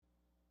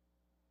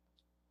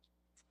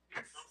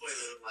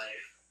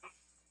life.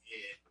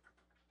 Yeah.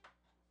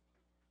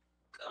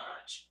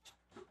 Gosh.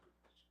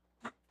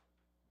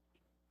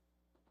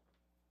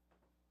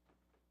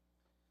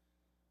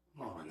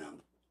 Oh, no.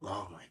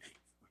 Long way.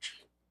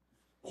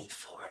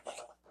 4.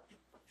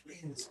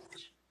 Please.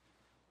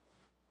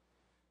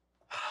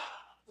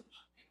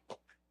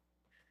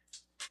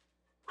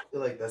 I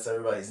feel like that's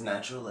everybody's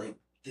natural like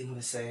thing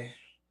to say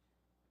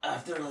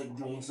after like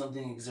doing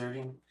something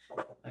exerting.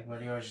 Like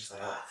when you're just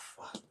like, ah,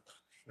 fuck,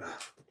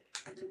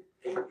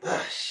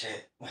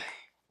 shit.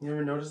 You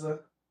ever notice that?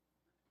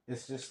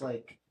 It's just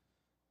like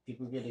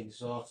people get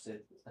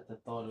exhausted at the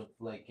thought of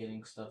like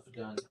getting stuff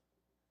done.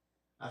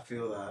 I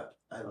feel that.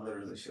 I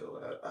literally feel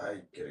that.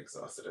 I get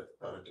exhausted at the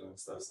thought of doing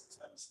stuff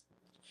sometimes.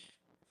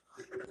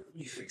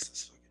 You fix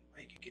this fucking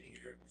mic, you're getting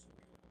hurt.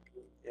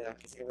 Yeah,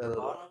 Is it the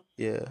bottom?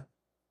 yeah,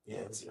 Yeah,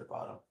 it's your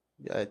bottom.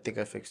 yeah. I think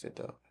I fixed it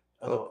though.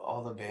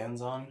 All the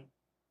bands on?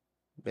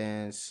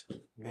 Bands,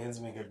 Bands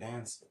make her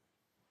dance.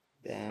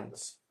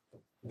 bands,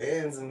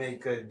 Bands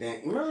make her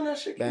dance. You remember that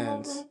shit came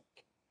out,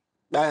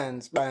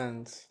 bands, bro?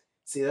 bands.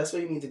 See, that's why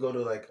you need to go to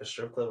like a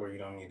strip club where you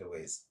don't need to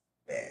waste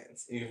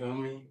bands. You feel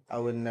me? I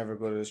would never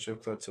go to the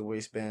strip club to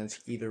waste bands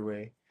either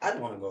way. I'd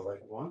want to go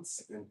like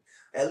once, and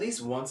at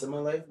least once in my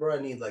life, bro.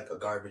 I need like a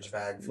garbage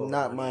bag full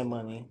Not of my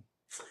money.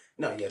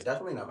 No, yeah,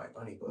 definitely not my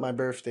money, but My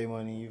birthday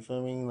money. You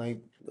feel me?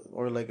 Like,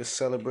 or like a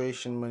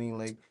celebration money,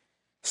 like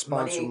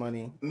sponsor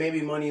money.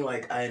 Maybe money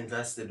like I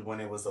invested when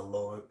it was a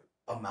low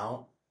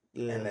amount,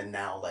 Yeah, and then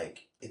now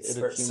like it's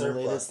it accumulated.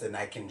 surplus, and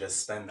I can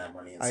just spend that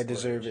money. And I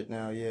deserve it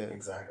now. Yeah,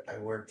 exactly. I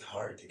worked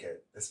hard to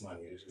get this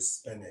money to just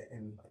spend it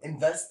and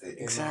invest it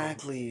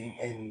exactly.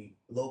 in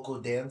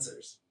local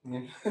dancers.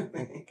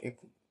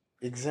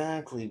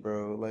 Exactly,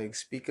 bro. Like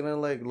speaking of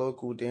like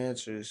local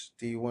dancers,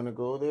 do you want to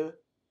go there?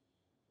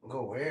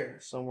 Go where?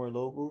 Somewhere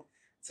local?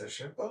 To a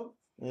strip club?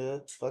 Yeah,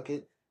 fuck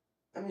it.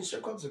 I mean,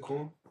 strip clubs are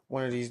cool.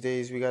 One of these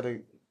days we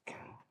gotta,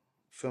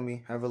 feel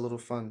me, have a little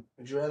fun.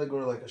 Would you rather go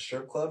to like a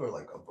strip club or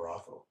like a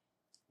brothel?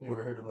 You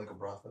ever heard of like a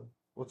brothel?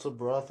 What's a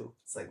brothel?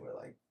 It's like where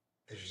like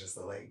there's just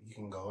a, like you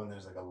can go and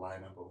there's like a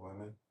lineup of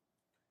women,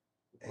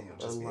 and you'll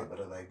just be able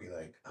to like be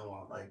like, I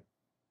want like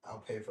I'll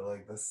pay for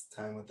like this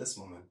time with this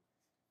woman.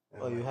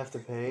 And, you have to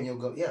pay. And you'll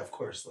go, yeah, of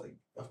course. Like,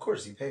 of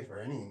course you pay for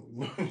any.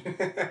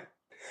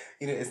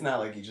 It's not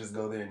like you just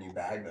go there and you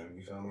bag them.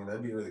 You feel me?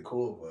 That'd be really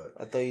cool, but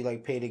I thought you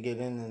like pay to get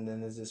in, and then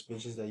there's just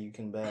bitches that you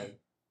can bag.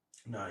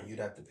 No, you'd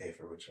have to pay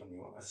for which one you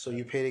want. So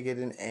you pay to get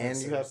in, and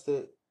you have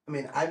to. I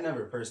mean, I've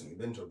never personally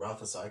been to a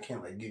brothel, so I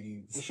can't like give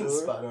you sure?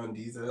 spot on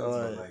details.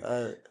 But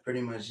like,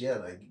 pretty much, yeah.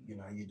 Like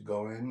you'd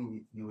go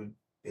in, you would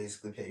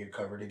basically pay your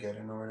cover to get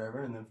in or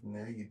whatever, and then from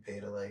there you'd pay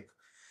to like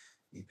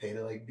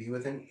be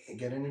with and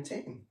get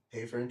entertained.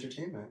 Pay for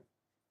entertainment.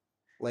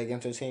 Like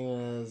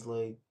entertainment is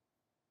like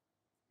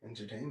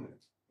entertainment.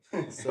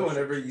 So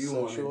whatever you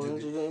wanted to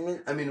do.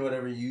 I mean,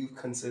 whatever you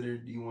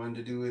considered you wanted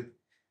to do with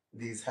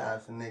these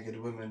half naked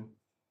women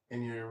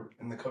in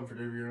the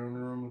comfort of your own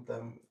room with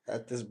them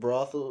at this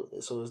brothel.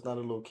 So it's not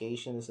a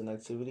location; it's an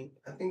activity.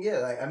 I think yeah.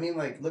 Like I mean,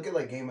 like look at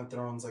like Game of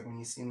Thrones. Like when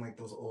you seen like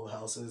those old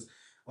houses,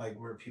 like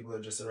where people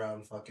are just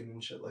around fucking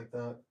and shit like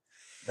that.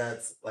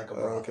 That's like a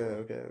brothel.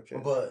 Okay.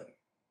 But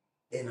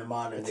in a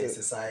modern day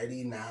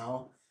society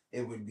now,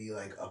 it would be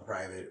like a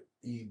private.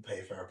 You'd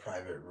pay for a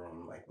private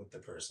room, like with the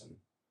person.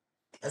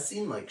 I've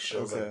seen like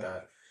shows like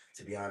that.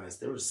 To be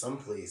honest, there was some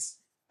place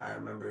I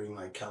remember in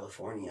like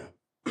California,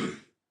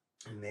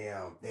 and they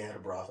had a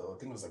brothel. I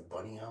think it was like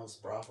Bunny House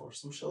Brothel or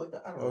some shit like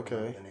that. I don't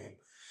remember the name,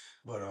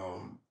 but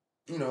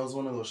it was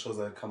one of those shows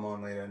that come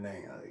on late at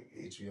night, like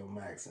HBO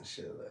Max and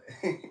shit.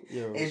 Like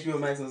HBO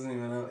Max wasn't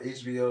even out.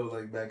 HBO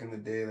like back in the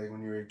day, like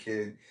when you were a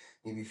kid,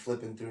 you'd be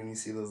flipping through and you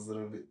see those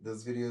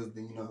those videos.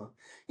 Then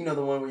you know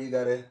the one where you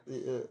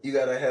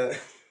gotta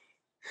have.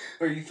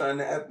 Or you find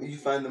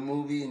the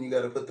movie and you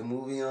gotta put the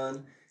movie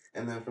on,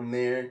 and then from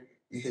there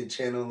you hit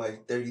channel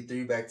like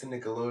 33 back to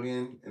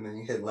Nickelodeon, and then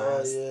you hit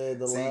last. Oh yeah,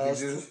 the so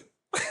last. You can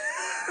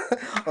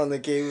just on the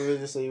cable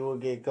vision so you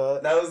won't get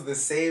caught. That was the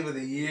save of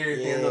the year.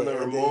 Hand on the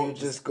remote. Then you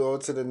just go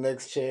to the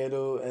next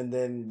channel, and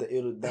then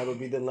that'll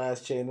be the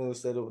last channel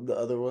instead of the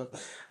other one.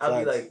 I'll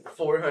be like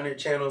 400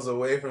 channels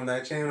away from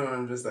that channel, and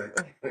I'm just like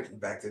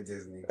back to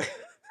Disney.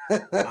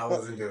 I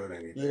wasn't doing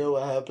anything. You know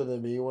what happened to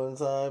me one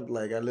time?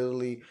 Like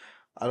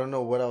I don't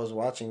know what I was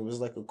watching. It was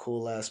like a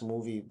cool ass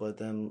movie, but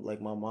then like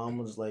my mom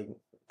was like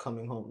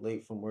coming home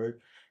late from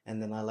work,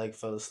 and then I like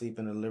fell asleep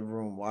in the living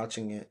room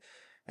watching it.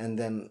 And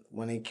then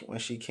when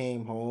she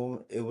came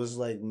home, it was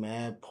like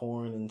mad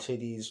porn and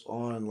titties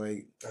on.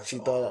 Like she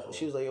thought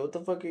she was like, "What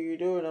the fuck are you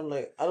doing?" I'm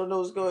like, "I don't know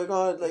what's going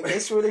on." Like I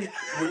swear to God.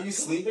 Were you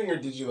sleeping or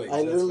did you like?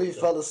 I literally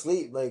fell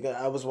asleep. Like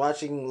I was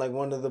watching like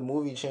one of the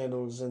movie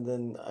channels, and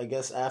then I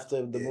guess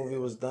after the movie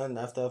was done,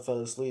 after I fell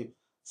asleep,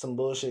 some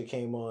bullshit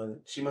came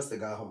on. She must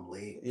have got home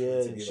late.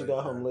 Yeah, she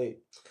got home late.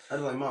 I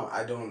was like, Mom,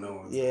 I don't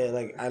know. Yeah,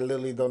 like I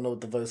literally don't know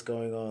what the fuck's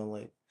going on.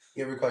 Like,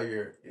 you ever caught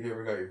your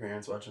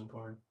parents watching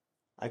porn?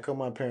 I caught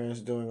my parents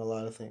doing a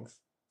lot of things.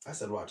 I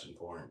said watching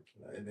porn.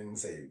 I didn't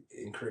say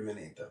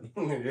incriminate them.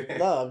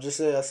 No, I'm just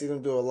saying I see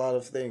them do a lot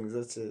of things.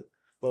 That's it.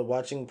 But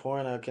watching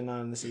porn, I can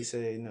honestly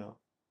say no.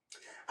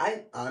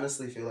 I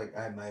honestly feel like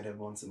I might have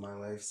once in my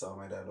life saw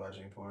my dad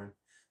watching porn,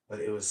 but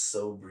it was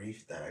so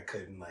brief that I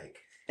couldn't like.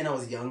 And I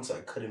was young, so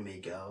I couldn't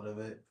make out of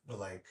it. But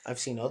like, I've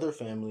seen other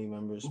family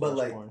members but watch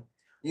like, porn.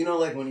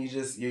 like when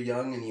you're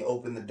young and you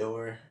open the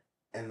door,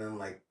 and then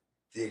like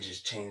they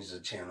just change the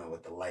channel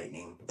with the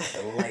lightning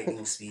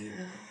speed.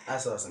 I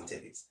saw some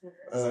titties,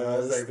 so I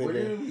was like, "What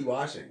are we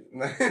watching?"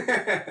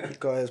 He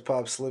called his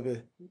pop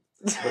slipping.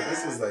 But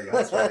this was like I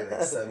was probably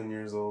like 7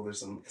 years old or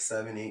some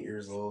 7, 8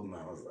 years old, and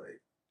I was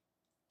like,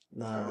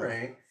 nah. all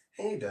right,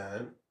 hey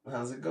dad,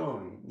 how's it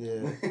going?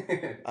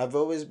 Yeah. I've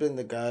always been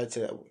the guy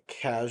to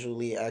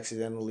casually,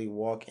 accidentally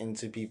walk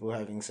into people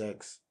having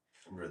sex.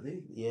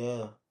 Really?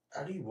 Yeah.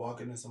 How do you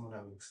walk into someone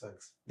having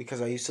sex?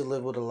 Because I used to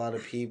live with a lot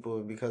of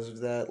people. Because of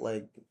that,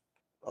 like,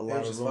 a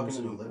lot of rooms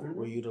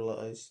were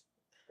utilized.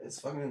 It's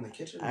fucking in the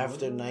kitchen.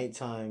 After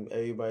nighttime,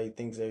 everybody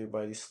thinks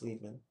everybody's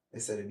sleeping. They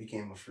said it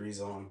became a free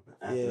zone.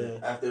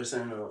 After a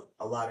certain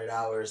allotted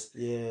hours.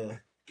 Yeah.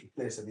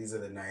 They said these are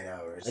the night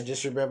hours. I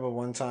just remember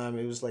one time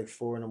it was like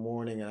 4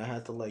 a.m. and I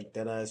had to like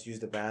deadass use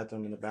the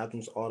bathroom, and the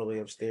bathroom's all the way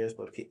upstairs,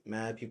 but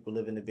mad people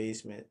live in the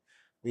basement.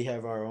 We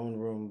have our own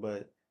room,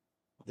 but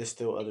there's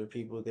still other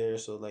people there,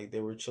 so like they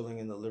were chilling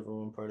in the living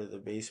room part of the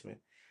basement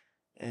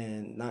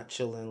and not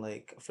chilling.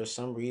 Like for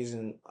some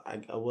reason,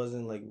 I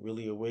wasn't like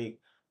really awake,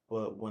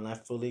 but when I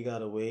fully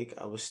got awake,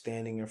 I was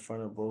standing in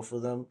front of both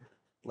of them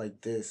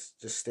like this,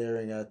 just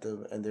staring at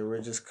them, and they were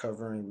just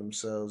covering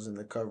themselves in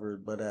the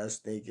cupboard, butt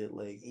ass naked,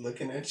 like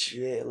looking at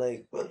you. Yeah,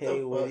 like,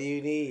 hey, what do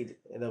you need?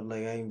 And I'm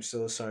like, I'm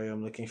so sorry,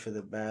 I'm looking for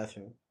the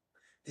bathroom.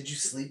 Did you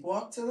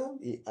sleepwalk to them?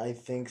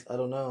 I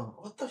don't know.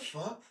 What the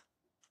fuck?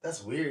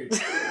 That's weird.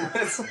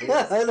 That's weird.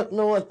 I don't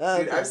know what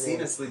happened. Dude, I've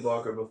seen a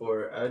sleepwalker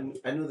before.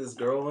 I knew this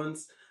girl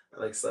once. I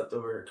like slept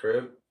over her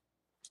crib,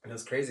 and it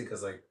was crazy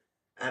because like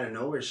out of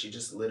nowhere she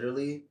just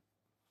literally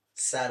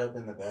sat up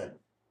in the bed,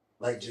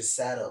 like just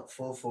sat up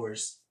full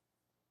force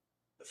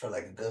for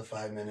like a good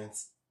 5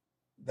 minutes.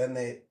 Then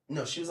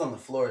she was on the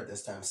floor at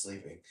this time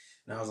sleeping,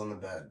 and I was on the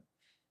bed,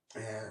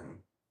 and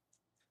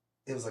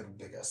it was like a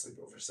big ass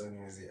sleepover. So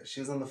anyways, yeah, she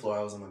was on the floor,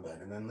 I was on the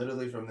bed, and then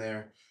literally from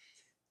there,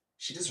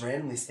 she just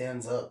randomly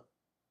stands up,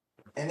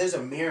 and there's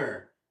a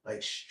mirror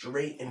like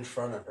straight in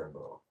front of her,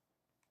 bro.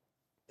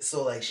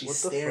 So like she's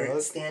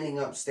standing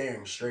up,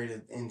 staring straight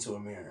into a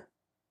mirror,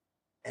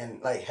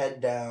 and like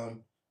head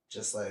down,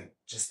 just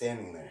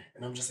standing there,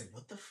 and I'm just like,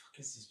 what the fuck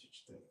is this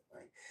bitch doing?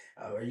 Like,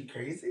 are you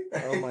crazy?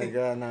 Oh my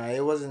god, nah,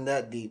 it wasn't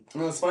that deep.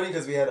 No, it's funny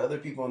because we had other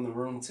people in the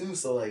room too,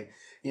 so like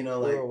we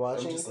were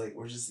watching. I'm just like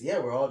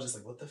we're all just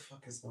like, what the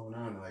fuck is going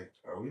on? Like,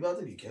 are we about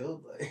to be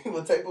killed? Like,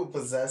 what type of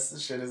possessed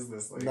shit is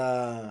this? Like,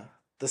 nah,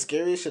 the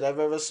scariest shit I've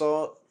ever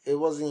saw, it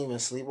wasn't even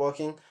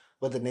sleepwalking,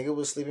 but the nigga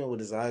was sleeping with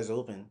his eyes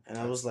open, and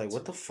I was like,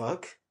 what the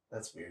fuck?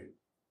 That's weird.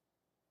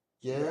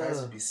 Yeah, your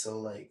eyes would be so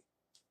like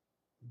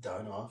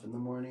done off in the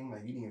morning.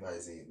 Like you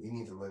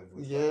need to live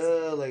with.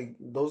 Yeah, like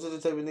those are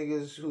the type of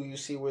niggas who you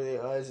see where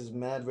their eyes is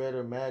mad red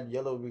or mad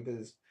yellow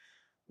because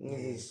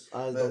niggas'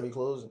 eyes don't be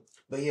closing.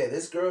 But yeah,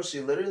 this girl, she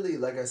literally,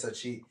 like I said,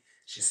 she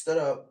stood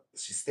up,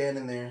 she's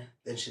standing there,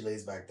 then she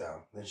lays back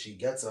down. Then she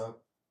gets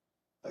up,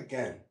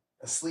 again,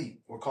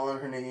 asleep. We're calling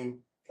her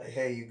name, like,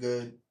 hey, you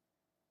good?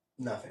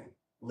 Nothing.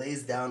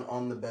 Lays down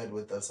on the bed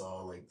with us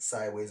all, like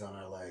sideways on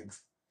our legs.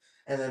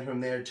 And then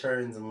from there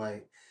turns and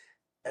like,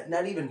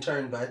 not even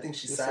turned, but I think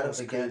she sat up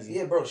again. Crazy.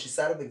 Yeah, bro, she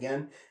sat up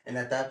again. And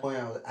at that point,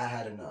 I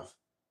had enough.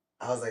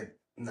 I was like,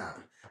 nah.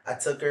 I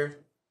took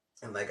her.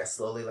 And like I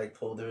slowly like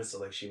pulled her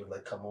so like she would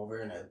like come over,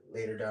 and I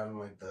laid her down in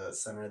like the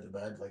center of the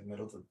bed, like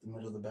middle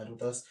of the bed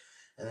with us,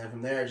 and then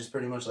from there I just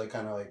pretty much like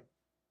kind of like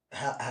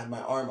had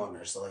my arm on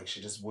her so like she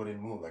just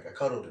wouldn't move, like I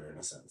cuddled her in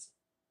a sense,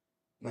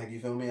 like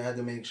you feel me. I had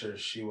to make sure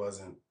she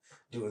wasn't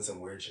doing some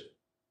weird shit,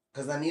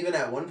 because then even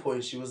at one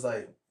point she was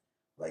like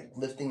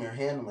lifting her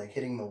hand and like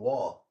hitting the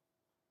wall,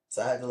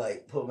 so I had to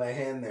like put my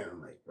hand there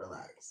and like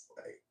relax,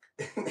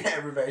 like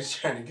everybody's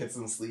trying to get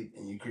some sleep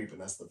and you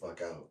creeping us the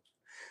fuck out.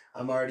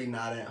 I'm already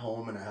not at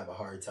home and I have a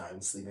hard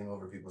time sleeping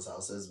over people's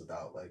houses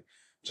without like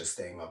just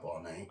staying up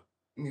all night.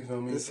 You feel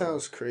me? This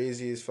sounds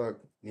crazy as fuck.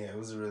 Yeah, it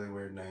was a really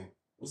weird night.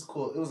 It was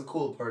cool. It was a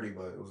cool party,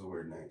 but it was a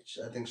weird night.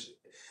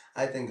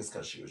 I think it's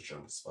because she was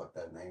drunk as fuck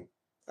that night.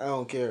 I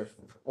don't care.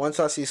 Once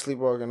I see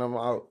sleepwalking, I'm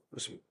out.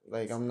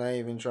 Like I'm not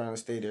even trying to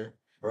stay there.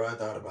 Bro, I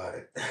thought about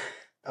it.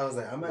 I was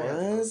like, I might have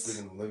to go sleep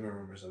in the living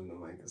room or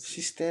something like this.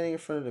 She's standing in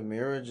front of the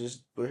mirror,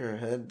 just with her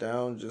head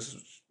down, just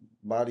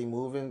body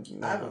moving.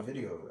 Nah. I have a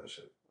video of that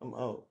shit. I'm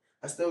out.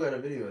 I still got a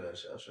video of that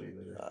shit. I'll show you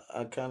later.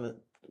 I kind of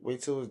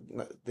wait till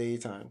it's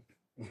daytime.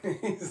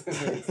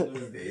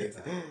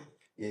 Daytime.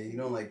 Yeah, you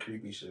don't like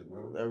creepy shit,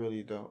 bro. I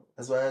really don't.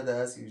 That's why I had to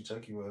ask you who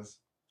Chucky was.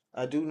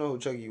 I do know who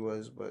Chucky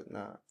was, but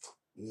nah.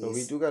 Yes. But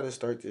we do got to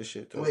start this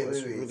shit, though.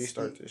 Let's really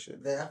start this shit.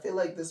 I feel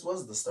like this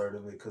was the start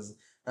of it, because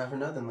not for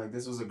nothing, like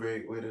this was a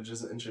great way to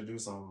just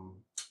introduce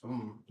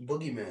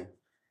Boogeyman.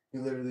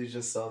 You literally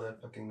just saw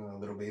that fucking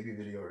little baby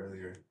video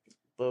earlier.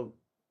 But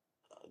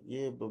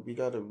yeah, but we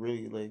gotta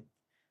really like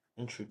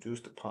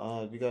introduce the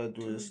pod. We gotta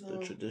do this the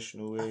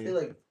traditional way. I feel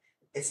like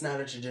It's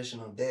not a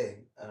traditional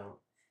day. I don't.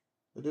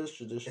 It is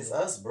traditional. It's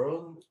us,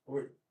 bro.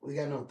 We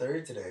got no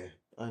third today.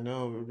 I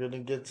know, we're gonna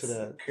get to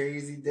that.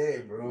 Crazy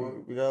day,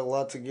 bro. We got a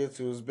lot to get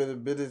to. It's been a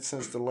bit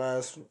since the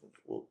last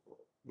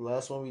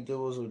one we did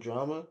was a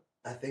drama.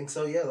 I think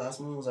so. Yeah, last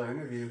one was our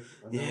interview.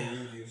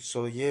 Interview.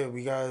 So yeah,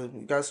 we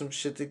got some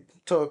shit to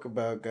talk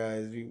about,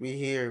 guys. We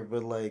here,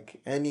 but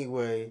like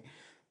anyway,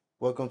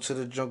 welcome to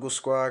the Jungle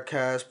Squad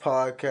Cast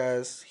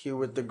podcast. Here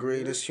with the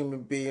greatest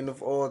human being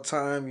of all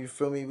time. You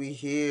feel me? We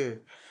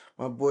here.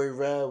 My boy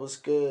Rad, what's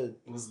good?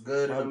 What's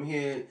good? And I'm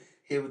here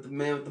with the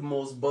man with the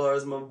most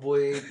bars, my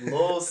boy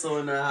Loso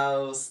in the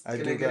house. I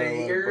do got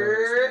a lot of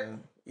bars,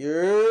 man.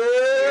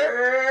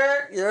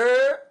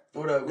 Yeah.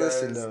 What up,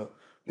 guys? Listen though.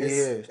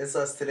 It's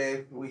us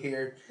today. We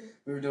here.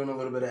 We were doing a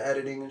little bit of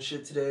editing and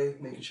shit today,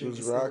 making sure we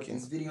can sync up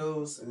these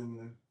videos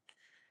and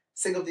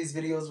sync up these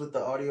videos with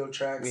the audio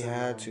tracks. We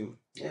had to.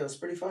 Yeah, it was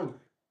pretty fun.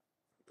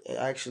 I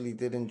actually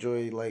did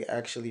enjoy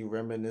actually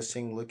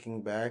reminiscing,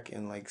 looking back,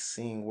 and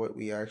seeing what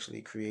we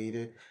actually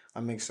created.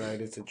 I'm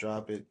excited to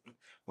drop it.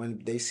 When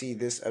they see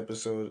this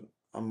episode,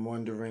 I'm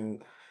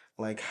wondering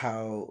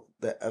how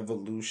the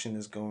evolution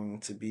is going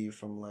to be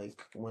from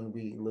when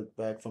we look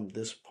back from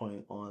this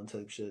point on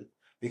type shit.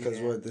 Because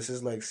this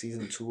is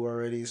season 2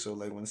 already, so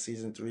when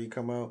season 3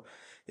 come out,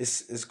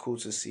 it's cool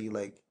to see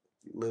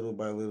little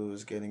by little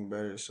is getting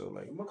better. So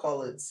I'm gonna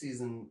call it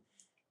season.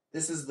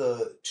 This is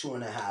the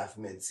 2.5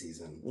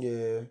 mid-season.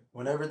 Yeah.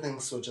 When everything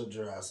switch up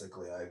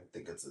drastically, I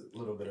think it's a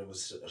little bit of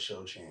a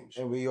show change.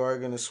 And we are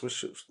gonna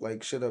switch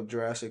shit up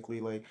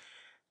drastically.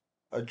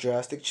 A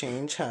drastic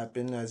change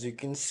happened, as you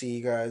can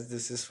see, guys.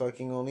 This is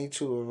fucking only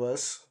 2 of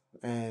us,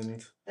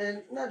 and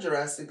not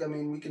drastic. I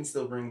mean, we can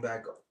still bring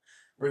back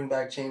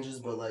changes,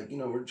 but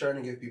we're trying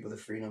to give people the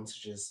freedom to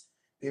just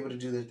be able to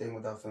do their thing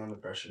without feeling the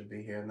pressure to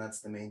be here, and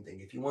that's the main thing.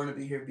 If you want to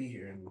be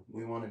here, and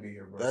we want to be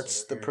here, bro.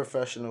 That's the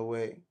professional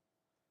way.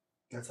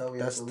 That's how we.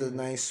 That's the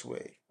nice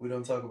way. We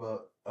don't talk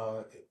about.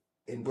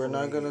 We're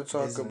not gonna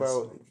talk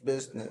about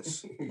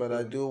business, but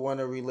I do want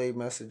to relay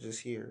messages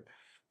here,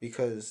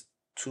 because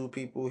 2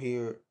 people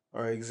here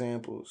are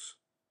examples.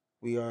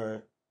 We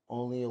are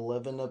only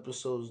 11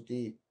 episodes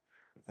deep,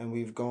 and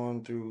we've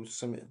gone through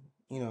some,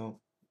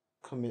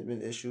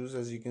 commitment issues.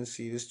 As you can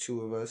see, there's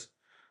 2 of us,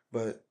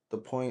 but the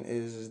point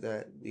is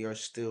that we are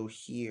still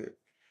here.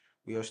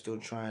 We are still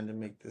trying to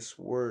make this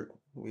work.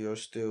 We are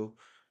still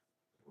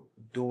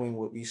doing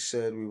what we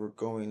said we were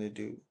going to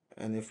do.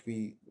 And if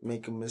we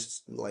make a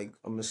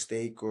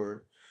mistake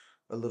or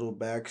a little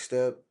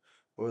backstep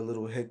or a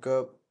little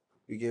hiccup,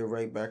 we get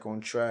right back on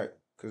track,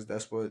 because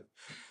that's what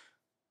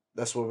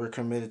we're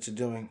committed to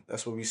doing.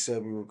 That's what we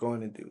said we were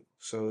going to do.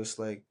 So it's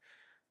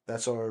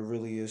that's all it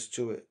really is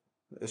to it.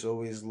 It's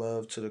always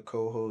love to the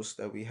co-hosts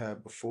that we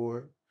had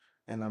before,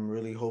 and I'm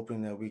really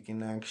hoping that we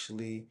can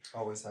actually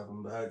always have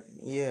them back.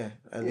 Yeah,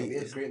 we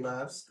had great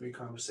laughs, great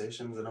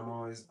conversations, and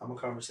I'm a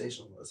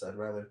conversationalist.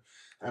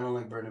 I don't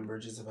like burning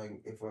bridges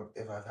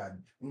if I've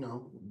had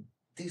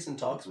decent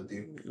talks with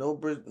you.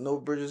 No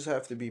bridges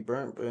have to be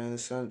burnt, but in a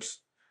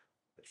sense,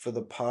 for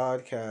the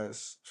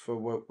podcast, for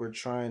what we're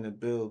trying to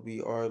build, we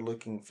are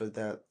looking for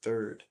that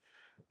third.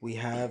 We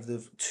have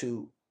the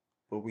 2,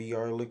 but we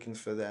are looking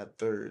for that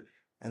third.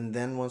 And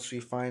then once we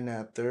find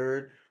that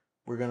third,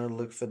 we're going to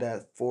look for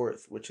that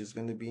 4th, which is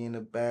going to be in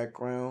the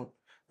background.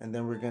 And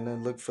then we're going to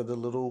look for the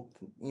little,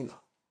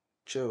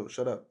 chill,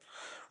 shut up.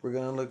 We're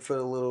going to look for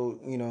the little,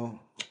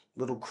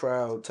 little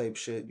crowd type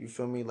shit. You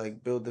feel me?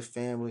 Build the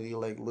family,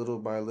 little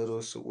by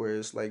little, so where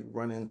it's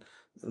running,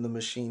 the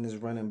machine is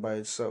running by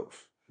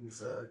itself.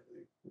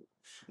 Exactly.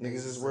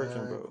 Niggas is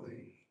working, bro.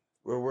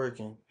 We're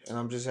working. And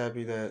I'm just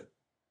happy that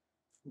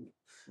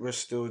we're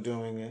still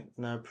doing it.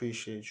 And I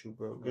appreciate you,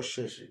 bro. Good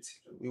shit.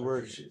 We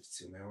working. Appreciate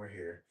you too, man. We're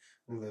here.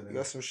 We living. We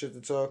got some shit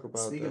to talk about.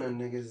 Speaking of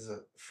niggas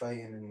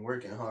fighting and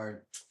working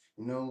hard,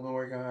 you know who's been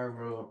working hard,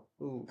 bro?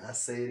 Ooh, I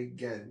say it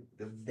again.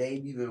 The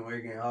baby been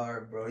working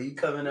hard, bro. He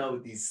coming out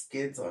with these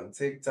skits on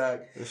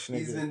TikTok.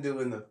 He's been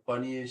doing the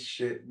funniest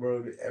shit,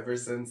 bro, ever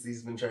since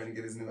he's been trying to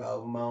get his new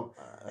album out.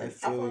 I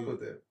fuck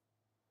with it.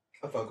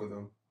 I fuck with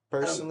him.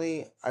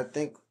 Personally, I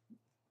think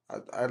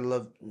I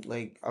love,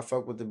 I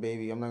fuck with the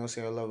baby. I'm not gonna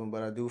say I love him,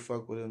 but I do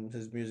fuck with him.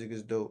 His music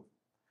is dope.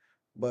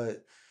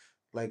 But,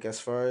 as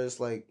far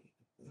as,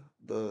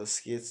 the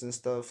skits and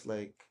stuff,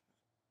 I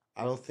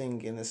don't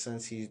think, in a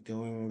sense, he's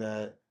doing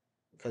that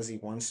because he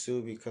wants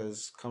to,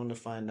 because come to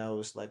find out,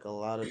 it's, a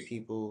lot of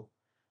people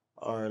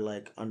are,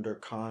 under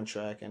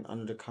contract, and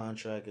under the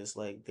contract is,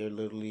 they're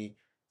literally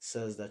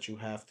says that you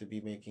have to be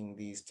making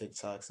these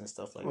TikToks and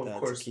stuff like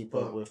that to keep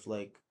up with,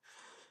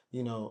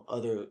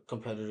 other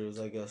competitors,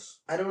 I guess.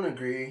 I don't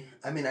agree.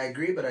 I mean, I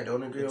agree, but I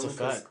don't agree. It's a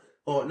fact.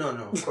 Oh, no,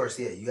 of course,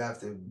 yeah, you have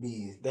to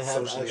be. They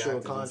have actual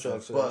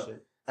contracts for that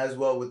shit. as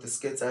well with the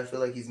skits, I feel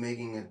like he's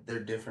making it.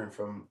 They're different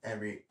from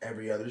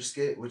every other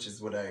skit, which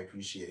is what I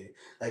appreciate.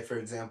 Like for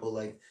example,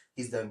 like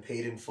he's done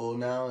Paid in Full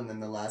now, and then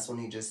the last one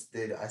he just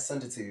did. I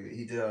sent it to you.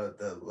 He did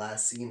the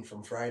last scene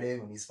from Friday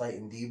when he's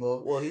fighting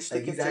Debo. Well, he's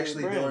Like sticking he's to his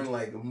actually brand. doing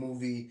like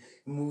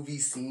movie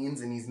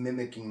scenes, and he's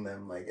mimicking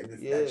them. Like and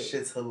Yeah, that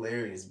shit's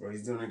hilarious, bro.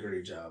 He's doing a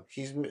great job.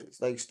 he's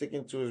like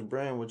sticking to his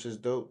brand, which is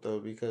dope though,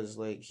 because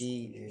like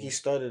he Yeah.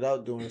 started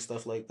out doing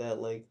stuff like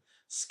that, like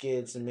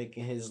skits and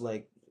making his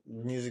like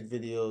music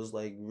videos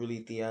like really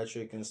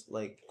theatric and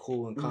like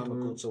cool and comical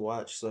Mm-hmm. to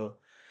watch. So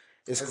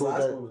it's His cool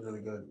last that one was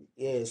really good.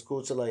 yeah, it's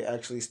cool to like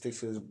actually stick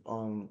to his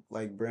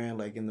like brand,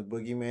 like in the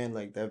Boogeyman,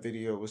 like that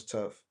video was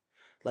tough.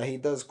 Like he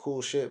does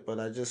cool shit, but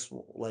I just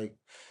like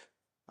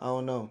I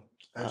don't know.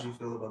 How'd Uh, you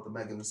feel about the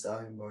Megan Thee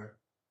Stallion bar?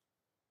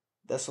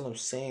 that's what I'm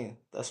saying.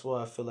 That's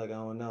why I feel like I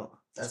don't know.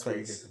 It's That's why you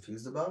get because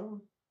confused about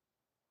him.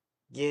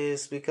 yeah,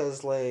 it's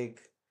because like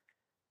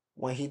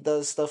when he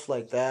does stuff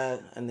like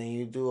that and then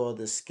you do all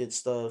this skit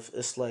stuff,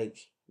 it's like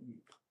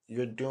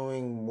you're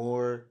doing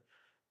more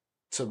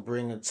to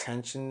bring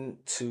attention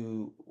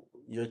to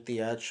your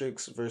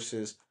theatrics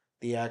versus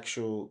the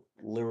actual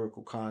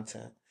lyrical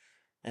content.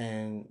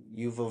 And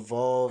you've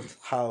evolved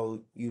how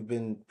you've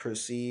been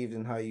perceived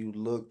and how you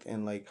looked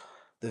and like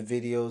the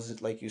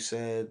videos, like you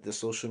said, the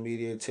social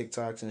media,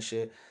 TikToks and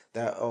shit,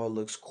 that all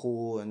looks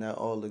cool and that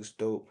all looks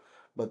dope.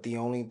 But the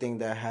only thing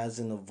that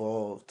hasn't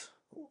evolved,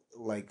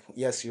 like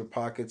yes, your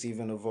pockets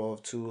even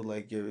evolved too,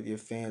 like your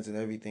fans and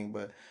everything,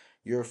 but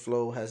your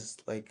flow has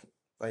like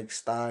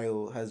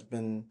style has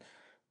been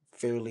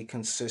fairly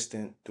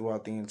consistent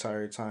throughout the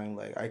entire time.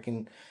 Like I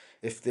can,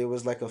 if there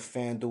was like a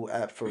FanDuel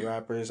app for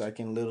rappers, I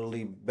can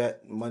literally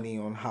bet money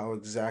on how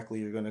exactly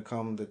you're gonna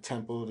come, the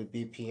tempo, the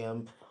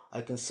BPM.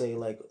 I can say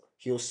like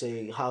he'll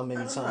say how I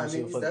many don't know. I times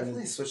mean, he'll he's fucking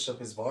definitely switched up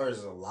his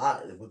bars a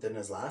lot within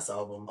his last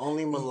album.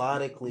 only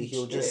melodically He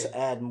he'll just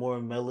yeah. add more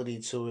melody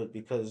to it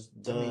because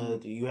I duh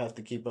mean, you have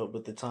to keep up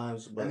with the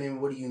times. I But mean,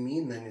 what do you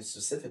mean then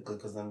specifically?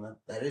 Because then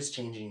that is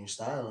changing your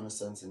style in a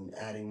sense and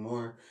adding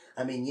more.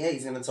 I mean, yeah,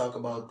 he's gonna talk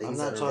about I'm things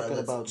that not are talking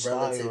about style.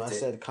 relative I to.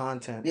 said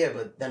content. Yeah,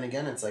 but then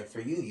again, it's like for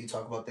you, you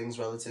talk about things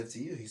relative to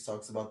you. He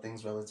talks about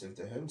things relative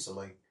to him. So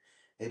like,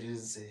 it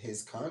is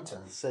his I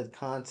content. said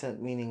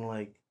content meaning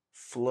like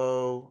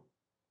flow,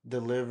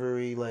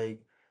 delivery, like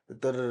the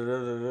da da da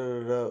da da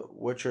da da,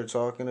 what you're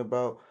talking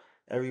about.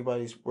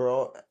 We're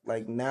all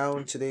like now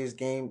in today's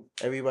game,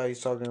 everybody's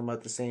talking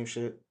about the same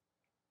shit.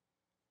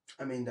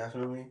 I mean,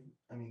 definitely.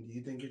 I mean, do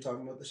you think you're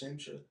talking about the same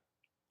shit?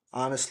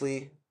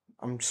 Honestly,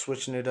 I'm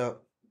switching it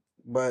up,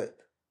 but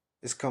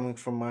it's coming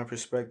from my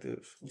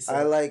perspective. You I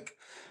said like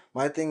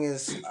my thing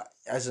is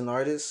as an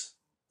artist,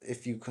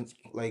 if you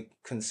like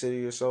consider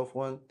yourself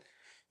one,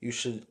 you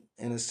should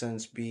in a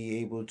sense be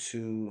able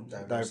to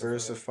diversify.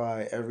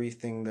 diversify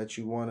everything that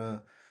you want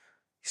to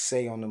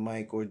say on the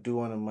mic or do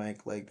on the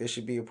mic. Like there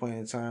should be a point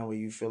in time where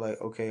you feel like,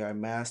 okay, I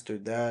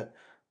mastered that.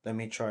 Let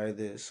me try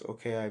this.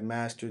 Okay, I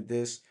mastered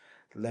this.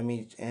 Let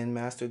me and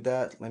mastered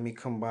that. Let me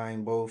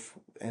combine both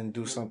and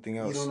do something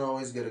You else. don't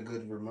always get a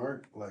good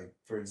remark. Like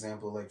for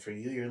example, like for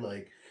you, you're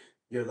like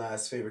your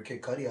last favorite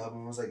Kid Cudi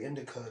album was like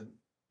Indica,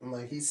 and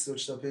like he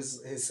switched up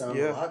his sound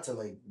a Yeah, lot to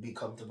like be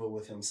comfortable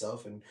with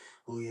himself and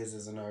who he is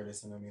as an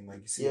artist. And I mean,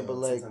 like you see yeah, but how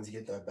like sometimes you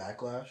get that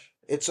backlash.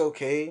 it's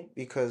okay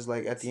because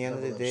like at It's the a end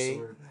of the double edged day,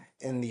 sword.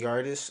 in the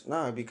artist,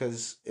 nah,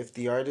 because if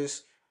the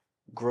artist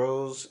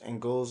grows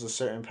and goes a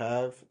certain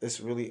path, it's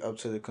really up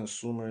to the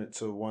consumer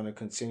to want to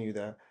continue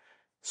that.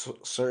 So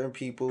certain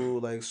people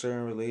like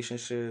certain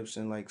relationships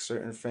and like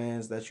certain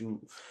fans that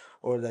you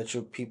or that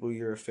your people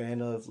you're a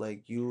fan of,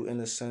 like you in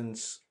a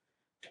sense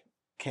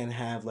can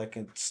have like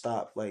a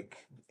stop, like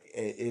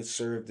it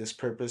served this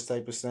purpose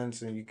type of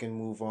sense, and you can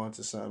move on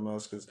to something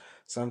else. Because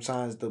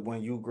sometimes the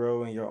when you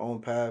grow in your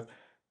own path,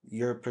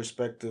 your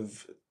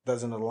perspective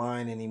doesn't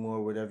align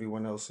anymore with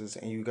everyone else's,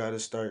 and you got to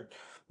start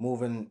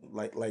moving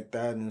like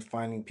that and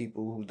finding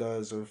people who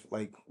does or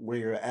like where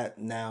you're at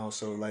now.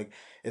 So like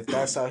if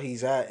that's how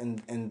he's at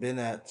and been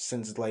at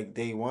since like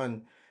day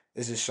one,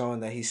 it's just showing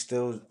that he's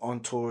still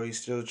on tour.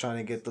 He's still trying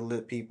to get the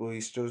lit people.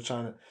 He's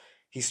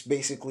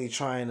basically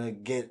trying to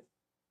get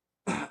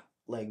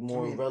like I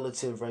more mean,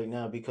 relative right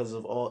now because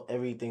of all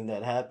everything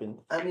that happened,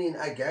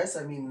 I guess.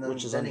 I mean,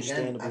 which is then again,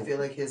 I understandable. feel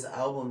like his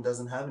album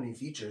doesn't have any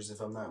features.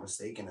 If I'm not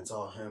mistaken, it's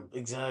all him.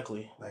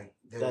 Exactly. Like,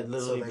 That so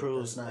literally like that's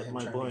proves not him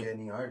my trying to point. get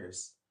any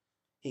artists.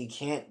 He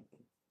can't.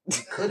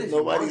 He could if he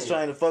Nobody's wanted.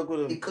 trying to fuck with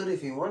He him could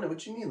if he wanted.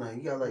 What you mean? Like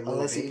you got like Lil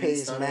unless he Baby,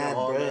 pays Stunner, mad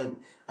all bread. them.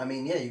 I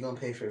mean, yeah, you're gonna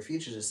pay for a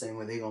feature the same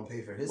way they gonna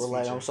pay for his But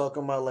like I'm feature.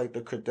 talking about like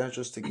the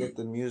credentials to get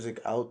the music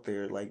out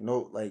there. Like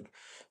no, like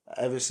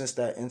ever since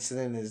that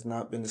incident has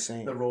not been the The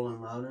same.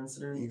 Rolling Loud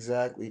incident,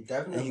 Exactly. And he's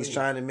definitely.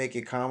 trying to make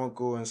it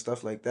comical and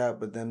stuff like that,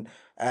 but then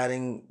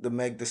adding the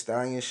Meg the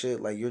Stallion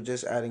shit, like you're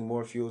just adding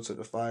more fuel to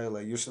the fire.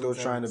 Like you're still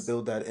trying to Sometimes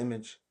build that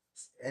image.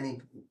 any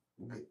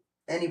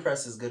any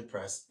press is good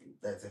press.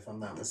 That's if I'm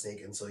not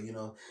mistaken. So then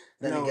No,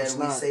 again, it's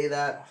not.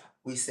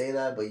 we say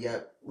that, but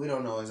yet we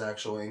don't know his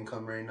actual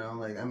income right now.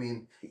 Like, I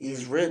mean,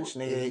 He's rich,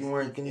 if nigga. you He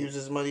weren't, can use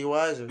his money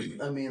wiser.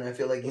 I mean, I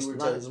feel like you It's were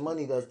not to. his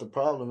money that's the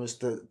problem. It's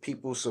the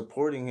people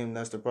supporting him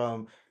that's the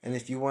problem. And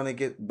if you want to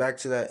get back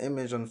to that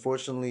image,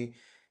 unfortunately,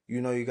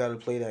 you got to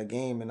play that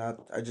game. And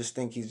I just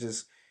think he's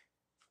just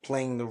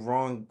playing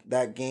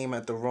that game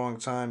at the wrong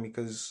time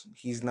because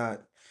he's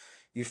not.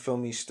 You feel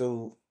me?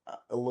 Still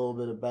a little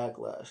bit of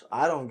backlash.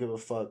 I don't give a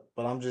fuck,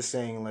 but I'm just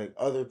saying like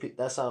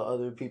that's how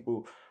other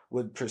people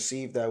would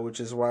perceive that,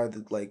 which is why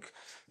like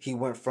he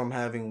went from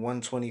having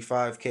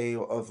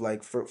 125K of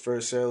like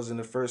first sales in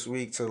the first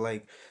week to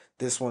like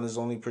this one is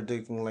only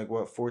predicting like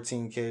what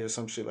 14K or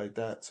some shit like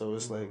that. So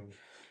it's like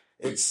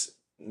it's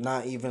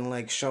not even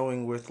like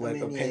showing with I like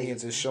mean,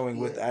 opinions, it's showing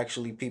with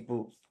actually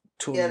people yeah,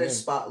 tuning there's in.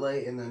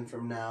 spotlight, and then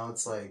from now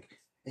it's like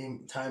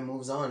time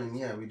moves on, and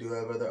yeah, we do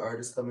have other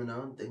artists coming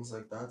on, things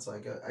like that. So I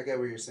get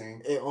what you're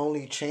saying. It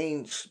only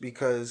changed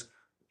because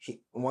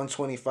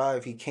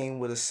 125 he came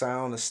with a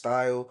sound, a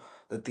style,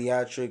 the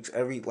theatrics,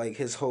 every like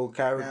his whole Now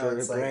character, the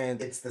it's like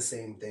brand. it's the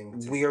same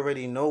thing. We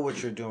already know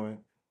what you're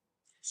doing.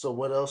 So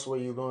what else were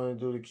you going to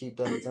do to keep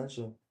that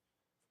attention?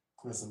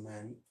 Listen,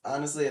 man.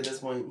 Honestly, at this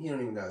point, he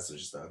don't even gotta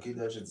switch style. Keep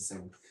that shit the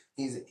same.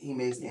 He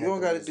makes. You don't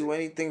got to do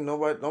anything.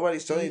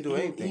 Nobody's telling you to do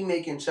anything. He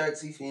making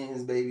checks. He feeding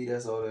his baby.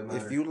 That's all that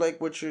matters. If you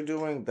like what you're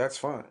doing, that's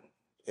fine.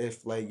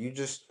 If like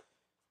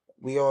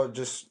we all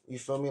just, you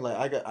feel me,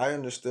 like I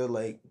understood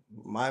like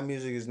my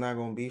music is not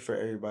going to be for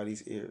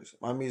everybody's ears.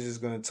 My music is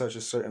going to touch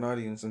a certain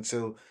audience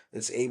until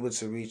it's able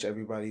to reach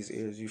everybody's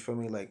ears, you feel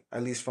me, like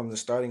at least from the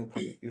starting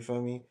point, you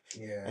feel me.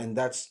 Yeah. And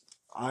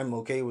I'm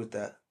okay with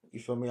that, you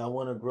feel me. I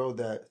want to grow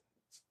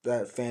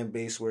that fan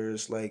base where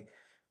it's like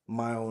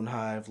my own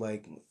hive,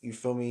 like, you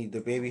feel me. The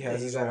baby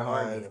has his own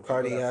hive,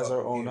 Cardi has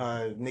her own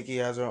hive, Nicki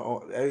has her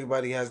own,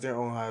 everybody has their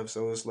own hive.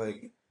 So it's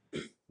like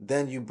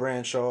then you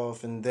branch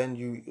off and then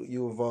you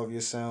evolve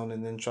your sound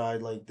and then try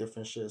like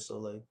different shit. So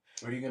like,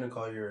 what are you gonna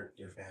call your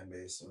fan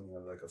base when you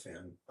have like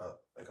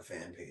a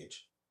fan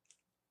page?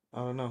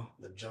 I don't know.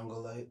 The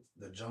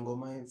Jungle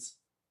Mites?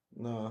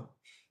 No,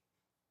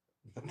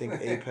 I think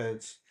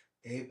Apeheads.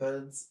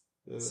 Apeheads?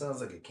 Yeah. Sounds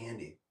like a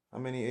candy. How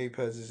many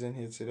Apeheads is in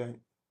here today?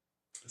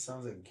 It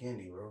sounds like a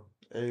candy, bro.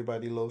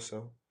 Everybody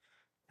Loso,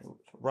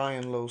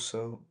 Ryan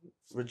Loso,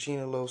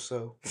 Regina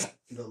Loso.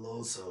 The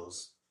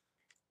Losos.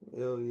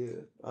 Hell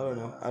yeah.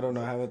 I don't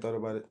know. I haven't thought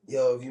about it.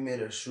 Yo, if you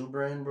made a shoe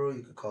brand, bro,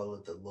 you could call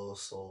it the Low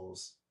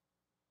Souls.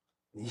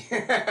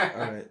 Yeah.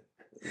 All right.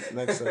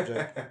 Next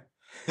subject.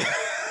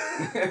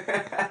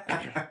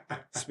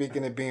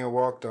 Speaking of being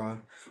walked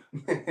on,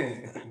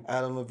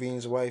 Adam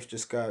Levine's wife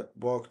just got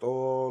walked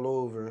all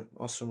over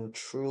on some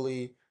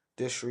truly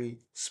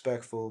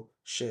disrespectful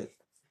shit.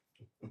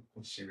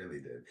 She really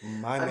did.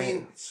 I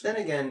mean, then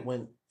again,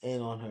 went in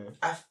on her.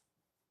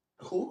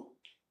 Who?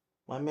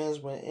 My man's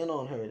went in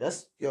on her.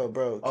 That's yo,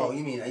 bro. Oh,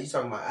 you mean, are you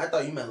talking about? I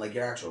thought you meant like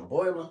your actual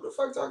boy. I'm like, who the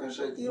fuck talking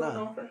shit to you? Don't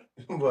know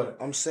her. But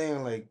I'm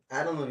saying like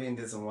Adam Levine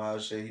did some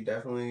wild shit. He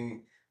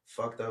definitely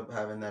fucked up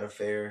having that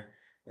affair,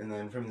 and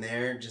then from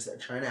there, just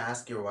trying to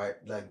ask your wife,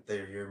 like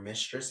your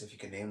mistress, if you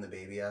can name the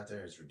baby after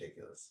her is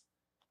ridiculous.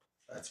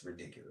 That's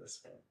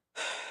ridiculous.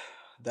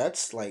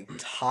 That's like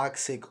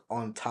toxic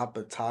on top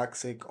of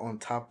toxic on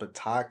top of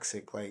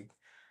toxic. Like,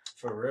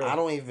 for real, I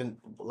don't even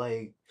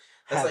like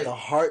have like the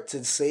heart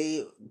to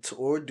say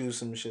or do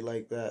some shit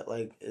like that.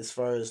 Like, as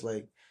far as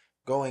like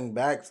going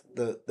back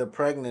the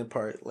pregnant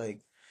part,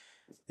 like,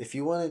 if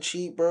you want to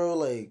cheat, bro,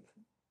 like,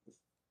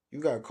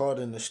 you got caught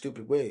in a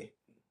stupid way.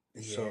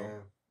 Yeah, so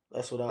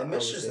that's what I. The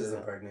mistress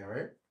isn't pregnant,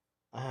 right?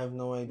 I have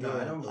no idea.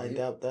 No, I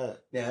doubt that.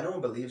 Yeah, I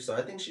don't believe so.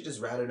 I think she just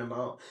ratted him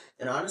out.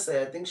 And honestly,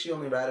 I think she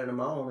only ratted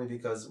him out only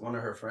because one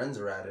of her friends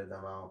ratted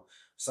them out.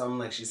 Something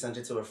like she sent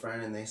it to a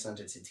friend and they sent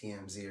it to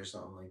TMZ or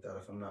something like that,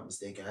 if I'm not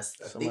mistaken. I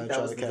think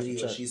that was the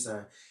video she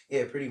sent.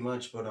 Yeah, pretty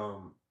much. But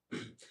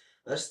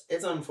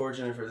it's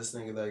unfortunate for this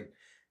nigga. Like,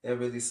 it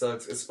really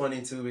sucks. It's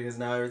funny too because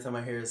now every time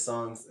I hear his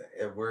songs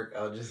at work,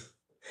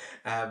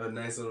 I have a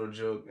nice little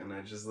joke and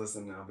I just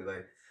listen and I'll be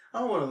like, I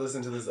don't want to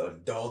listen to this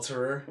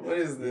adulterer. What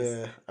is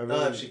this? Yeah,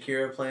 I'll have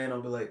Shakira playing.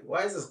 I'll be like,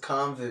 why is this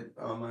convict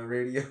on my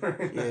radio?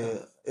 Yeah,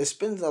 it's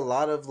been a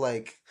lot of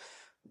like,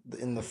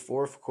 in the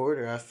fourth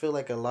quarter, I feel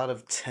like a lot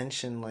of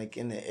tension like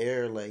in the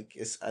air. Like,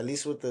 it's at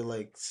least with the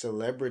like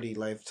celebrity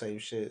life type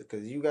shit.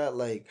 Because you got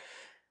like,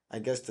 I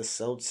guess the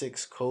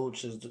Celtics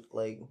coach is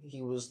like,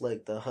 he was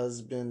like the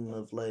husband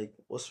of like,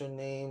 what's her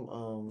name? I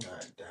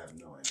have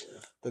no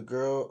idea. The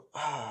girl.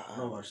 I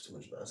don't watch too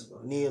much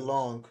basketball. Nia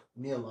Long.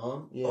 Nia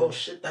Long? Yeah. Oh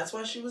shit, that's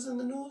why she was in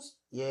the news?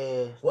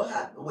 Yeah. What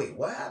happened? Wait,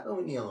 what happened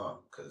with Nia Long?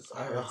 Because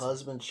her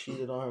husband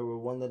cheated on her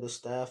with one of the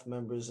staff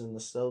members in the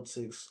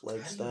Celtics,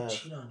 like, staff. How do you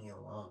cheat on Nia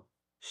Long?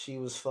 She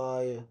was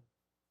fire.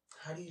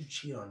 How do you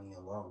cheat on Nia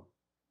Long?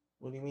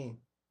 What do you mean?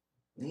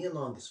 Nia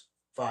Long is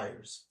fire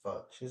as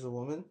fuck. She's a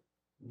woman?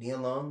 Nia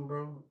Long,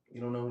 bro? You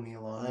don't know who Nia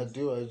Long is? I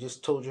do. I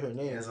just told you her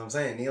name. Yeah, that's what I'm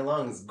saying. Nia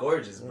Long is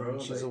gorgeous, bro.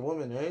 She's like, a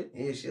woman, right?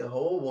 Yeah, she's a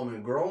whole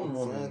woman, grown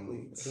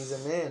woman. Exactly. He's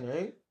a man,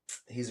 right?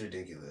 He's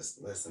ridiculous.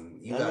 Listen,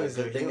 you That got a means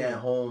they're good thing at human.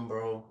 home,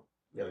 bro.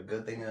 You got a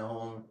good thing at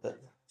home.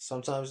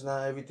 Sometimes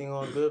not everything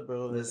on good,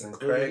 bro. Listen,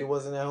 Clearly he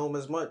wasn't at home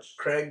as much.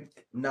 Craig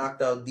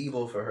knocked out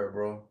Debo for her,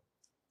 bro.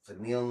 For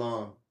Neil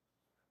Long.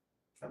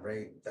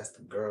 Right? That's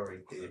the girl right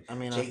there. I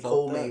mean, J.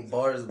 Cole made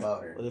bars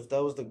about her. But if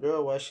that was the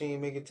girl, why she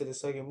ain't make it to the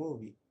second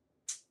movie?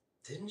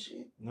 Didn't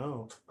she?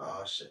 No.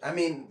 Oh shit! I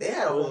mean, they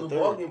had a whole new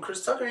ball game.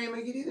 Chris Tucker ain't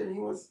make it either.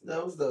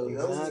 That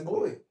was his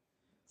boy.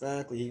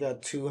 Exactly. He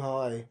got too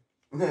high.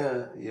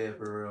 Yeah,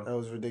 for real. That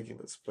was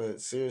ridiculous. But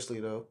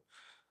seriously though,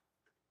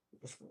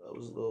 that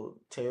was a little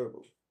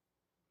terrible.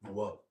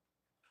 What?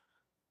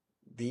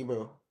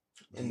 Debo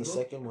in the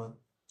second one.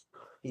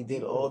 He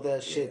did all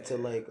that shit to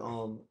like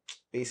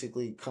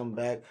basically come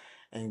back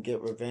and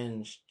get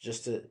revenge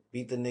just to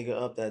beat the nigga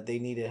up that they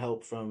needed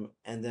help from,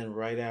 and then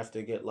right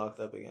after get locked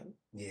up again.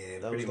 Yeah,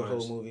 that was the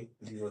whole movie.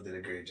 Debo did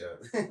a great job.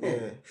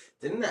 Yeah.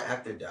 Didn't that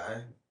actor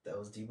die? That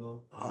was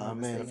Debo?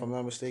 Man, if I'm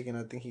not mistaken,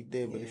 I think he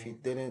did. But if he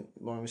didn't,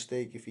 my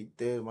mistake. If he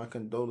did, my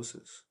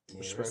condolences. Yeah,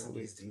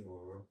 respectfully. Debo,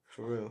 bro.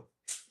 For real.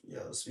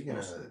 Yo, speaking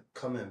of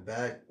coming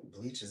back,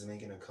 Bleach is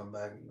making a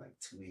comeback in like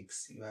 2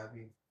 weeks. You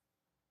happy?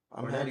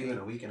 Or not even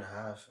a week and a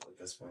half at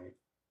this point.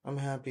 I'm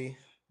happy.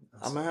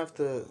 I'm gonna have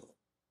to,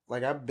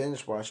 like, I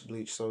binge watched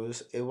Bleach, so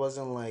it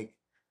wasn't like,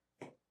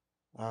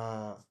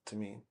 to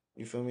me.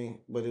 You feel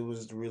me? But it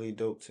was really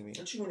dope to me.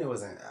 What you mean it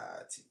wasn't?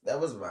 That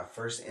was my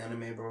first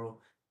anime, bro.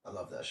 I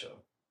love that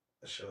show.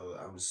 The show,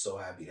 I'm so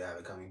happy to have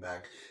it coming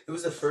back. It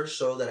was the first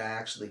show that I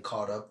actually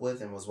caught up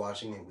with and was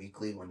watching it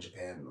weekly when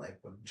Japan like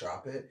would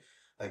drop it.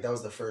 Like that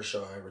was the first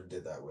show I ever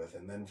did that with,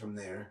 and then from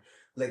there,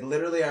 like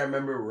literally, I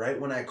remember right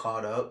when I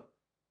caught up,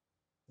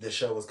 the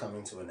show was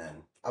coming to an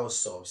end. I was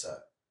so upset.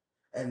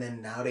 And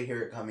then now to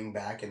hear it coming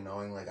back and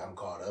knowing like I'm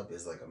caught up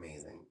is like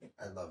amazing.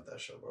 I love that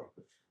show, bro.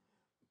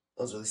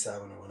 I was really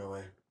sad when it went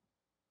away.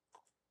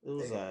 It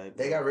was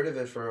they got rid of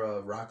it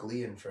for Rock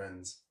Lee and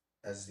Friends,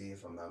 SD,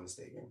 if I'm not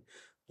mistaken.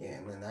 Yeah,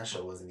 and then that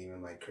show wasn't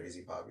even like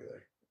crazy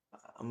popular.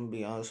 I'm gonna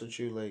be honest with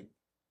you, like,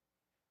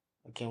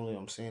 I can't believe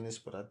I'm saying this,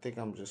 but I think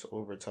I'm just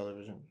over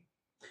television.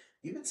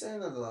 You've been saying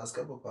that the last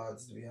couple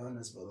pods, to be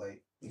honest, but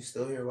like you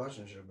still here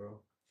watching shit,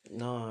 bro.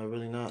 No, I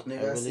really not.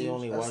 Nigga, I really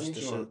only watched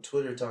the shit on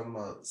Twitter talking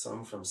about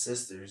something from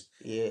Sisters.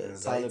 Yeah,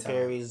 Tyler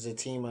Perry's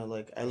Zatima.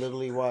 Like I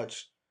literally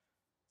watch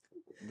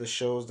the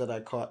shows that I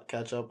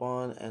catch up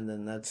on, and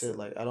then that's it.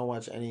 Like I don't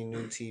watch any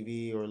new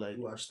TV or like.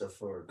 You watch stuff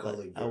for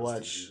Gully. I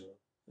watch.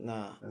 TV,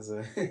 nah. That's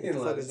a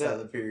lot of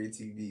Tyler Perry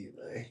TV.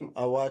 Like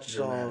I watch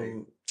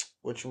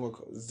what you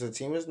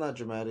Zatima's not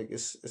dramatic.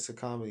 It's a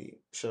comedy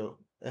show.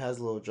 It has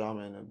a little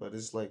drama in it, but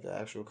it's like an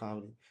actual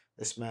comedy.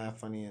 It's mad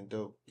funny and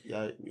dope.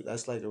 Yeah,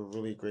 that's like a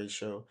really great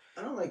show.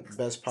 I don't like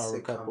best power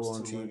couple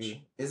on TV.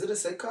 Much. Is it a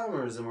sitcom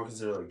or is it more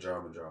considered like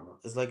drama?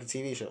 It's like a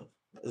TV show.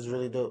 It's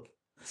really dope.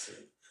 I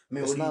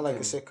mean, it's not like a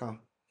sitcom.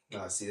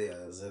 Nah, see,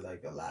 yeah, is it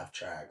like a laugh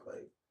track?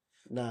 Like,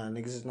 nah,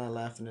 niggas is not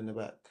laughing in the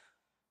back,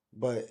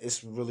 but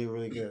it's really,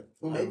 really good.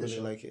 Who made the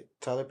show? Like it.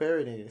 Tyler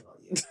Perry, nigga. Oh,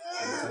 yeah.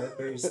 Tyler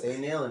Perry, stay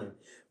nailing it,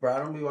 bro. I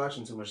don't be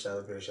watching too much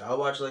Tyler Perry show. I'll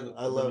watch like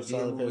I love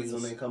Tyler Perry movies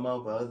when they come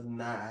out, but other than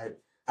that,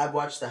 I've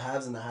watched The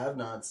Haves and the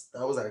Have-Nots.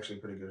 That was actually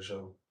a pretty good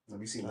show. Have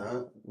you seen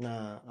that?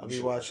 Nah, I'll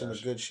be watching the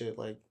good shit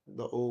like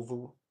The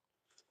Oval.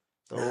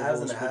 The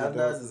Haves and the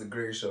Have-Nots is a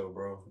great show,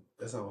 bro.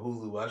 That's on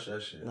Hulu. Watch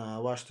that shit. Nah, I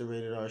watched the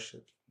rated R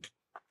shit.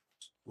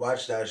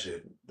 Watch that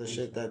shit. The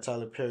shit that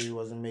Tyler Perry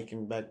wasn't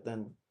making back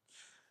then.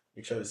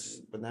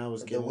 Because, but now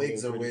it's getting. The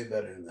wigs are way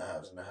better than The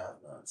Haves and the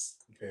Have-Nots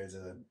compared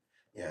to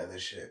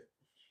this shit.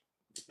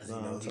 As you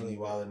know, he be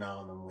wilding out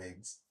on them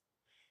wigs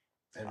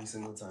every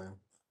single time.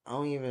 I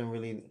don't even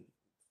really.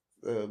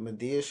 The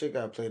Madea shit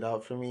got played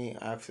out for me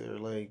after,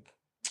 like,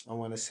 I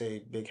want to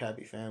say Big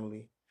Happy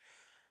Family.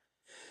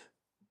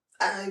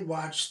 I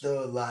watched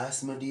the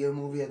last Madea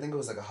movie. I think it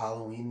was like a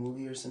Halloween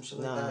movie or some shit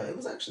like that. It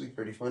was actually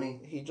pretty funny.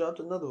 He dropped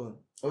another one.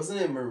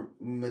 Wasn't it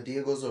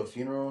Madea Goes to a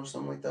Funeral or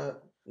something like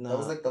that? That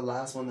was like the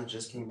last one that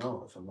just came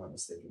out, if I'm not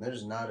mistaken.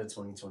 There's not a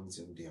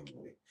 2022 Madea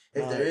movie.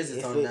 If there is,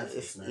 it's on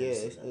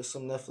Netflix. It's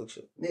some Netflix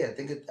shit. Yeah,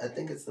 I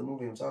think it's the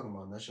movie I'm talking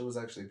about. And that shit was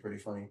actually pretty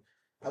funny.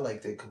 I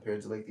liked it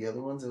compared to like the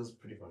other ones. It was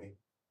pretty funny.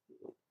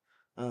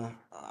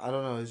 I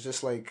don't know. It's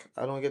just like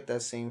I don't get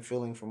that same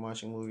feeling from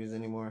watching movies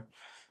anymore.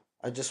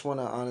 I just want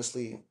to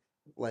honestly,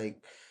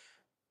 like,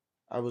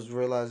 I was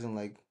realizing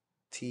like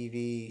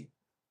TV,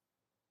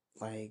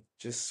 like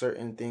just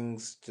certain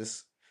things,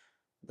 just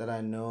that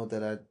I know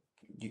that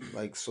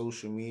like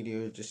social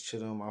media, just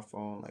chilling on my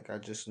phone. Like I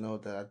just know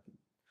that I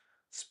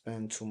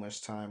spend too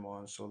much time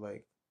on. So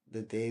like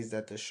the days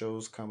that the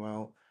shows come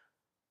out,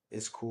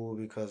 it's cool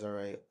because all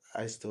right,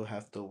 I still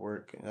have to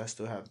work and I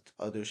still have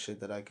other shit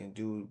that I can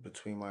do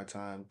between my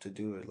time to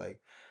do it. Like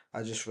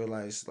I just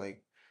realized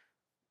like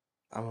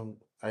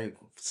I've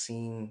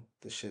seen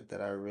the shit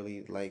that I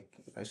really like.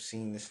 I've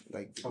seen this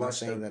like I'm not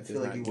saying that. I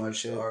feel like you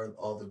watched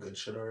all the good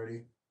shit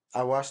already.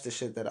 I watched the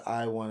shit that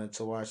I wanted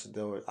to watch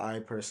though. I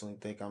personally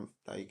think I'm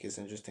like it's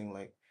interesting.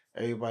 Like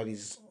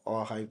everybody's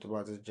all hyped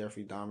about this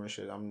Jeffrey Dahmer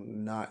shit.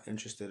 I'm not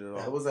interested at all.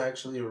 That was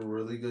actually a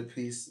really good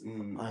piece.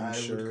 I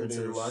would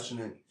consider watching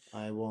it.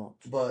 I won't.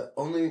 But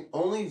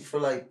only for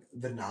like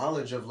the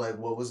knowledge of like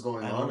what was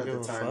going I on don't at give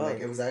the a time. Like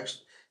fuck. it was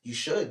actually you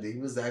should. He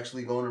was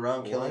actually going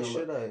around Why killing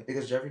should I?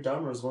 because Jeffrey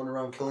Dahmer was going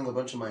around killing a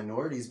bunch of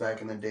minorities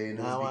back in the day, and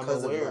it was Now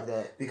I'm aware of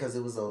that. because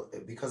it was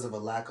because of a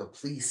lack of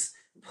police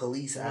You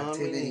know how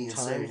many activity in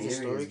certain times the areas,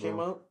 story came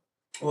bro. out?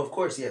 Well, of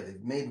course, yeah,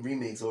 they've made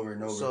remakes over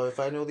and over. So if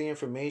I know the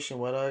information,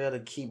 why do I gotta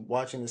keep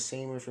watching the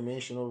same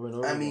information over and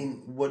over I again?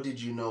 mean, what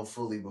did you know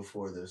fully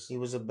before this? He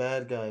was a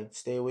bad guy.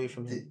 Stay away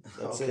from him.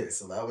 That's Okay, it.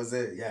 so that was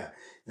it. Yeah.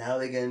 Now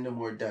they get into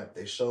more depth.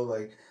 They show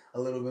like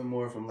a little bit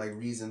more from like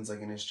reasons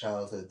like in his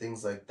childhood,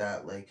 things like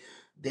that. Like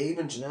they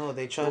even No,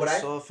 they try to what I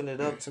soften it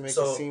up to make it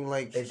so seem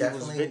like they he was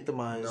definitely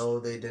victimized. no,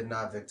 they did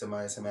not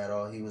victimize him at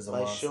all. He was a By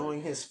monster.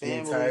 showing his The family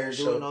entire and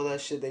doing show. all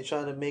that shit, they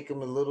try to make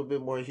him a little bit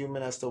more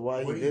human as to why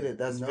he What do did you? it.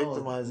 That's No,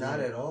 victimizing not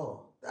him. at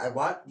all.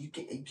 You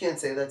can't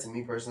say that to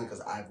me personally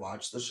because I've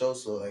watched the show.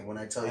 So like when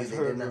I tell you I've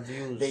heard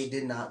reviews. they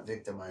did not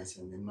victimize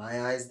him. In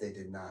my eyes, they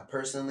did not.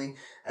 Personally,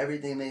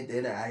 everything they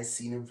did, I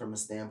seen him from a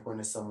standpoint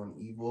of someone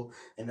evil,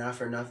 and not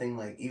for nothing.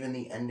 Like even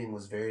the ending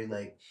was very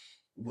like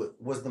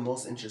was the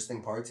most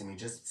interesting part to me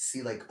just to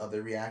see like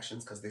other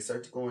reactions because they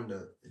start to go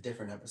into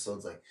different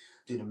episodes like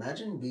dude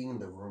imagine being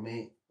the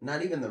roommate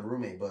not even the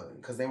roommate but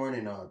because they weren't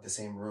in the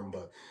same room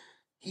but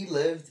he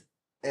lived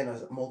in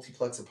a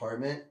multiplex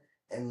apartment,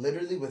 and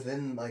literally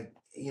within like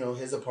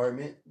his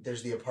apartment,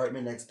 there's the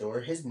apartment next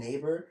door. His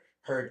neighbor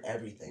heard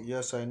everything.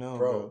 Yes, I know,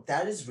 Bro, bro.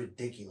 that is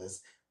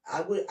ridiculous.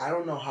 I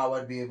don't know how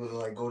I'd be able to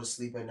like go to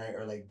sleep at night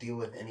or like deal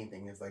with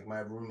anything if like my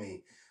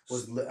roommate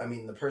I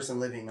mean the person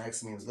living next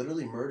to me was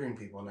literally murdering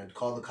people, and I'd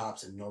call the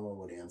cops and no one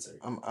would answer.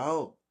 I'm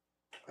out.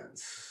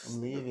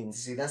 I'm leaving.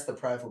 See, that's the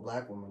prideful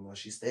black woman though.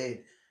 She stayed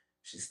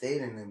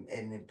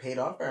and it paid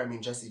off for her. I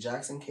mean, Jesse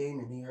Jackson came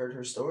and he heard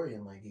her story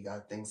and like he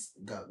got things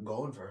got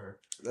going for her.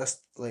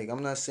 That's like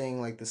I'm not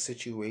saying like the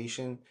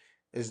situation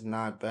is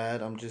not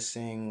bad. I'm just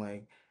saying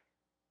like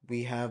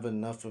we have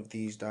enough of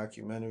these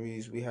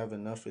documentaries. We have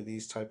enough of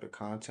these type of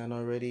content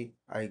already.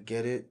 I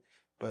get it,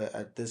 but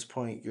at this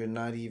point you're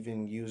not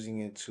even using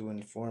it to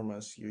inform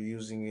us. You're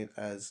using it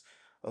as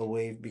a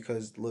way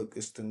because look,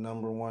 it's the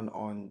number one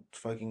on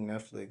fucking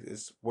Netflix.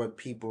 It's what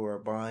people are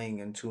buying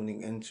and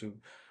tuning into.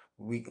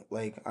 We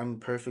like I'm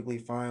perfectly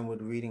fine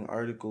with reading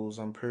articles.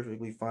 I'm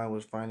perfectly fine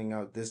with finding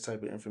out this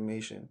type of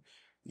information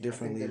I think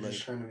differently. they're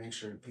just Like trying to make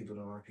sure people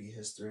don't repeat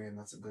history, and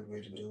that's a good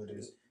way to do it.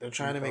 Is they're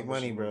trying to make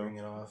money, bro. bring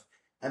it off.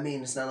 I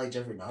mean, it's not like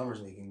Jeffrey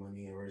Dahmer's making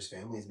money or his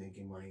family's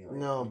making money. Like,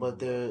 No, but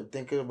they're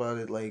thinking about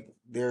it like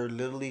they're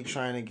literally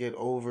trying to get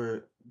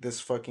over this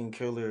fucking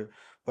killer,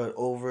 but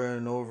over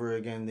and over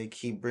again they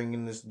keep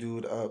bringing this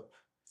dude up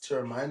to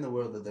remind the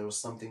world that there was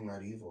something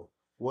not evil.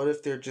 What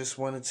if they just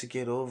wanted to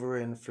get over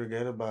it and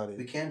forget about it?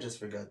 We can't just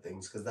forget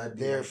things because that'd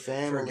be their like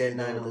family, forget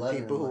though, 9/11. the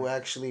people who like,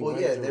 actually well,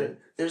 went yeah, through it.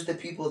 there's the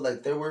people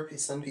like there were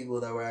some people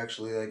that were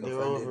actually like They're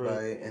offended over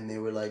by it. it, and they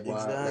were like, "Wow,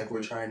 like we're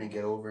Exactly. trying to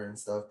get over it and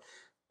stuff."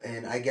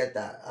 And I get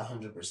that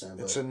 100%.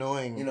 It's But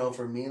annoying.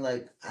 for me,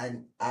 like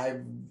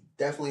I've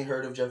definitely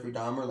heard of Jeffrey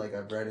Dahmer. Like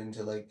I've read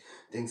into like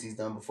things he's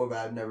done before, but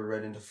I've never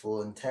read into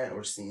full intent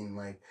or seen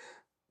like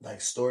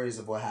stories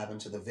of what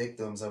happened to the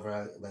victims of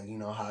like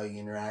how he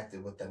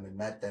interacted with them and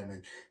met them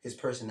and his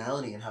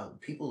personality and how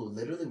people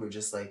literally were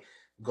just like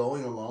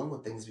going along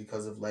with things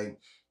because of like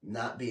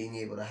not being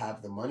able to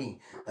have the money.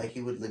 Like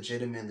he would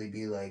legitimately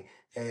be like,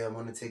 hey, I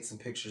want to take some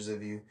pictures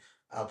of you,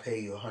 I'll pay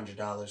you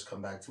 $100,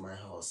 come back to my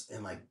house.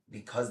 And like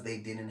because they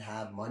didn't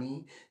have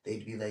money,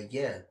 they'd be like,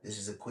 yeah, this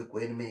is a quick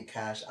way to make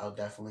cash, I'll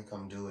definitely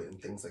come do it, and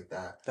things like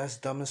that. That's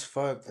dumb as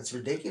fuck. That's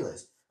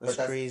ridiculous. That's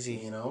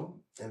crazy.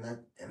 And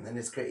then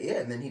it's crazy. Yeah,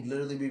 and then he'd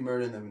literally be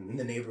murdering them, and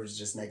the neighbors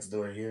just next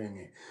door hearing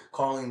it,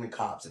 calling the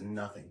cops, and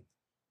nothing.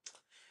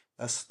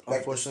 That's like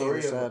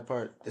unfortunately the sad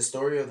part. The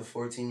story of the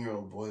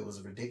 14-year-old boy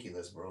was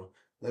ridiculous, bro.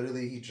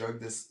 Literally, he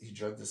drugged this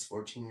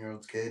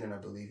 14-year-old kid, and I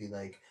believe he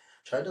like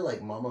tried to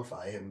like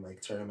mummify him,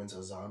 like turn him into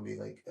a zombie,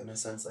 like in a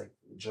sense, like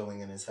drilling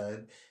in his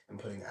head and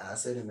putting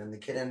acid, and then the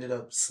kid ended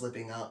up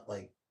slipping out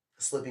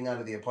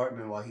of the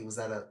apartment while he was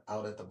out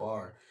at the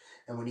bar.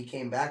 And when he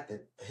came back,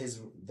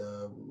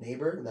 the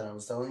neighbor that I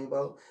was telling you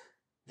about,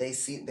 they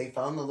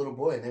found the little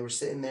boy, and they were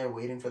sitting there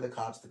waiting for the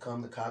cops to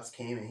come. The cops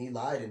came, and he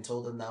lied and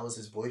told them that was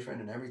his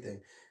boyfriend and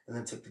everything, and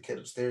then took the kid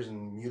upstairs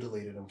and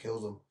mutilated him,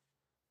 killed him,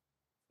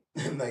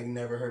 and like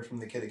never heard from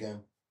the kid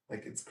again.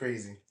 Like it's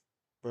crazy,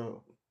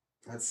 bro.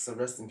 That's a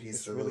rest in peace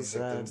it's for really those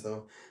victims,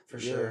 though, for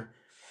sure.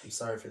 I'm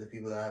sorry for the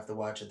people that have to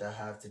watch it, that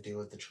have to deal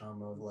with the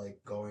trauma of like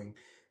going,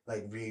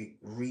 like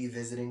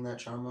revisiting that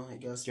trauma. I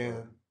guess. Yeah.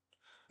 But,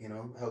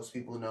 helps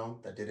people know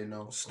that didn't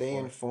know. Stay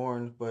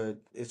informed, but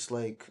it's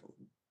like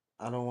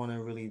I don't want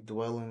to really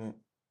dwell in it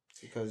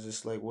because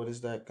it's like, what is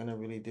that gonna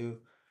really do?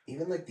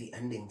 Even like the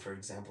ending, for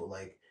example,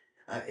 like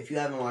if you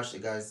haven't watched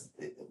it, guys,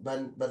 by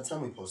the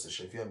time we post this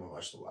shit, if you haven't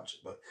watched it, watch it.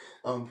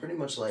 But pretty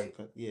much like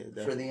yeah,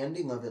 definitely. For the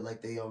ending of it,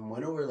 like they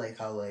went over like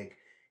how like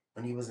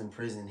when he was in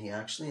prison, he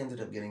actually ended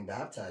up getting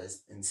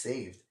baptized and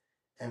saved.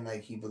 And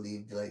like he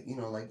believed, like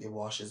like it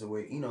washes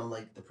away,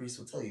 like the priest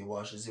will tell you, it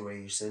washes away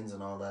your sins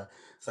and all that.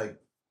 It's like,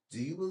 do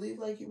you believe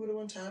like he would have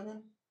went to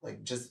heaven?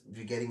 like just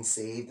be getting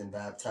saved and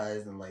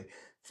baptized and like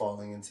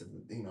falling into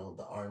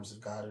the arms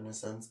of God in a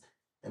sense.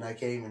 And I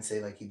can't even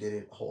say like he did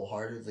it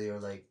wholeheartedly or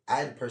like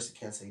I personally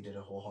can't say he did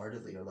it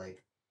wholeheartedly or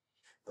like,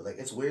 but like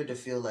it's weird to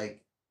feel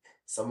like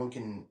someone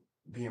can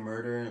be a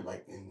murderer and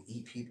like and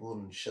eat people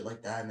and shit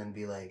like that and then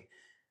be like,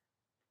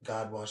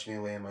 God wash me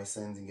away in my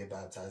sins and get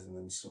baptized and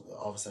then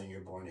all of a sudden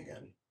you're born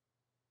again.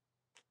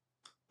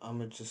 I'm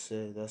gonna just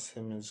say that's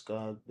him and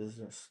God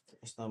business.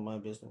 It's not my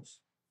business.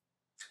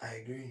 I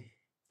agree,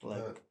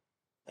 Like but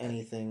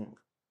anything,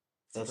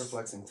 it's a that's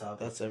perplexing topic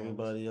that's to be honest.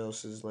 everybody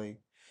else's. Like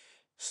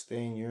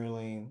stay in your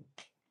lane,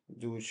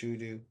 do what you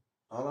do.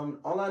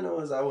 All I know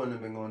is I wouldn't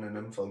have been going in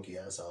them funky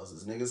ass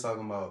houses. Niggas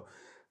talking about,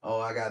 oh,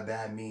 I got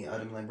bad meat.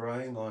 I'd be like, bro,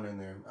 I ain't going in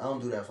there. I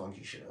don't do that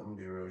funky shit. I'm gonna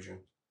be real with you.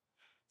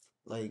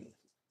 Like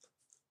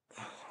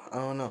I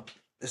don't know.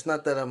 It's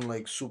not that I'm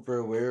like super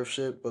aware of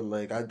shit, but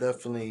like I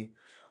definitely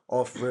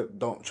off rip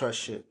don't trust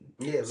shit.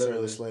 Yeah,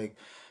 So it's literally. like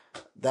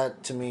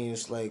that to me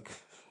is like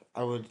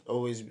I would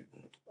always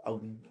I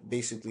would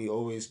basically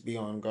always be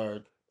on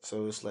guard.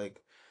 So it's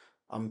like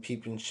I'm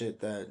peeping shit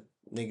that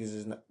niggas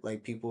is not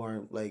like people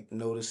aren't like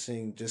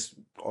noticing just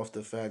off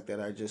the fact that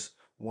I just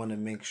want to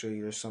make sure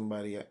you're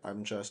somebody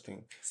I'm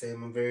trusting.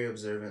 Same, I'm very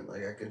observant.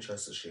 Like I can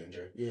trust a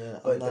stranger, Yeah,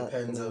 but I'm it not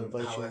depends gonna on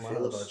invite how you I in my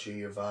feel house. about you,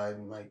 your vibe,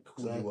 and like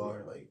who you Exactly.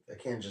 are. Like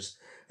I can't just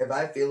if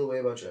I feel a way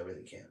about you, I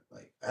really can't.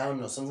 Like I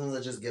don't know. Sometimes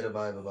I just get a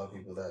vibe about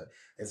people that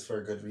it's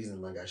for a good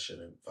reason. Like I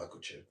shouldn't fuck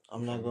with you. You I'm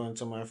feel not me? going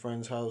to my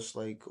friend's house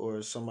like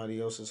or somebody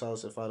else's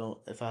house if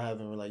I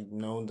haven't like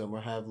known them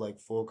or have like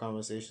full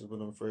conversations with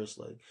them first.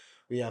 Like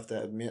we have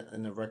to admit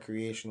in a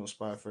recreational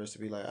spot first to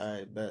be like, all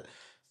right, bet.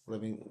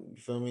 Let me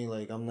you feel me?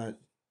 Like I'm not.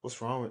 What's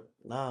wrong with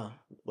nah?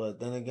 But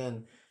then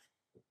again,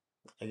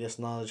 I guess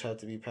knowledge had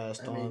to be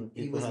passed I mean, on.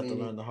 he People was had to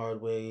meaning. learn the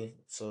hard way.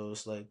 So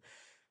it's like,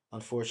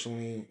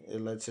 unfortunately,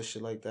 it led to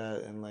shit like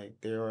that. And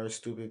like, there are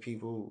stupid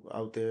people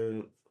out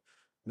there,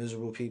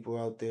 miserable people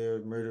out there,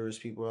 murderous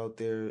people out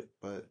there.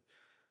 But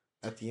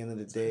at the end of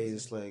the It's day, crazy.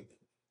 it's like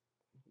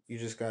you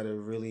just gotta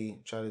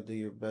really try to do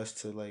your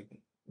best to like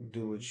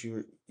do Hmm. what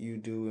you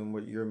do and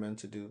what you're meant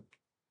to do.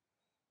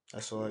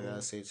 That's all I Yeah,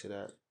 gotta say to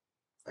that.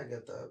 I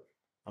get that.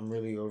 I'm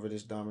really over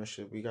this Dahmer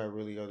shit. We got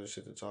really other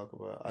shit to talk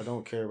about. I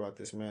don't care about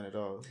this man at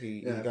all.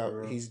 Yeah,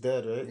 for real. He's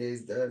dead, right? Yeah,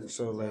 he's dead.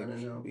 So I like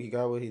don't know. he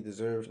got what he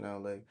deserves now.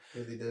 Like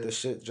Really the did.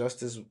 shit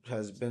justice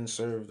has been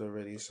served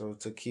already. So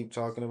to keep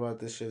talking about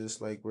this shit, it's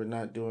like we're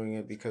not doing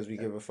it because we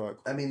give a fuck.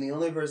 I mean, the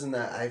only person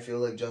that I feel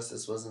like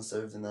justice wasn't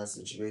served in that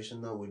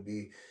situation though would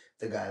be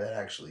the guy that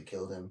actually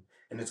killed him.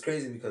 And it's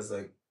crazy because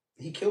like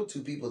he killed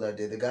two people that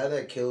day. The guy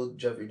that killed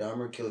Jeffrey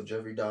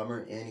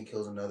Dahmer, and he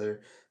killed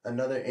another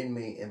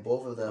inmate. And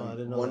both of Oh, I them,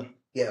 didn't know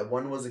that.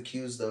 one was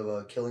accused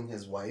of killing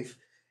his wife,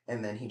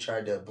 and then he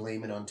tried to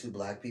blame it on two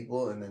black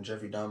people. And then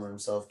Jeffrey Dahmer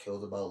himself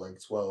killed about like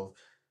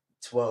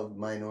 12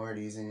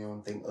 minorities,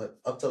 and think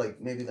up to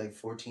like maybe like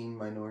 14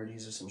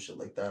 minorities or some shit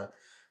like that.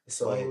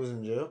 Why he So was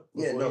in jail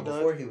yeah, before no, he died?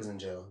 before he was in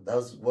jail. That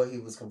was what he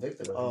was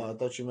convicted of. Oh, I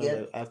thought you He meant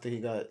had like after he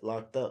got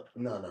locked up.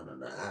 no,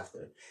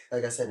 after.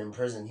 Like I said, in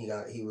prison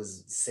he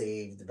was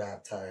saved,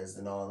 baptized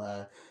and all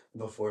that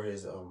before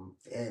his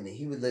and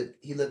he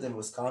lived in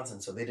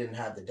Wisconsin, so they didn't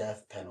have the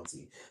death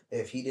penalty.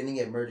 If he didn't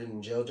get murdered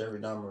in jail, Jeffrey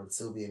Dahmer would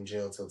still be in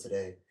jail till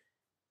today.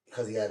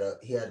 Because I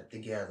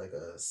think he had like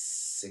a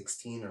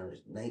 16 or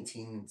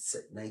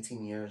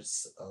 19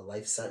 years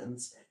life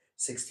sentence,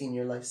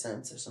 16-year life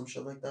sentence or some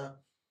shit like that.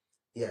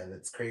 Yeah,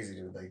 that's crazy,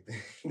 dude. Like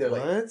they're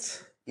like,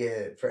 What?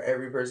 yeah, for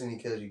every person he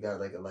killed, you got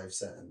like a life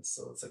sentence,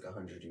 so it's like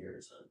 100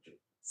 years. 100.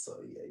 So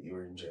yeah, you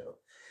were in jail.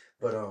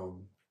 But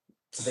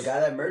the guy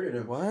that murdered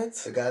him,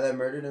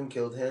 What?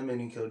 killed him, and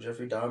he killed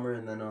Jeffrey Dahmer,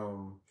 and then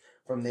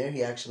from there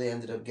he actually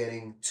ended up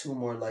getting two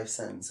more life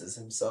sentences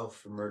himself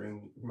for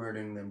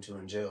murdering them two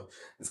in jail.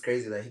 It's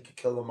crazy that he could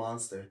kill a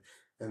monster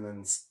and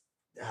then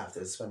have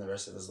to spend the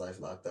rest of his life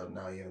locked up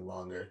now even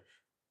longer.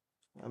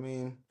 I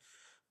mean,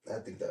 I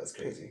think that was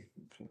crazy.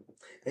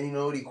 And you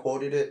know what he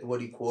quoted it?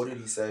 What he quoted,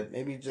 he said,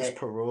 maybe eh, just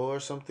parole or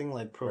something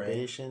like right?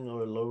 probation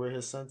or lower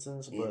his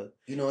sentence, but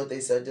You know what they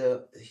said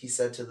to he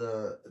said to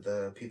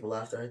the people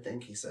after, I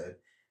think he said,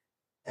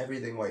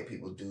 everything white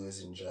people do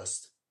is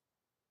unjust.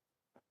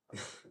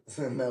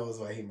 And that was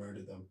why he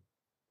murdered them.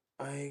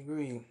 I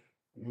agree.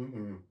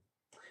 Mm-hmm.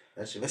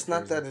 That shit was It's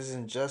not crazy. that it's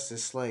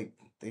injustice. Like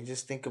they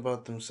just think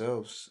about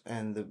themselves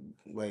and the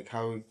like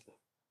how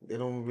they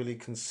don't really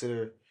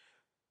consider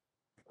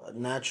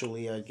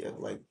naturally. I get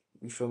like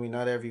you feel me.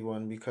 Not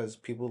everyone because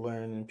people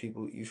learn and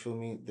people you feel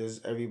me.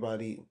 There's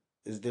everybody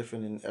is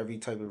different in every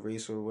type of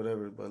race or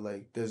whatever. But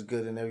like there's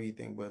good in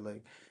everything. But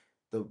like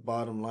the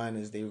bottom line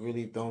is they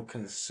really don't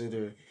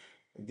consider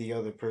the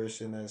other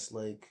person as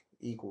like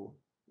equal.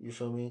 You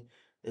feel me?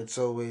 It's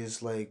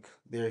always like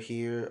they're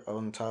here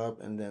on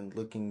top and then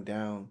looking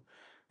down.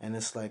 And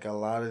it's like a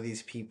lot of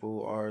these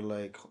people are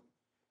like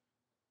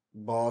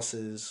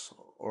bosses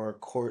or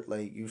court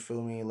like you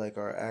feel me like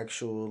are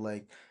actual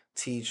like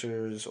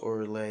teachers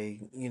or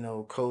like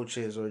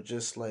coaches or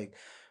just like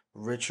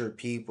richer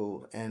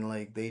people and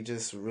like they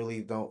just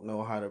really don't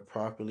know how to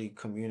properly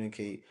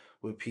communicate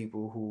with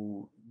people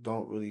who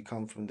don't really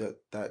come from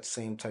that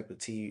same type of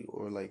tea,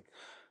 or like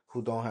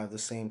who don't have the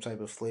same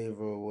type of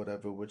flavor or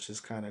whatever, which is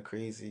kind of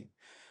crazy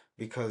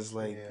because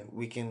like Yeah.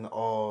 we can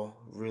all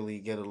really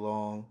get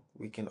along,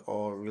 we can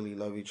all really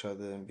love each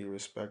other and be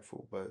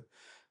respectful, but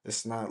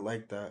it's not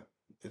like that.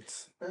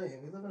 It's Hey,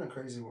 we live in a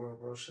crazy world,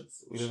 bro.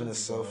 We live in a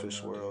Shit's wild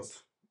selfish world.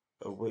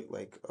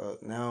 nowadays.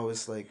 Now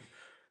it's like,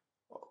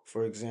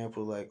 for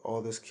example, like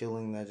all this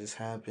killing that just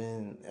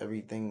happened,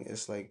 everything.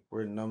 It's like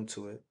we're numb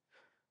to it.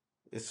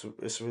 It's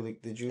really.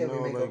 Did you Yeah,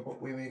 know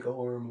like we make a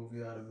horror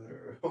movie out of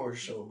it or a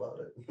show about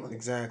it. Like,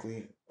 exactly?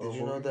 Did or you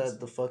know horror that music.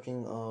 the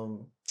fucking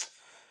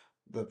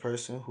the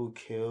person who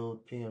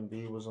killed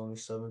PMB was only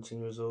 17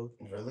 years old?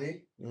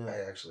 Really? Yeah.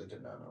 I actually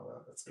did not know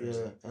that. That's Yeah,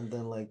 crazy. and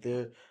then like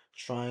they're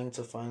trying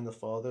to find the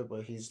father,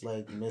 but he's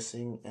like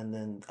missing, and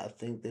then I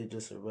think they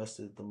just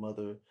arrested the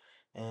mother,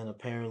 and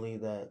apparently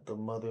that the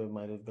mother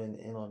might have been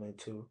in on it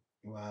too.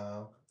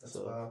 Wow, that's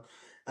So wild.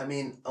 I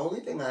mean, only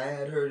thing I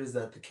had heard is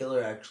that the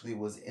killer actually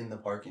was in the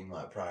parking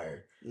lot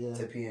prior yeah,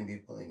 to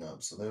PNB pulling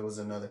up. So there was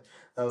another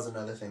that was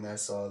another thing that I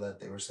saw that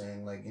they were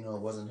saying like, you know,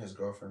 it wasn't his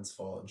girlfriend's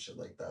fault and shit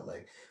like that.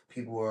 Like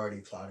people were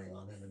already plotting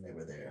on him and they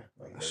were there,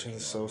 like that shit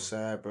is lurking on so him.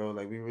 sad, bro.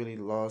 Like we really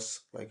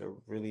lost like a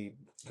really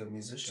Good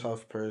musician.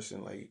 tough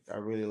person. Like I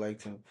really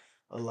liked him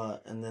a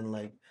lot, and then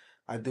like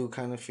I do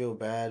kind of feel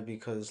bad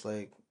because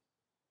like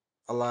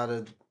a lot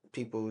of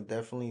people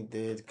definitely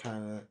did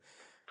kind of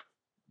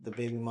the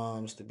baby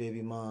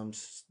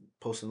moms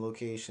posting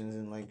locations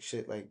and like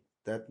shit like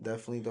that.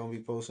 Definitely don't be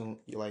posting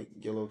like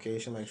your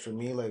location. Like for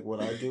me, like what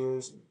I do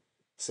is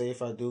say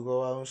if I do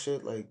go out and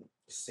shit, like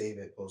Save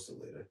it, post it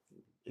later.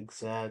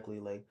 exactly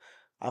like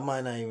I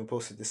might not even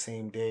post it the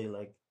same day.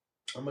 Like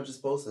I'm gonna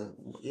just post it.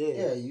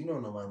 yeah, Yeah, you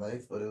don't know my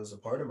life, but it was a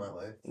part of my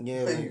life.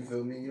 yeah, You like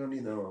feel me? You don't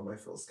need to know my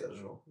full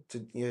schedule.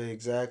 yeah,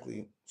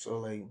 exactly. So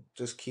like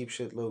just keep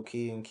shit low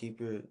key and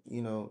keep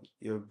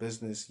your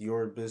business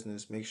your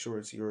business. Make sure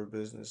it's your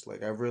business.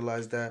 Like I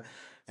realized that,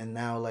 and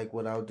now like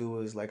what I'll do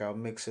is like I'll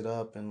mix it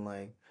up and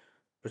like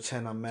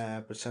pretend I'm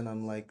mad, pretend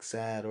I'm like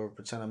sad, or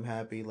pretend I'm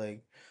happy.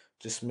 Like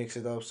just mix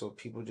it up so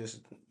people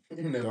just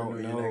You never know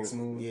don't your next know,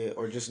 move. yeah,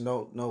 or just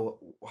know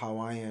how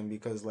I am,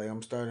 because like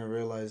I'm starting to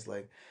realize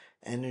like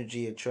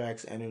energy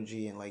attracts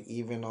energy, and like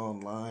even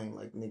online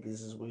like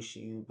niggas is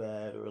wishing you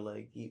bad, or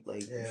like you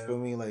Yeah, feel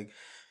me, like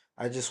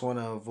I just want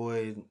to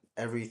avoid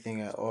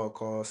everything at all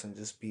costs and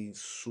just be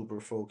super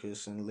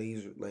focused and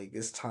laser. Like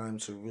it's time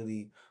to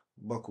really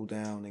buckle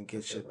down and I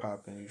get feel shit that.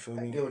 popping. You feel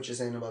I me? get what you're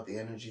saying about the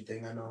energy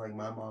thing. I know, like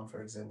my mom,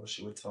 for example,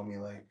 she would tell me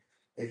like,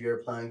 if you're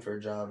applying for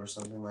a job or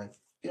something, like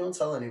you don't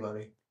tell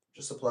anybody,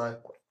 just apply.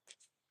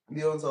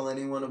 You don't tell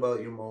anyone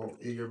about your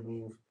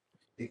move,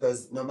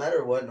 because no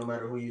matter what, no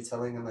matter who you're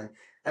telling, and like,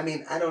 I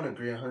mean, I don't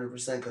agree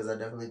 100% because I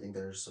definitely think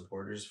there's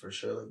supporters for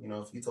sure. Like, you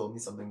know, if you told me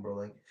something, bro,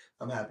 like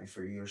I'm happy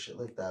for you or shit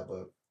like that,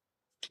 but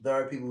there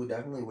are people who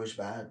definitely wish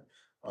bad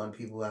on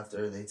people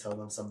after they tell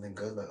them something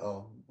good. Like,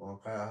 oh,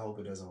 well, I hope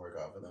it doesn't work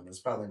out for them. It's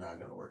probably not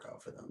gonna work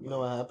out for them. You know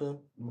Like, what happened?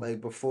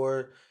 Like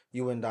before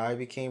you and I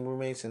became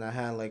roommates, and I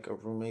had like a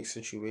roommate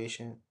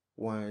situation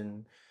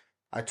when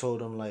I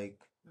told him like,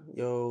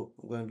 "Yo,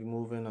 I'm gonna be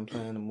moving. I'm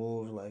planning to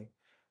move." Like,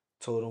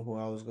 told him who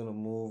I was gonna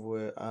move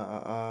with.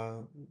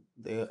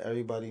 They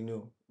everybody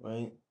knew,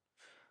 right?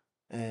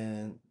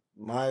 And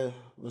my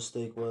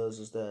mistake was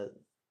is that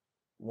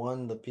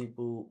one, the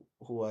people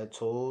who I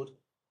told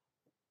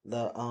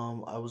that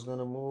I was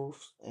gonna move,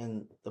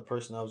 and the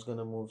person I was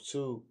gonna move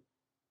to,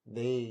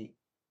 they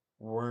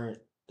weren't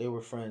they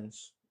were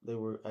friends. They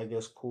were, I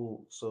guess,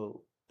 cool.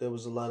 So there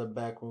was a lot of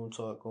backroom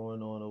talk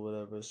going on or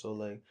whatever. So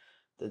like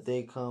the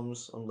day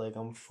comes,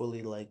 I'm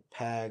fully like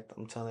packed.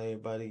 I'm telling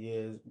everybody,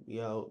 yeah,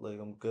 be out, like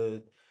I'm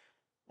good.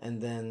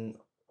 And then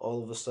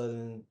all of a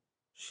sudden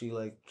she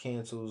like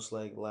cancels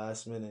like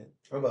last minute.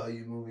 what about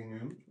you moving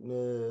in?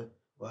 Yeah.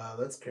 Wow,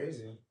 that's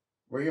crazy.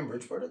 Were you in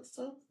Bridgeport at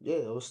the time?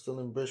 Yeah, I was still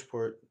in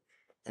Bridgeport.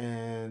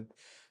 And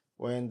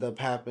what ended up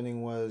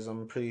happening was,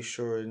 I'm pretty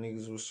sure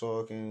niggas was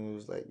talking. It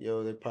was like,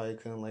 yo, they probably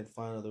couldn't like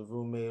find another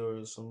roommate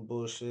or some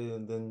bullshit.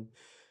 And then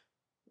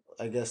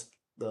I guess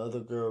the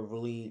other girl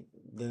really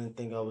didn't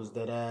think I was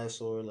dead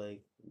ass or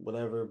like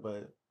whatever.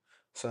 But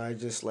so I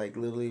just like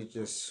literally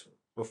just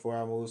before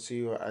I moved to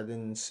you, I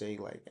didn't say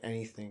like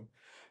anything.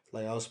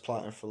 Like I was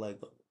plotting for like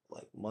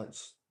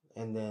months.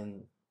 And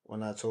then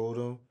when I told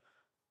them,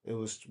 it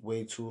was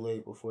way too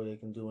late before they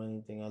can do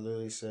anything. I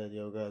literally said,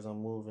 "Yo, guys,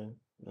 I'm moving."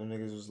 And the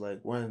niggas was like,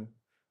 "When?"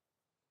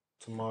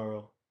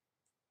 "Tomorrow."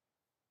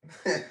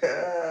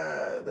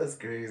 That's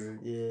crazy.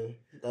 Yeah,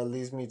 that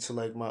leads me to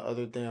like my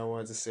other thing I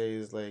wanted to say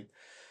is like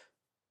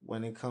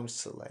when it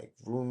comes to like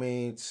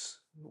roommates,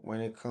 when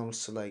it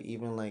comes to like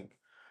even like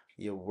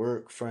your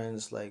work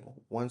friends, like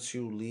once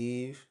you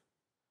leave,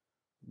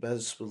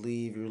 best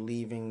believe you're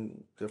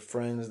leaving the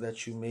friends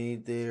that you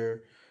made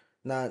there.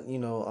 Not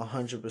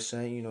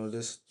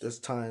 100%. There's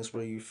times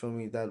where you feel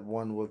me that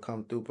one will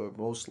come through, but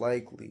most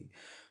likely,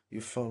 you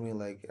feel me,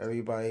 like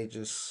everybody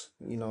just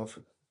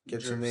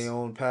gets in their Drifts.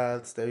 own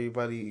paths.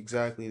 Everybody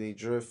exactly they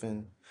drift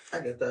and I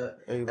get that.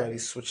 I everybody's mean,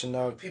 switching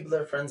out. people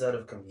are friends out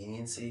of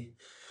conveniency,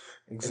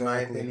 in my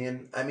Exactly.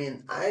 opinion. I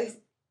mean, I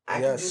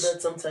can do Yes.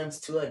 that sometimes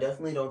too. I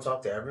definitely don't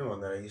talk to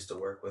everyone that I used to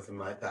work with in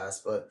my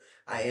past, but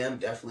I am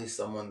definitely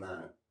someone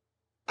that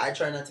I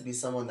try not to be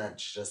someone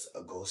that's just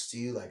a ghost to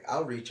you. Like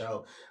I'll reach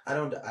out.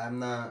 I'm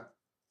not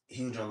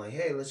huge on like,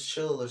 hey, let's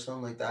chill or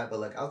something like that. But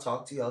like I'll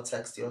talk to you, I'll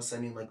text you, I'll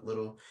send you like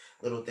little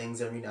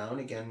things every now and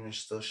again and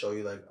still show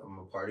you like I'm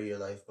a part of your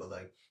life. But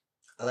like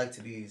I like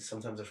to be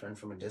sometimes a friend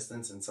from a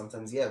distance, and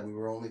sometimes, yeah, we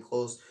were only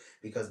close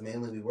because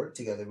mainly we worked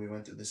together. We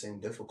went through the same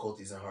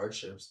difficulties and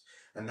hardships,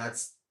 and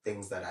that's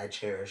things that I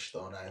cherish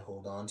though, and I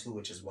hold on to,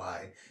 which is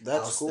why That's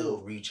I'll still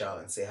cool. reach out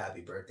and say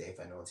happy birthday if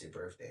I know it's your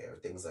birthday or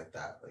things like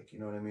that. Like, you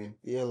know what I mean?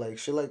 Yeah, like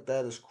shit like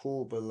that is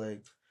cool, but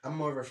like I'm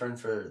more of a friend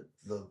for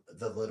the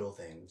little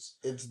things.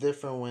 it's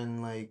different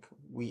when like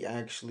we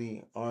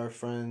actually are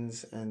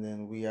friends and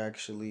then we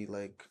actually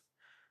like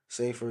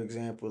say for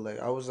example, like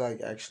I was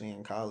like actually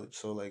in college,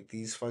 so like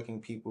these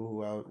fucking people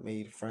who I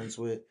made friends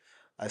with,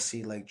 I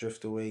see like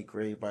drift away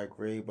grade by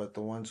grade, but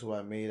the ones who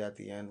I made at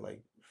the end,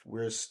 like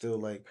we're still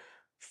like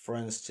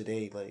friends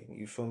today, like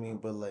you feel me?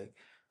 But like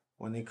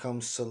when it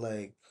comes to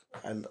like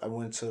I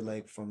went to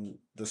like from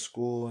the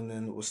school and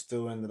then was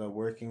still ended up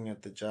working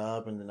at the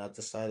job and then I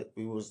decided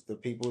we was the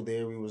people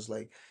there we was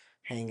like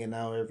hanging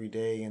out every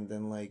day and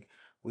then like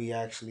we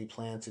actually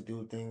plan to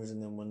do things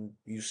and then when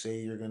you say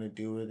you're gonna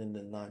do it and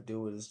then not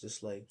do it, it's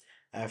just like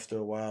after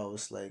a while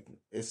it's like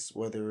it's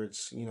whether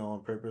it's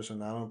on purpose or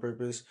not on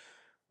purpose,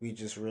 we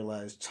just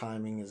realize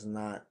timing is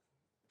not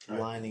Right.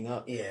 lining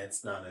up. Yeah,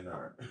 it's not in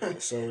our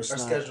So it's our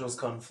not. schedules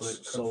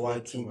So why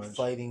conflict too keep much.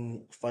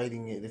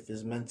 fighting it if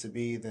it's meant to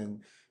be?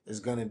 Then it's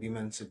gonna be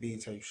meant to be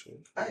type shit.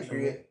 I You feel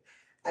agree. me?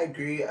 I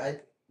agree.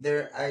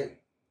 There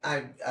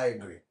I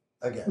agree.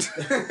 Again.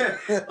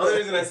 Only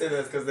reason I say that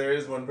is because there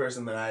is one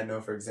person that I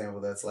know, for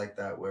example, that's like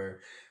that where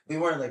we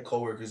weren't like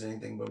coworkers or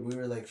anything, but we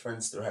were like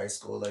friends through high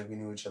school, like we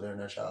knew each other in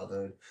our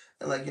childhood.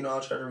 And like, I'll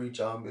try to reach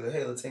out and be like,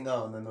 hey, let's hang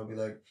out, and then they'll be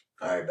like,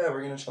 all right, bet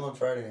we're gonna chill on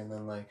Friday, and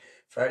then like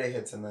Friday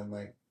hits and then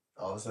like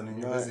all of a sudden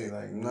you're Not busy,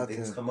 like things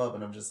nothing. come up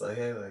and I'm just like,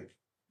 hey, like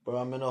But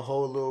I'm in a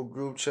whole little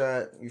group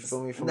chat. You it's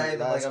feel me from not the even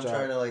like last I'm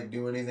trying job. to like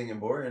do anything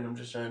important. I'm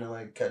just trying to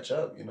like catch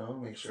up,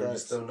 make sure you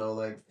Facts. still know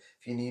like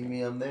if you need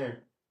me, I'm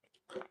there.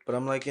 But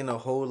I'm like in a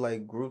whole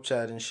like group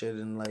chat and shit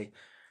and like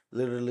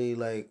literally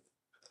like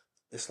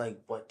it's like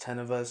what 10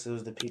 of us. It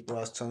was the people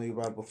I was telling you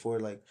about before.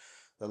 Like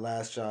the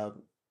last job.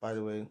 By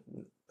the way,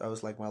 that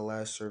was like my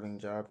last serving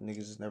job. Niggas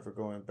is never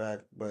going back.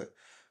 But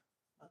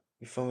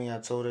you feel me? I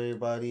told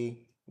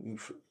everybody.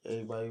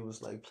 Everybody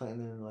was like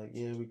planning, like,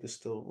 yeah, we could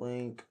still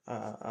link.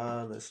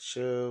 Let's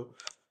chill.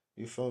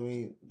 You feel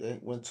me? They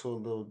went to a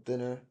little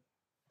dinner,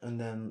 and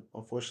then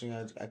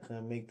unfortunately, I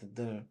couldn't make the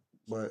dinner.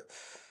 But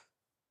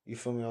you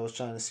feel me? I was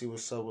trying to see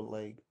what's up with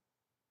like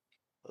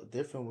a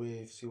different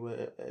way. See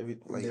what every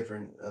like.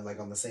 Different, like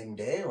on the same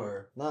day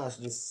or Nah, it's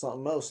just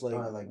something else. Like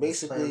like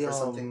let's plan basically, for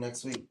something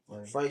next week.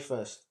 Like Fright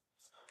Fest.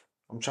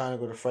 I'm trying to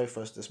go to Fright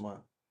Fest this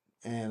month,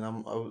 and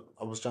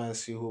I was trying to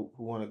see who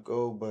want to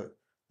go, but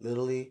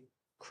literally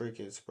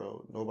crickets,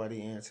 bro.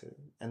 Nobody answered.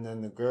 And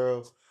then the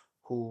girl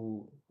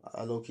who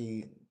I low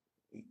key,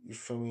 you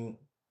feel me?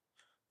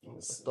 I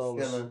thought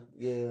was feeling,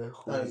 yeah,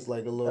 who thought, was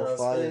like a little thought I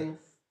was fire. fitting.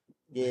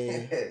 Yeah,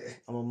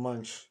 I'm a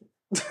munch.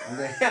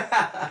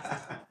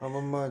 I'm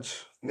a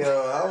munch. No,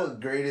 how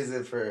great is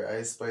it for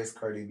Ice Spice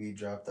Cardi B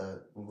drop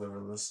that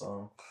Liverless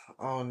song?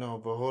 I don't know,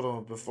 but hold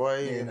on. Before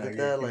I Yeah, even no, did you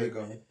that, keep it like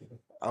going.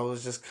 I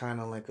was just kind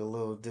of like a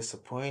little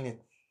disappointed.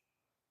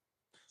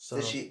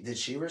 Did So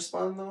she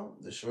respond though?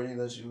 The shorty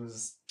that he we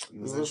was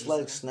was interested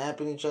like in?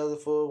 snapping each other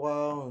for a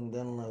while, and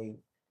then like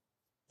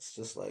it's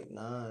just like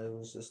nah. It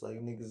was just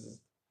like niggas is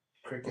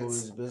Crickets.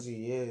 always busy,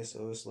 yeah.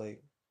 So it's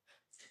like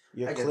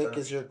your I get click that.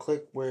 is your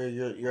click where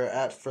you're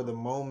at for the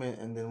moment,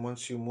 and then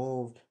once you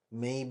move,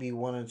 maybe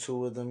one or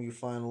two of them you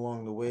find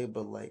along the way.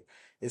 But like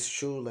it's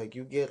true, like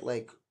you get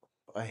like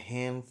a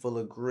handful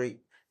of great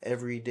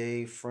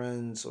everyday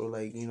friends or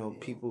like Yeah.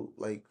 people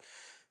like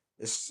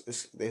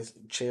it's they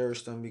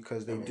cherish them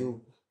because I they mean,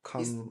 do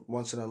he's come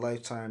once in a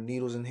lifetime.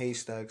 Needles in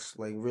haystacks,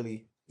 like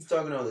really. he's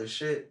talking all this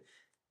shit.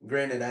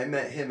 Granted, I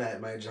met him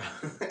at my job.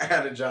 I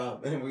had a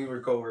job, and we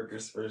were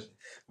coworkers first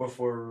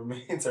before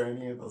roommates or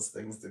any of those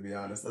things. To be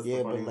honest, that's the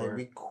Yeah, but funny like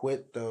we part.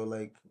 quit though.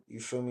 Like you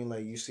feel me?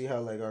 Like you see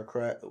how like our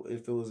craft,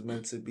 if it was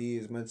meant to be,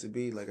 it's meant to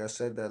be. Like I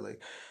said that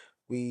like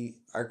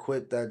I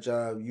quit that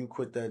job, you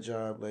quit that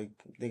job. Like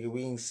nigga,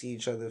 we didn't see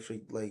each other for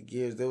like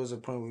years. There was a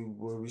point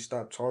where we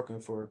stopped talking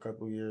for a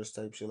couple years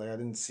type shit. Like I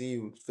didn't see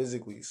you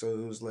physically, so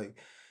it was like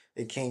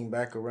it came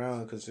back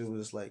around because it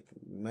was like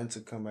meant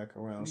to come back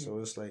around. So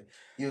it's like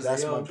He was like,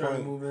 that's "Yo, my I'm trying to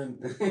point. move in.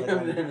 Like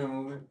I'm trying to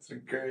move in. It's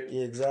great."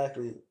 yeah,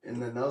 exactly.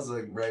 And then that was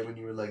like right when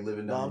you were like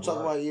living No, down the I'm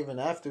talking block. about even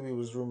after we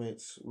was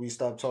roommates, we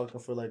stopped talking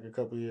for like a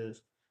couple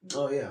years.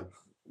 Oh yeah,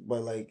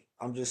 But like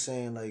I'm just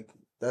saying like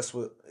that's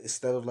what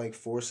instead of like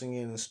forcing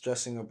it and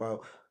stressing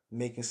about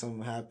making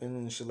something happen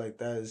and shit like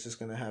that, it's just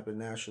gonna happen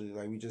naturally.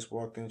 Like we just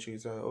walked in,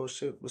 she's like, "Oh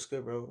shit, what's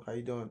good, bro? How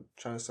you doing?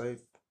 Trying to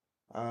save?"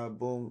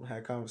 Boom,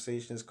 had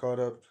conversations, caught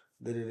up,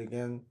 did it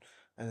again,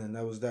 and then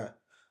that was that.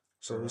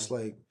 So it's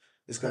like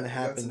it's gonna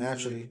happen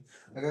naturally.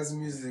 I got some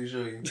music to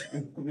show you.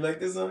 You like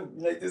this song?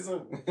 You like this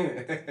song?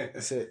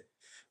 That's it.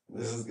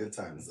 This is good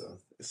times though.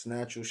 It's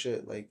natural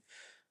shit. Like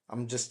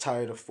I'm just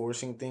tired of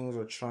forcing things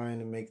or trying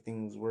to make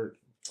things work.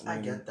 I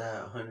get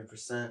that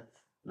 100%,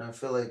 and I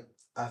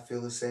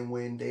feel the same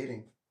way in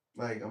dating.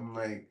 Like I'm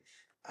like,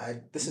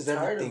 this is tired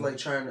everything.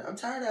 of like I'm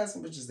tired of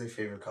asking bitches their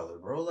favorite color,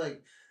 bro.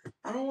 Like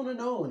I don't want to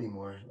know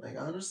anymore. Like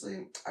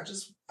honestly,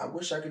 I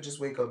wish I could just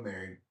wake up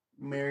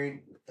married,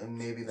 and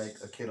maybe like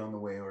a kid on the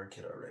way or a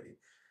kid already.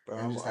 Bro,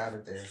 and just have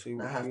it there. See,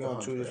 we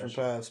on two different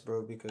paths,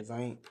 bro. Because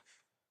I'm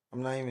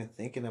not even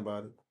thinking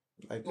about it.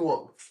 Like,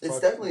 well, it's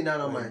definitely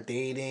not on my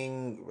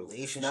dating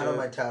relationship. Not on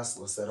my task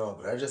list at all.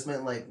 But I just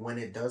meant like when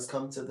it does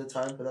come to the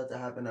time for that to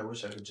happen, I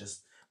wish I could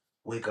just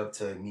wake up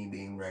to me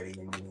being ready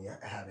and me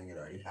having it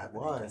already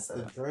happen. Why?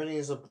 The journey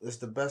is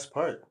the best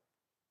part.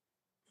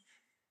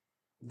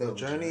 The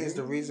journey is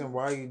the reason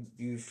why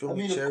you feel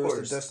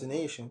cherish the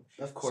destination.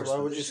 Of course. So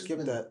why would you skip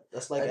that?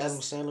 That's like Adam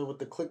Sandler with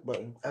the click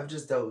button. I've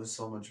just dealt with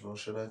so much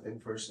bullshit, I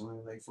think, personally,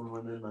 like from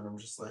women, and I'm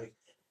just like,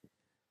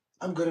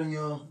 I'm good on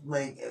y'all.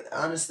 Like,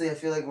 honestly, I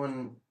feel like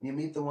when you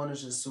meet the one,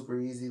 it's just super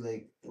easy.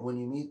 Like, when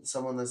you meet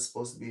someone that's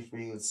supposed to be for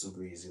you, it's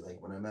super easy.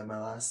 Like, when I met my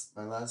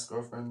last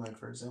girlfriend, like,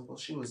 for example,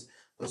 it was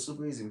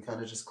super easy. We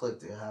kind of just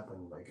clicked. It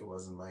happened. Like, it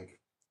wasn't,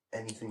 like,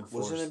 anything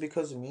forced. Wasn't it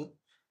because of me?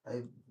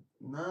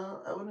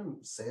 No, I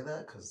wouldn't say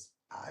that, because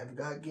I've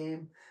got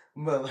game.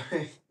 But,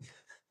 like,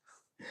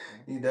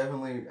 he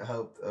definitely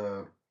helped,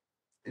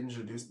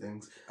 introduce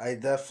things. I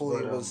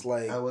definitely was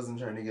like, I wasn't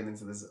trying to get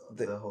into this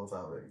the whole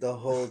topic. The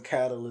whole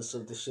catalyst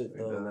of the shit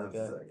though.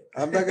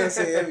 I'm not gonna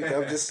say everything.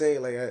 I'm just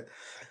saying like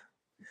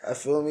I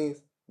feel me.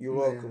 You're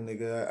welcome,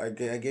 nigga.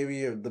 I gave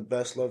you the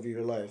best love of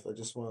your life. I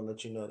just want to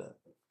let you know that.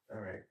 All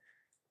right.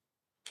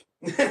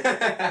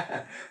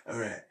 All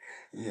right.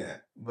 Yeah.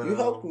 But you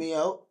helped me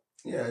out.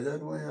 Yeah, I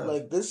definitely helped.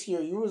 Like this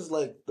year, you was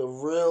like the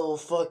real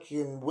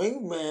fucking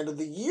wingman of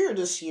the year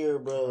this year,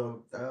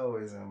 bro. I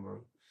always am,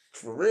 bro.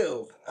 For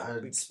real.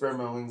 I spread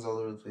my wings all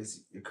over the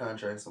place. Your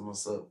contract's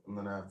almost up, and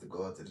then I have to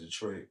go out to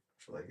Detroit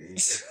for like 8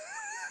 years.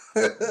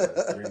 3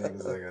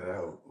 niggas I gotta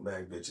help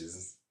bag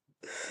bitches.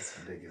 It's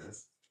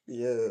ridiculous.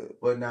 Yeah.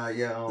 But nah,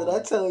 yeah. Did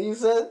I tell you,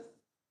 son?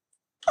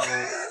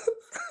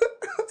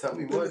 Tell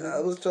me what.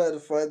 I was trying to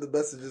find the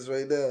messages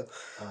right now.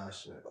 Ah,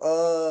 shit.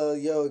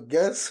 Yo,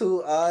 guess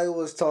who I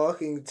was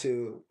talking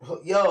to?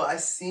 Yo, I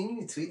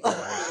seen you tweet that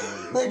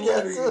actually. Who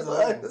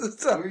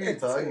were you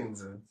talking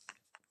to?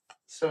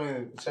 Show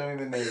me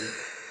the name.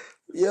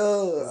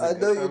 Yo, I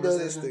know you know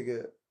this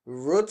nigga.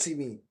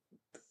 Rotimi.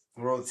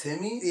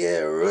 Rotimi?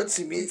 Yeah,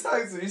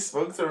 Rotimi. You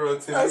spoke to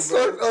Rotimi. I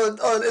spoke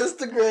on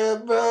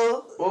Instagram,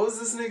 bro. What was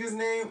this nigga's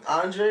name?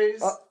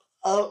 Andres?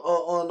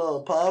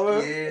 On Power?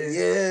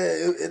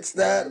 Yeah, it's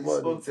that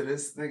one. Spoke to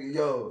this nigga.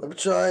 Yo. I'm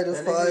trying to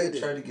find it.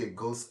 Trying to get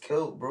ghost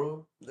killed,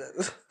 bro.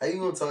 How you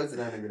gonna talk to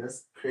that nigga?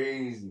 That's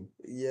crazy.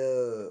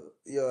 Yeah.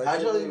 Yo,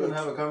 how'd y'all even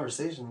have a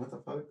conversation? What the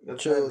fuck?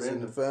 That's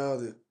chosen and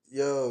found it.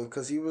 Yo,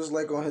 because he was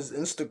like on his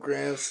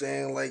Instagram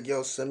saying like,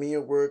 yo, send me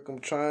your work. I'm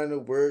trying to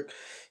work.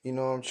 You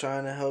know, I'm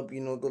trying to help, you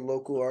know, the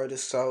local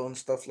artists out and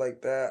stuff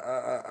like that.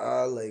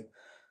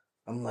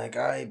 I'm like,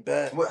 I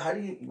bet. What?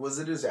 Was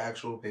it his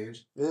actual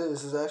page? Yeah,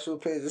 this is his actual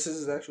page. This is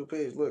his actual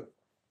page. Look.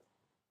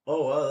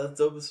 Oh, wow. That's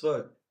dope as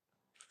fuck.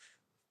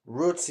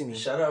 Rotimi.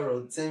 Shout out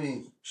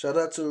Rotimi. Shout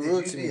out to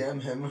Rotimi. Did you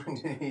DM him or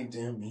did he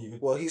DM you?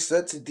 Well, he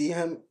said to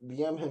DM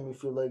him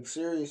if you're like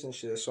serious and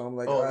shit. So I'm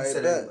like, oh, he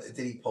said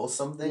did he post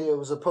something? Yeah, it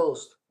was a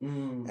post.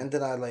 And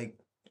then I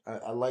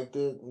liked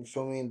it. You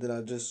feel me? And then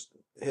I just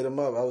hit him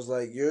up. I was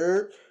like,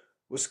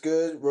 what's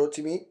good,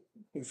 Rotimi?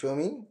 You feel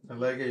me? I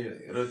like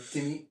it,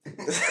 Rotimi.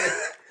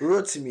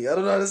 Rotimi. I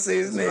don't know how to say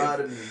his name. Proud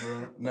of me,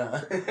 bro. Nah.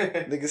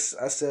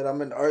 Niggas, I said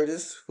I'm an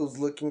artist who's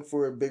looking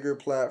for a bigger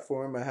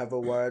platform. I have a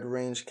wide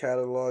range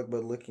catalog,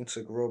 but looking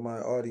to grow my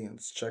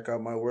audience. Check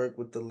out my work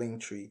with the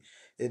Linktree.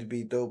 It'd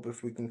be dope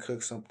if we can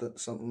cook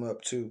something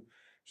up too.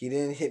 He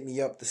didn't hit me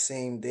up the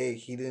same day.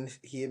 He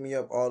hit me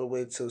up all the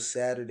way till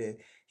Saturday.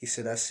 He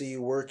said, I see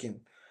you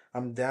working.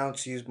 I'm down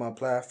to use my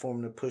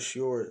platform to push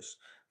yours.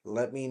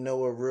 Let me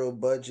know a real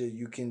budget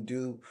you can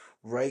do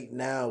right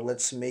now.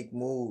 Let's make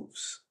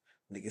moves.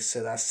 Nigga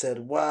said, I said,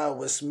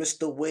 wow, it's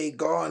Mr. Way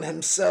Gone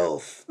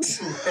himself.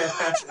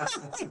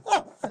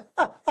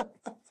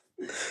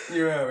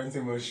 You're having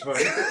too much fun.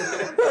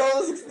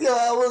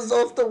 I was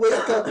off the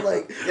wake up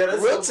like, yeah,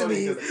 that's so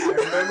funny, I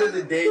remember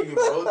the day you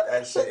wrote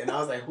that shit, and I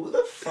was like, who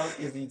the fuck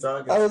is he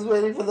talking to? I was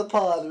waiting for the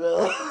pod,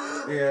 bro.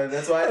 Yeah,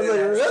 that's why I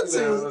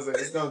was like,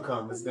 it's gonna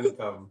come.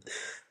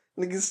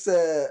 Nigga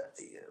said,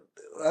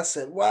 I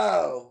said,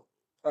 wow.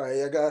 All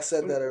right, I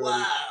said that already.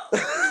 Wow.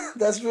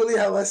 That's really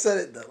how I said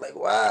it, though. Like,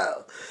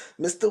 wow.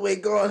 Mr. Way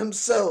Gone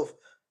himself.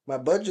 My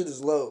budget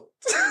is low.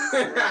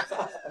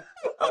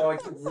 I I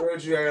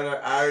wrote you.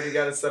 I already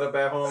got it set up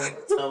at home.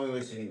 Tell me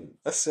what you need.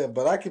 I said,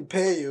 but I can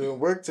pay you and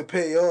work to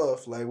pay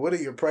off. Like, what are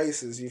your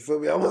prices? You feel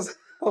me? I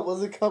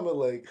wasn't coming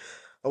like,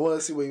 I want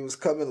to see where he was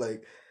coming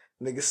like.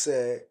 Nigga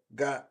said,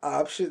 got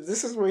options.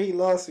 This is where he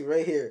lost me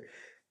right here.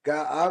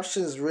 Got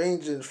options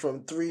ranging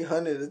from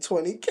 300 to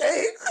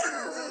 20K.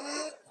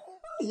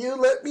 You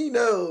let me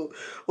know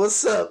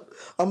what's up.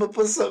 I'm gonna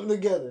put something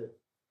together.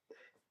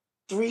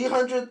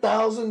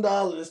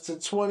 $300,000 to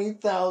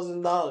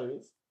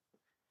 $20,000,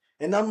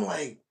 and I'm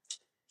like,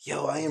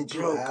 yo, I am Did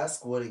broke. you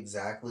ask what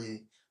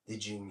exactly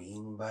did you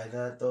mean by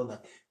that though?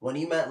 Like when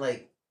you meant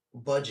like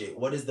budget,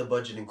 what is the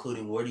budget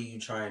including? What are you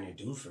trying to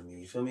do for me?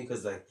 You feel me?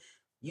 Because like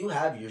you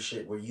have your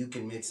shit where you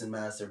can mix and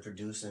master,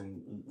 produce,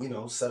 and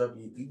set up.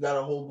 You got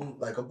a whole booth,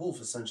 like a booth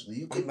essentially.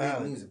 You can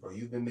make music, bro.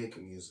 You've been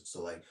making music,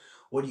 so like,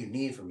 what do you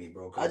need from me,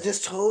 bro? I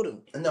just told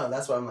him. No,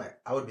 that's why I'm like,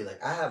 I would be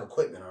like, I have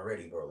equipment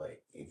already, bro.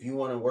 Like, if you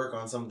want to work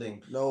on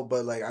something. No,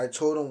 but like I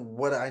told him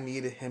what I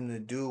needed him to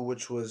do,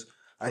 which was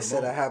I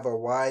said I have a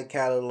wide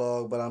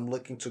catalog, but I'm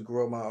looking to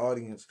grow my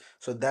audience.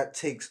 So that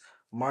takes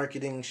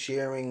marketing,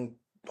 sharing,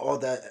 all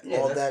that. Yeah,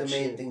 all that's the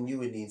main thing you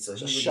would need. So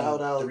he would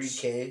shout out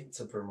 3K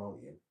to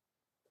promote you.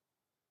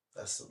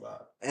 That's a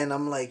lot. And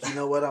I'm like, you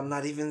know what? I'm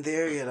not even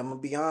there yet. I'm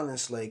gonna be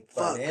honest. Like,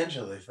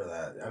 financially for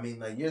that. I mean,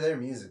 like you're there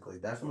musically,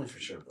 definitely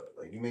for sure. But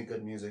like you make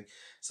good music,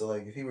 so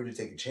like if he were to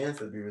take a chance,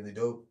 it'd be really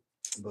dope.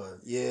 But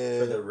yeah,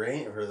 for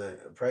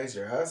the price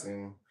you're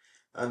asking,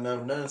 I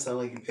know none sound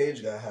like your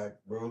page got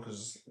hacked, bro.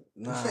 Cause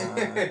nah,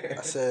 I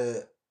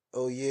said,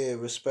 oh yeah,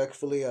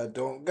 respectfully, I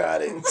don't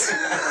got it.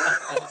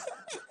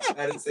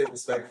 I didn't say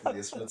respectfully.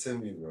 It's from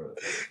Timmy, bro.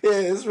 Yeah,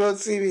 it's from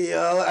Timmy,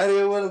 y'all. I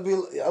didn't want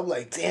to be. I'm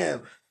like,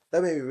 damn.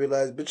 That made me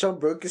realize, bitch, I'm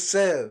broke as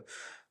hell.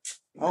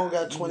 I don't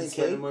got 20K.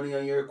 Spending money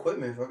on your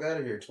equipment. Fuck out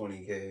of here,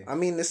 20K. I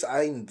mean,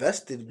 I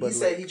invested, but he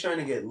said he trying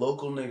to get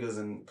local niggas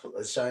and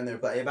shine their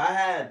play. If I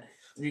had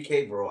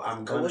 3K, bro,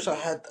 I'm gonna.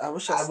 I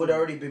would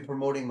already be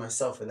promoting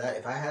myself for that.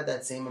 If I had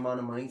that same amount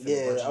of money for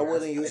the budget, I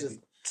wouldn't use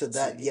it to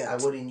that yet. I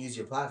wouldn't use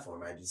your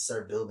platform. I'd just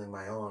start building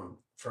my own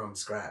from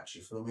scratch.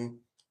 You feel me?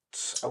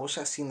 I wish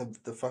I seen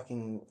the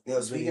fucking.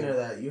 Yo, speaking of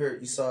that,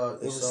 you saw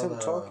him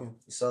talking.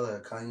 You saw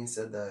that Kanye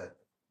said that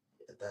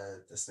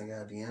this nigga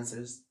had the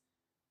answers.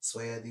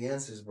 Sway had the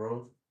answers,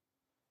 bro.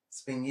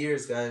 It's been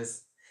years,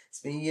 guys. It's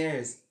been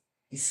years.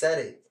 He said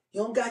it.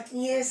 You don't got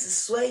the answers,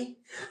 Sway.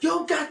 You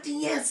don't got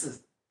the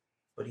answers.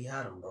 But he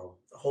had them, bro.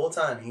 The whole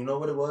time. And you know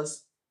what it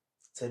was?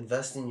 To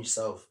invest in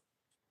yourself.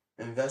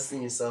 Invest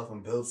in yourself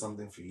and build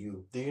something for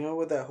you. Do you know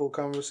where that whole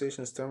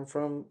conversation stemmed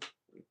from?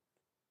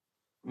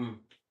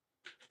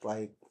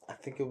 Like, I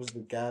think it was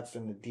the Gap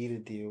and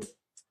Adidas deal.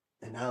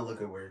 And now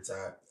look at where it's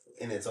at.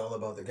 And it's all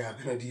about the Gap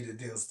and Adidas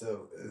deal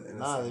still.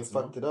 Nah, they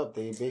fucked it up.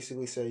 They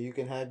basically said you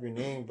can have your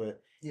name,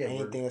 but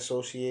anything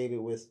associated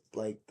with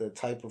like the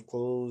type of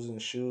clothes and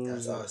shoes,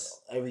 that's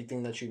us.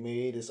 Everything that you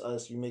made is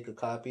us. You make a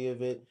copy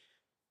of it,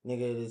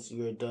 nigga, it's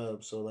your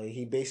dub. So like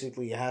he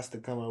basically has to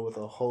come up with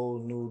a whole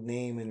new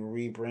name and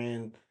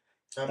rebrand.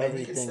 I mean,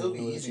 everything. It can still be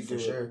easy for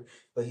sure,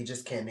 but he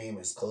just can't name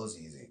his clothes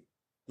easy.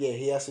 Yeah,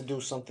 he has to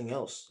do something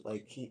else.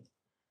 Like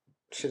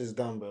shit is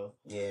done, bro.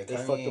 Yeah, they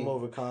fucked him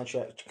over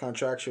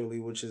contractually,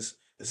 which is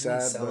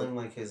sad. He's selling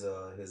like his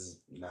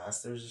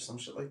masters or some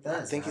shit like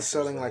that. I think he's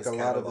selling like a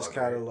lot of his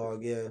catalog,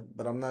 right? Yeah,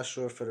 but I'm not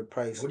sure for the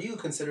price. What do you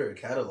consider a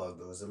catalog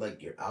though? Is it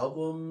like your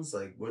albums,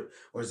 like what,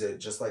 or is it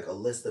just like a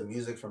list of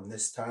music from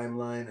this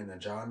timeline and a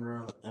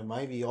genre? It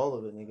might be all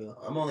of it, nigga.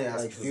 I'm only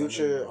asking. Like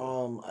Future,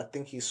 I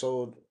think he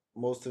sold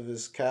most of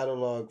his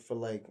catalog for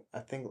like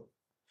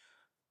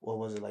what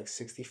was it, like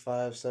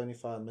 65,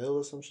 75 mil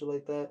or some shit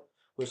like that.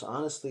 Which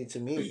honestly, to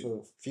me,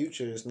 for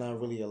Future, is not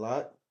really a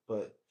lot.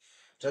 But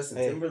Justin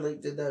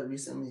Timberlake did that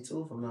recently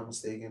too, if I'm not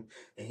mistaken,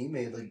 and he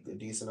made like a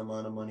decent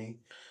amount of money.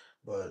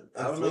 But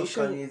I don't know if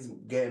Kanye's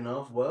getting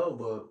off well,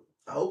 but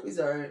I hope he's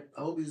alright.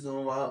 I hope he's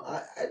doing well.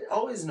 I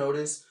always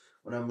notice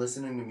when I'm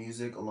listening to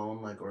music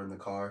alone, like or in the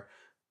car,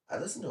 I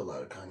listen to a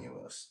lot of Kanye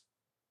West.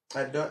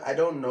 I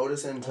don't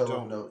notice it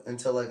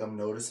until like I'm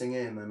noticing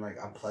it, and then like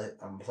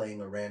I'm playing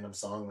a random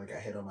song like I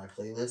hit on my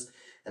playlist,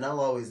 and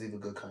I'll always leave a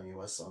good Kanye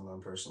West song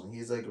on personally.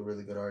 He's like a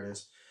really good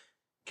artist.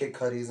 Kid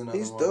Cudi's another one.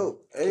 He's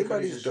dope.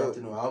 Everybody's just dropped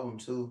a new album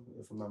too,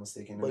 if I'm not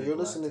mistaken. But you're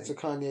listening to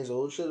Kanye's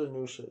old shit or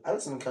new shit? I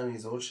listen to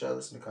Kanye's old shit. I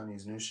listen to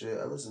Kanye's new shit.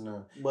 I listen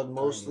to. But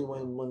mostly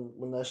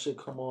when that shit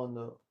come on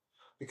though,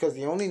 because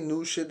the only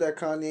new shit that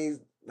Kanye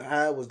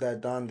had was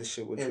that Donda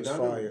shit, which was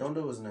fire.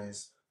 Donda was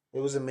nice. It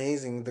was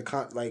amazing.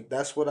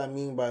 That's what I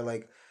mean by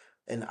like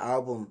an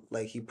album.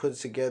 Like he put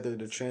together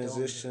the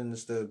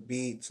transitions, the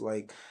beats,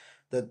 the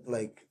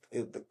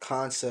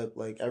concept,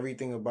 like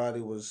everything about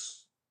it was.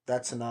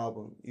 That's an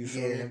album. You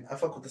feel me? I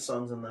fuck with the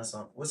songs in that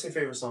song. What's your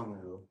favorite song,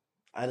 though?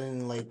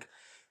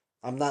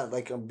 I'm not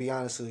like, I'll be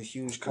honest, a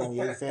huge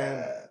Kanye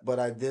fan, but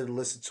I did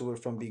listen to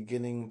it from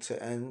beginning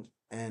to end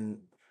and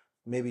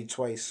maybe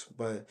twice.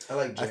 But I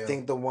like Jail. I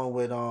think the one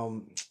with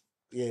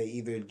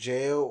either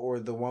Jail or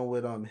the one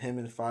with him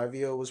and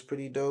Fivio was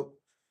pretty dope.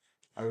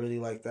 I really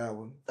liked that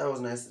one. That was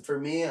nice. For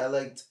me, I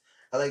liked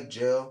I like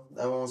Jail.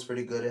 That one was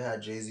pretty good. It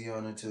had Jay-Z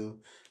on it too.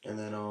 And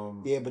then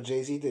Yeah, but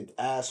Jay-Z did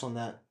ass on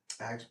that.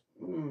 act,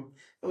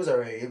 it was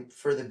alright.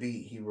 For the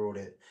beat, he wrote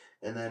it.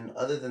 And then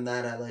other than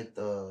that, I like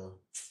the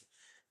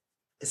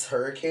it's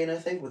Hurricane, I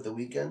think, with The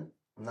Weeknd.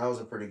 And that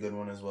was a pretty good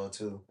one as well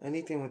too.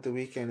 Anything with The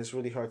Weeknd is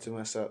really hard to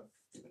mess up.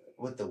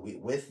 With the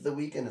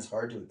Weeknd, it's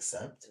hard to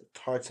accept.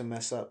 Hard to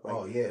mess up. Like,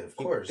 oh yeah, of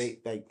course.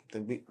 The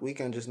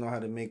Weeknd just know how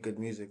to make good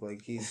music.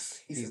 Like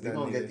he's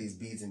gonna get these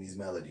beats and these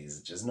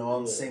melodies. Just know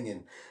I'm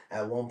singing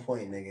at one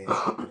point,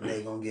 nigga, and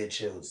they gonna get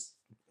chills.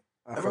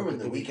 I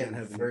remember The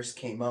Weeknd first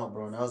came out,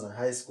 bro, and I was in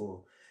high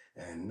school,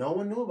 and no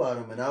one knew about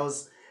him, and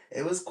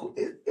it was cool.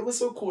 It was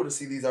so cool to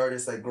see these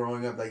artists like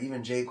growing up, like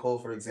even J. Cole,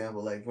 for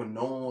example, like when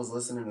no one was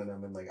listening to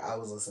them and like I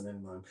was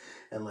listening to them,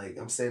 and like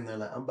I'm sitting there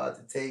like I'm about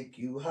to take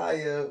you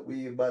higher,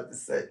 we about to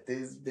set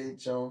this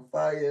bitch on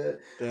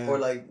fire. Damn. Or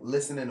like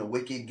listening to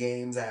Wicked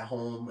Games at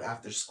home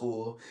after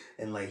school,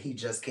 and like he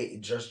just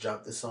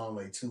dropped the song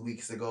like 2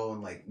 weeks ago,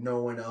 and like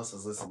no one else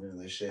is listening to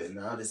this shit, and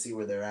now to see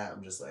where they're at,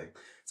 I'm just like,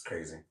 it's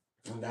crazy.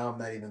 And now I'm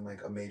not even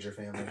like a major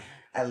fan. Like,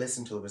 I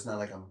listen to it, but it's not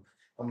like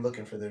I'm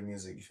looking for their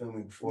music. You feel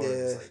me? Before it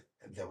was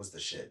like that was the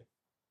shit.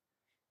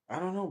 I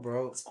don't know,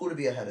 bro. It's cool to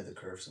be ahead of the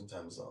curve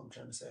sometimes, though. I'm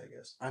trying to say, I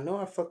guess. I know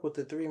I fuck with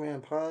the 3-man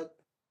pod,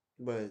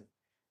 but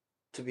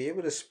to be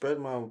able to spread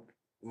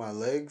my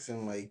legs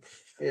and like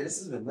this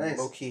has been nice.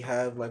 Low key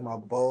have like my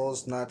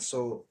balls not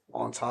so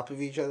on top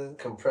of each other,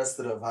 compressed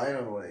to the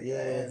vinyl way.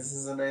 Yeah, this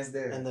is a nice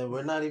day. And then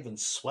we're not even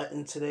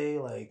sweating today,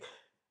 like.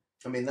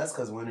 I mean, that's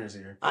because winter's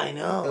here. I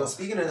know. Yo,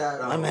 speaking of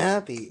that, I'm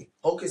happy.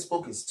 Hocus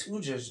Pocus 2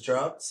 just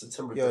dropped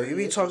September 30th. Yo, you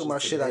be talking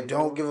about shit I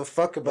don't give a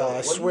fuck about.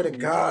 I swear to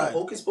God.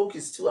 Hocus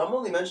Pocus 2. I'm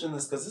only mentioning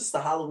this because this is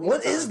the Halloween.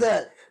 What is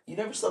that? You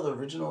never saw the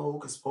original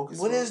Hocus Pocus?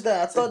 What is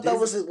that? I thought that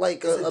was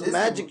like a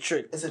magic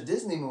trick. It's a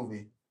Disney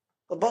movie.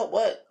 About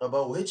what?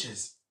 About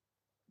witches.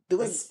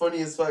 It's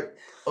funny as fuck.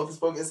 Hocus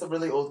Pocus. It's a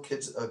really old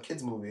kids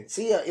movie.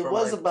 See, yeah, it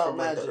was about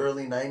magic. Like the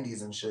early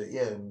 '90s and shit.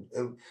 Yeah,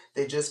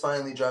 they just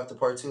finally dropped the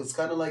part 2. It's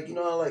kind of like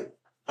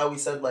how we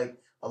said like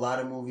a lot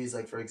of movies,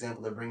 like for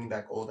example, they're bringing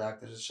back old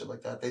actors and shit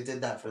like that. They did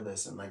that for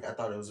this, and like I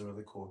thought it was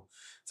really cool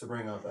to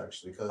bring up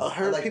actually because I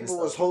heard people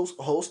was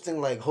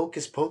hosting like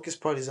Hocus Pocus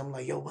parties. I'm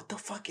like, yo, what the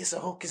fuck is a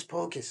Hocus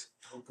Pocus?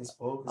 Hocus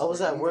Pocus. I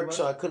was at work,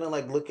 so I couldn't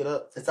like look it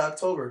up. It's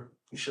October.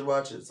 You should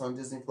watch it. It's on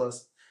Disney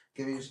Plus.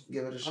 Give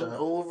it a shot. I'm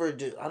over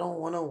it. I don't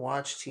want to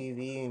watch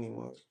TV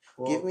anymore.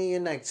 Well, give me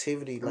an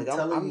activity. Like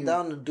I'm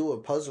down to do a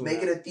puzzle.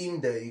 Make it a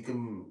theme day. You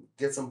can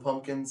get some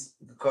pumpkins,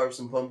 carve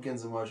some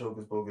pumpkins, and watch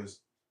Hocus Pocus.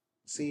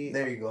 See,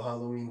 there you go,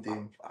 Halloween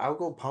theme. I'll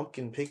go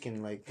pumpkin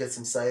picking. Like get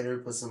some cider,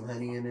 put some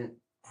honey in it.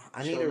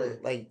 I need to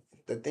like.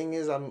 The thing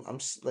is, I'm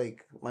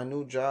like my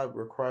new job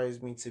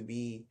requires me to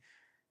be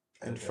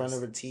in front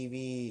of a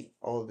TV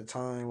all the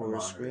time or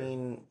a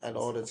screen at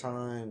all the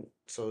time.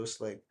 So it's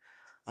like.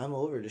 I'm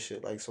over this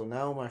shit. Like, so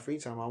now in my free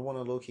time, I want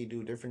to low-key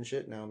do different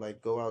shit now.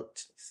 Like, go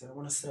out. I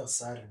want to sit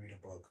outside and read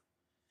a book.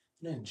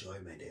 And enjoy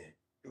my day.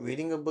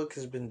 Reading a book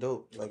has been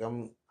dope. Like,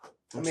 I'm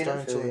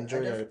starting to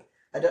enjoy that.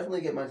 I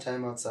definitely get my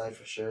time outside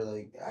for sure.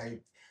 Like,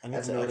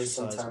 I've noticed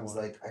sometimes,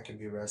 like, I can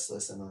be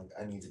restless and, like,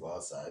 I need to go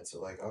outside.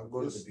 So, like, I'll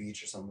go to the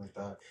beach or something like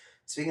that.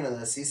 Speaking of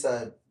that,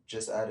 Seaside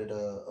just added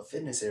a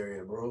fitness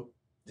area, bro.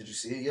 Did you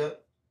see it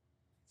yet?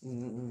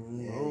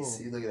 Yeah, you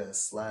see, look at that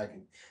slag.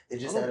 They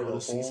just added a whole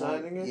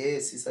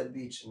Seaside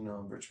Beach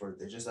in Bridgeport.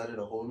 They just added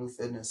a whole new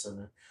fitness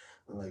center,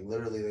 and like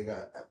literally they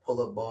got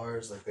pull-up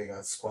bars, like they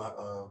got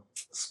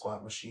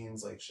squat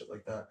machines, like shit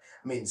like that.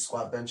 I mean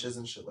squat benches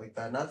and shit like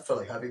that. Not for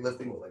like heavy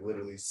lifting, but like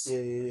literally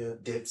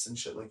dips and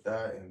shit like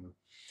that. And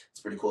it's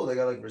pretty cool. They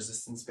got like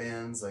resistance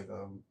bands, like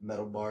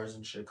metal bars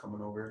and shit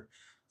coming over.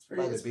 It's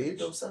pretty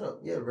dope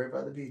setup. Yeah, right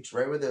by the beach,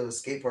 right where the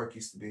skate park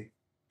used to be.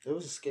 There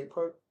was a skate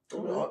park.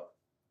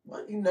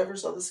 What? You never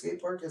saw the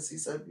skate park at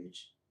Seaside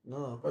Beach?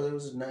 No. Bro, there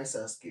was a nice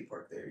ass skate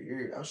park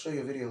there. I'll show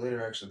you a video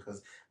later actually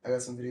because I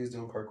got some videos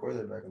doing parkour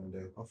there back in the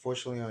day.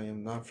 Unfortunately, I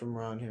am not from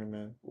around here,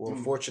 man. Well,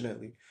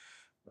 fortunately,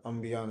 I'm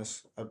gonna be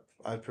honest.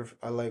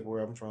 I like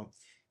where I'm from.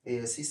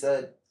 Yeah,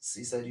 Seaside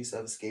used to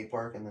have a skate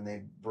park and then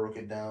they broke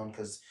it down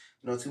because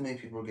too many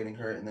people were getting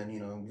hurt and then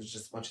there's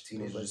just a bunch of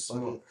teenagers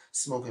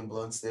smoking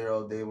blunts there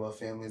all day while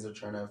families are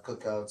trying to have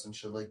cookouts and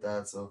shit like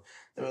that. So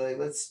they were like,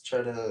 let's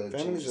try to.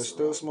 Families are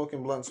still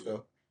smoking blunts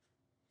though.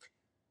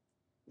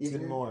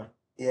 Even more.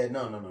 Yeah,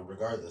 no.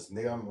 Regardless,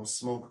 they gonna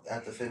smoke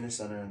at the fitness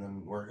center and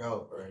then work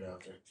out right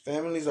after.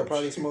 Families are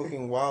probably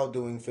smoking while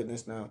doing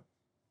fitness now.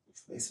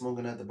 They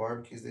smoking at the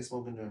barbecues. They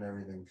smoking doing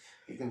everything.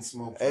 You can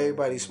smoke.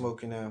 Everybody's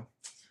smoking now.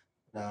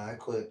 Nah, I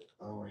quit.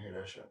 I don't want to hear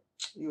that shit.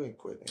 You ain't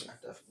quit, nigga. I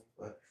definitely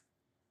quit.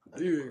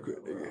 You ain't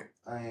quit, nigga.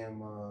 I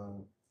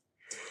am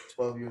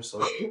 12 years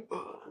old.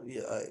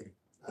 Yeah,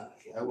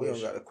 I we don't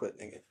gotta quit,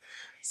 nigga.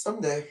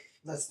 Someday.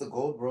 That's the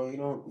goal, bro. You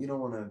don't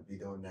want to be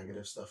doing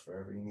negative stuff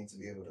forever. You need to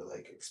be able to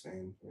like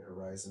expand your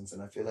horizons.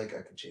 And I feel like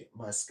I could change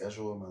my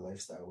schedule and my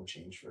lifestyle will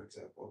change. For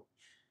example,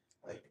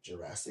 like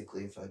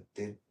drastically if I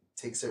did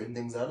take certain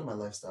things out of my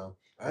lifestyle.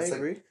 I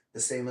agree. Like the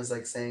same as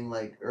like saying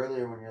like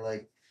earlier when you're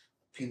like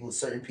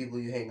certain people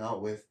you hang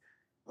out with,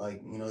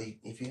 Like,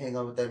 if you hang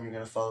out with them, you're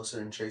gonna follow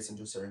certain traits and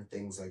do certain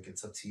things. Like,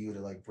 it's up to you to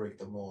like break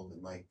the mold.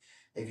 And like,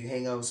 if you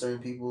hang out with certain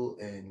people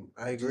and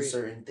I do agree.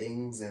 certain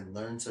things and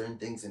learn certain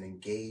things and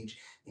engage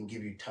and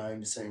give your time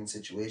to certain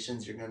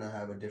situations, you're gonna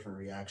have a different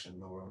reaction in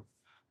the world.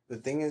 The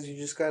thing is, you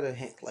just gotta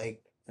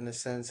like, in a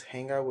sense,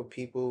 hang out with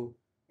people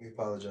We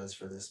apologize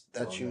for this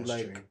that tall you ass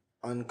like tree.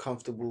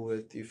 uncomfortable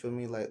with. You feel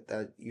me? Like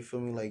that. You feel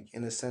me? Like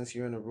in a sense,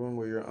 you're in a room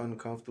where you're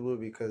uncomfortable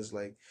because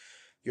like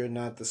you're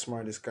not the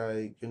smartest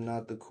guy, you're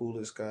not the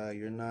coolest guy,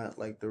 you're not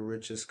like the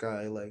richest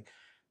guy. Like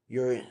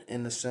you're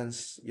in a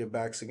sense your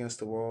back's against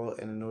the wall,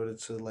 and in order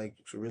to like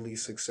to really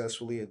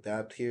successfully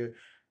adapt here,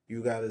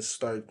 you gotta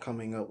start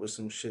coming up with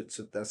some shit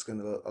that's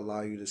gonna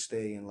allow you to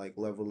stay and like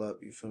level up.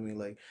 You feel me?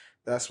 Like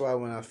that's why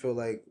when I feel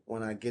like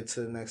when I get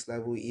to the next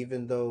level,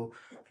 even though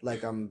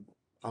like I'm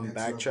Next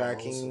level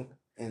backtracking also.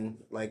 and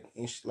like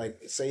like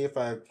say if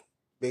I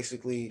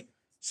basically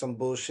some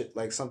bullshit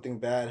like something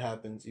bad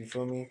happens, you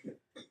feel me?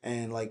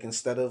 And like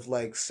instead of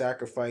like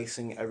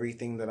sacrificing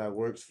everything that I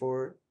worked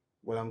for,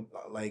 what I'm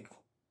like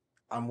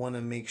I want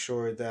to make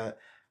sure that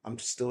I'm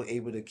still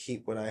able to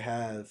keep what I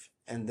have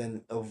and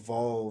then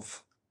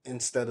evolve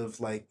instead of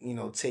like,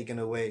 taking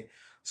away.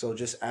 So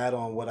just add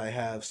on what I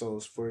have. So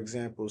for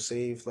example,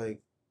 save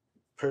like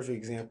perfect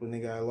example,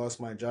 nigga, I lost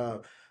my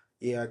job.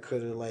 Yeah, I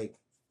could have like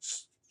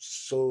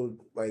sold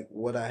like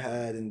what I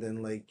had and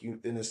then like you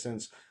in a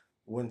sense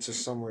went to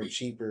somewhere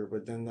cheaper,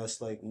 but then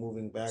that's like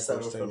moving backwards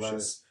Settle for type shit.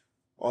 less.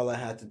 All I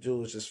had to do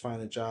was just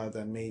find a job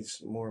that made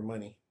more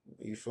money.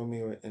 You feel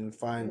me? And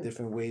find Yeah.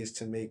 different ways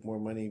to make more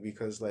money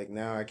because like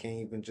now I can't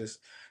even just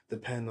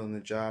depend on the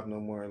job no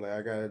more. Like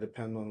I gotta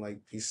depend on like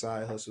these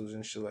side hustles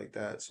and shit like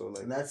that. So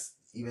like And that's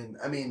even.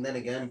 I mean, then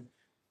again,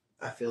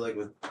 I feel like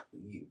with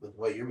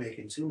what you're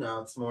making too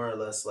now, it's more or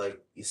less like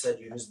you said.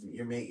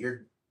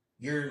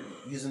 You're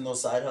using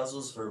those side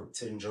hustles for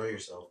to enjoy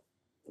yourself,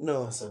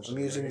 no, I'm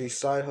essentially, using right? these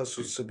side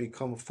hustles to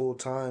become full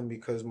time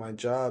because my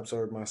jobs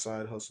are my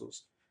side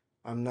hustles.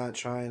 I'm not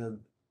trying to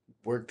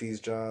work these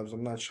jobs.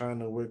 I'm not trying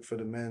to work for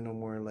the man no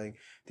more. Like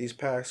these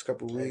past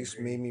couple I weeks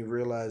agree. made me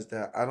realize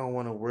that I don't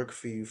want to work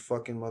for you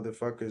fucking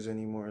motherfuckers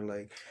anymore.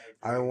 Like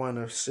I I agree. want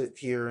to sit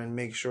here and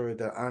make sure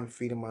that I'm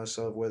feeding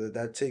myself. Whether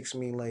that takes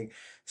me like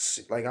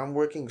I'm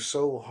working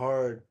so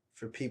hard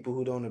for people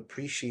who don't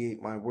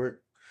appreciate my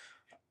work.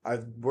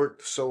 I've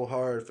worked so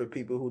hard for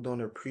people who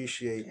don't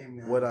appreciate Hey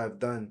what man, I've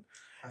done.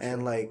 I feel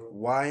And that, like, bro.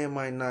 why am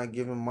I not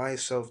giving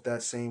myself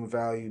that same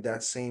value,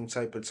 that same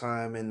type of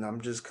time? And I'm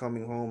just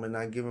coming home and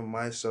not giving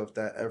myself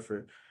that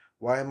effort.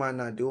 Why am I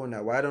not doing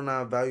that? Why don't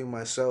I value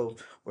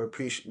myself or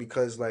appreciate?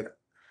 Because like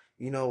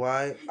you know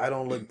why? I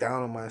don't look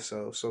down on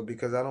myself. So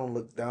because I don't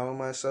look down on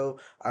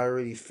myself, I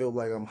already feel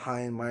like I'm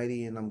high and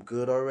mighty and I'm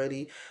good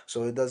already.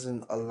 So it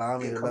doesn't allow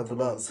me Get to level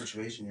comfortable in the up.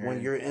 situation you're When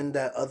in. you're in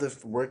that other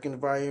work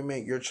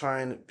environment,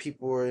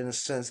 people are in a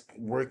sense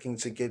working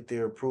to get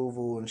their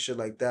approval and shit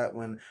like that.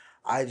 When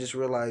I just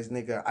realized,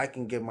 nigga, I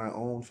can get my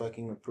own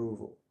fucking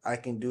approval. I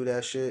can do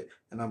that shit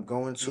and I'm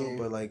going to, Yeah.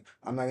 but like,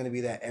 I'm not gonna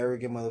be that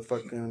arrogant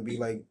motherfucker and be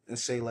like, and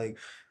say like,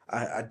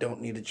 I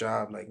don't need a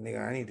job. Like,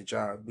 nigga, I need a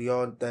job. We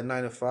all that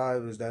 9 to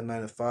 5 is that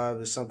 9 to 5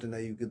 is something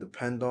that you could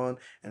depend on,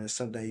 and it's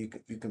something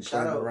that you can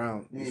Shout plan out,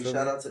 around. I You mean, feel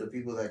shout me? out to the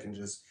people that can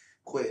just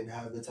quit and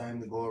have the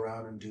time to go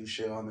around and do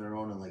shit on their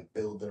own and like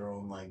build their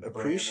own like brand or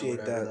Appreciate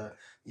whatever that. that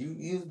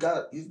you've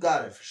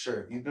got it for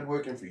sure. If you've been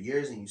working for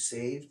years and you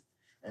saved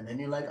and then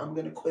you're like, I'm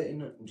gonna quit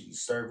and you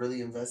start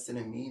really investing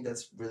in me,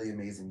 that's really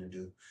amazing to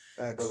do.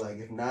 But Facts. like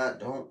if not,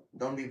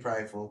 don't be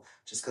prideful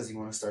just because you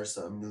want to start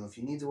something new. If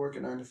you need to work a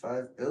 9 to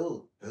 5,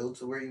 build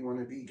to where you want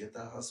to be. Get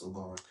that hustle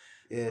going.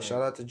 Yeah, shout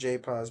Like out to J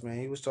Paz, man.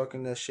 He was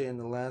talking that shit in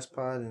the last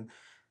pod, and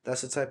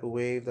that's the type of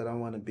wave that I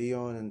want to be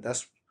on. And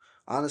that's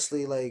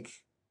honestly like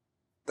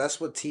that's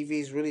what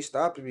TV's really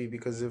stopping me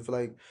because if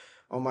like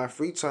on my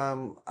free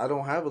time, I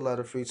don't have a lot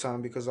of free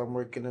time because I'm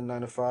working a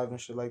 9 to 5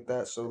 and shit like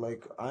that. So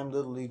like I'm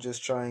literally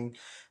just trying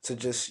to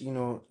just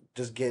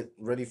just get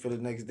ready for the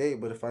next day.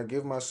 But if I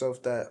give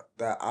myself that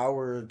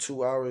hour or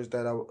 2 hours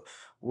that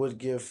would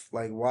give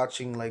like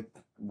watching like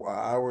an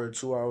hour or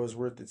 2 hours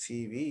worth of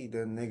TV,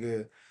 then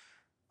nigga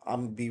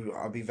I'll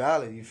be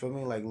valid. You feel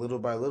me? Like little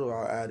by little,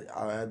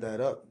 I'll add that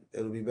up.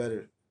 It'll be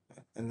better.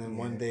 And then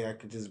one yeah, day I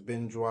could just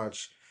binge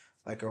watch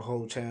like a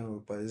whole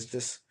channel. But it's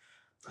just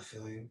I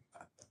feel you.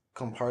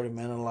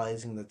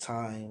 compartmentalizing the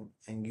time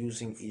and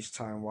using each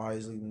time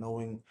wisely,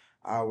 knowing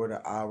hour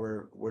to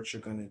hour what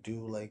you're gonna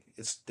do. Like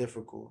it's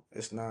difficult.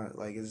 It's not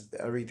like it's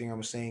everything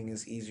I'm saying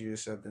is easier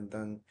said than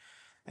done.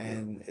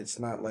 And it's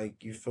not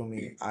like you feel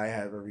me. I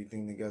have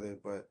everything together,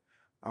 but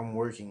I'm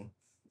working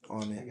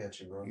on I it. got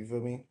you, bro. You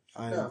feel me?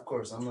 Yeah, I'm of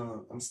course.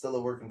 I'm still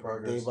a work in day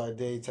progress. by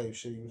day type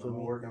shit. You feel I'm a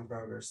me? work in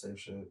progress type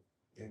shit.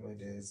 Day by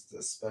day is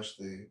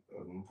especially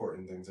an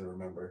important thing to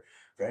remember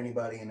for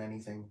anybody and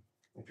anything.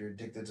 If you're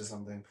addicted to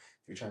something,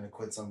 if you're trying to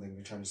quit something, if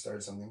you're trying to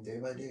start something, day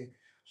by day,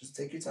 just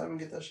take your time and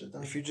get that shit If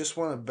done. you just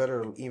want a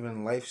better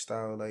even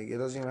lifestyle, like it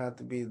doesn't even have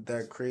to be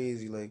that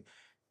crazy. Like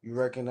you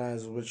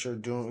recognize what you're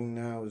doing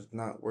now is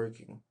not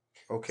working.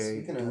 Okay,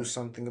 Speaking do of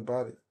something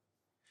about it.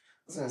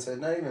 was gonna say,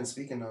 not even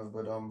speaking of,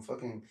 but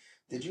fucking,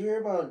 did you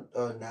hear about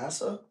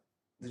NASA?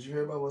 Did you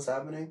hear about what's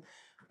happening?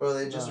 Bro,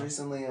 they just Nah.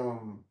 recently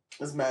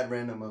it's mad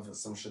random of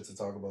some shit to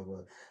talk about,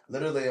 but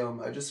literally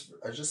I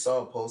just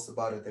saw a post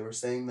about it. They were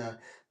saying that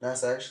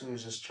NASA actually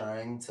was just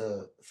trying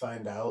to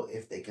find out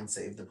if they can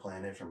save the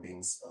planet from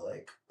being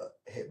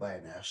hit by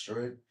an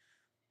asteroid.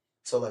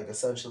 So like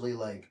essentially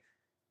like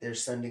they're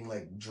sending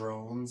like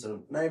drones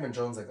or not even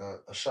drones, like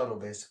a shuttle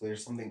basically or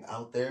something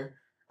out there,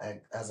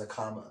 like as a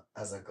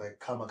like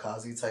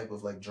kamikaze type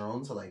of like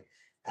drone to like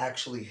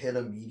actually hit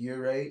a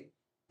meteorite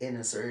in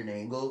a certain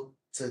angle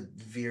to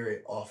veer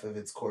it off of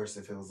its course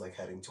if it was like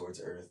heading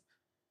towards Earth.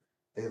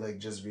 They like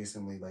just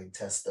recently like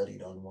test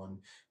studied on one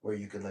where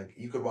you could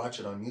watch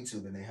it on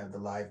YouTube, and they had the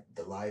live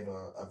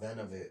event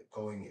of it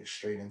going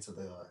straight into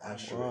the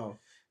asteroid, Wow.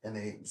 and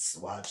they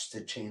watched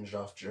it change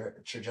off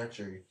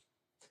trajectory.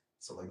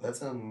 So like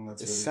that's It really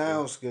cool.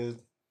 sounds good.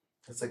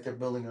 It's like they're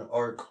building an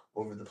arc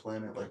over the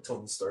planet, like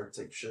Tony Stark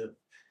type shit.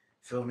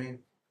 Feel me?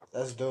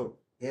 That's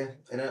dope. Yeah.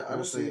 And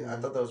We'll see, honestly, I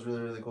man. thought that was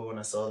really really cool when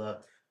I saw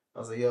that. I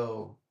was like,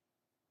 yo,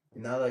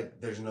 now like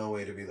there's no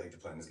way to be like the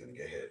planet's gonna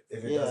get hit.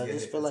 If it Yeah, does I get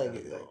just hit, feel it's like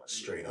gonna be like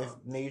straight if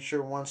on.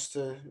 nature wants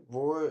to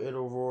roar,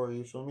 it'll roar.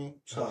 You feel me?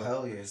 Oh So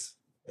hell yes.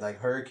 Like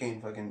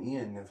Hurricane fucking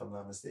Ian, if I'm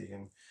not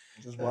mistaken.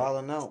 just Like,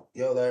 wilding out.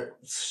 yo,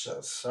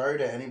 sorry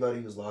to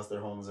anybody who's lost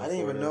their homes I in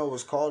didn't even Florida. know it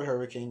was called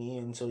Hurricane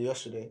Ian until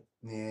yesterday.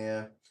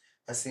 Yeah.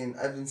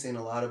 I've been seeing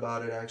a lot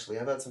about it actually.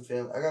 I got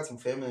some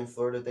family in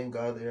Florida. Thank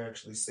God they're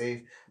actually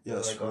safe. They're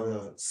Yes, like for on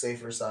real. the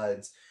safer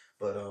sides.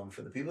 But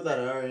for the people that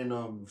are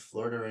in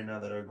Florida right now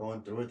that are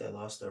going through it, that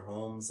lost their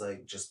homes,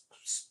 like just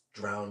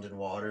drowned in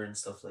water and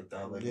stuff like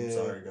that. Like I'm Yeah.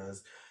 sorry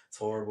guys. It's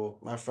horrible.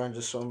 My friend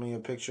just showed me a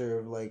picture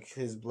of like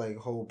his like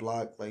whole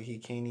block. Like he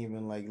can't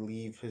even like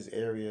leave his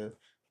area.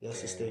 He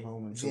has to stay Damn.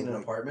 home Is he until in an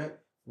like apartment?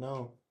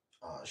 no.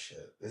 Oh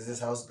shit. Is this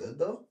house good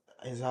though?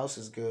 His house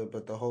is good,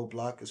 but the whole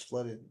block is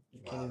flooded. You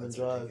can't Wow, even that's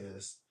drive.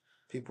 ridiculous.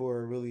 People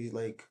are really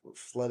like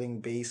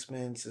flooding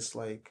basements. It's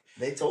like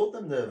They told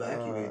them to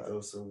evacuate uh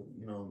though, so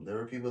there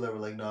were people that were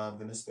like, "Nah, I'm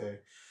gonna stay."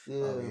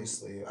 yeah,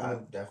 Obviously, I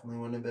and definitely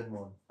wouldn't have been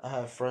one. I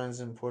have friends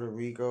in Puerto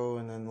Rico,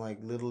 and then like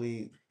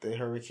literally the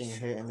hurricane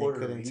hit, and they Puerto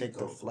couldn't take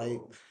the Rico, flight.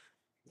 bro.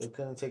 They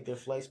couldn't take their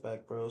flights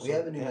back, bro. We So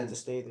haven't they had to even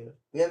stay there.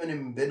 we haven't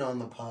even been on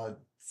the pod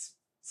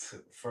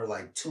for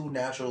like two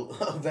natural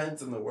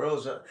events in the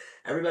world.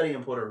 Everybody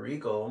in Puerto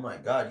Rico, oh my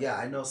God, yeah,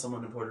 I know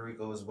someone in Puerto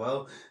Rico as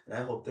well, and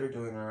I hope they're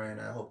doing all right,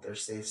 and I hope they're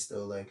safe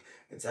still. Like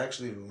it's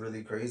actually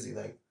really crazy.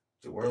 Like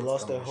the They world's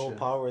lost coming their to whole shit.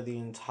 power. The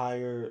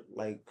entire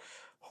like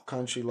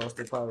country lost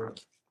their power.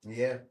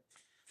 Yeah,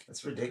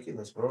 it's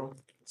ridiculous, bro.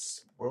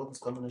 World's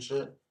coming to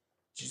shit.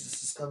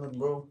 Jesus is coming,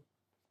 bro.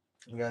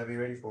 We gotta be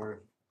ready for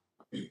it,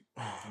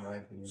 in my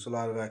opinion. It's a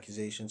lot of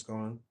accusations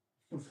going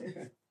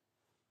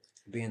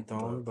being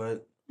thrown,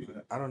 But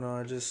but I don't know.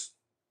 I just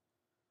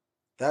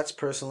that's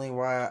personally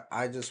why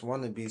I just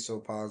want to be so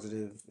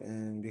positive,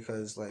 and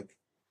because like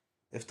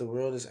if the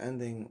world is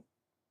ending,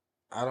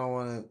 I don't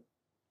want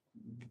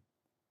to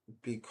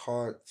be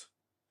caught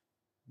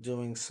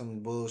doing some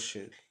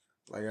bullshit.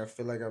 Like I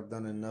feel like I've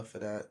done enough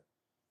of that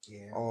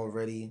yeah,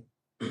 already,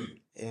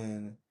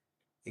 and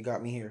it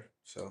got me here.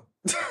 So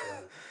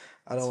yeah.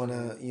 I It's don't want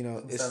funny. to, you know,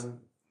 I was it's having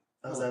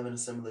I was no. having a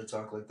similar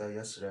talk like that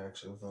yesterday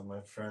actually with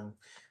my friend.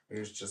 He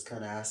was just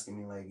kind of asking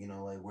me like,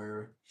 like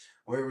where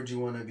would you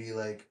want to be,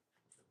 like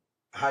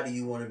how do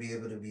you want to be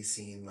able to be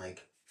seen like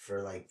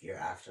for like your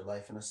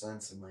afterlife in a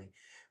sense, and like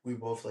we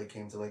both like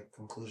came to like a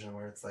conclusion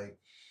where it's like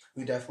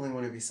we definitely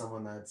want to be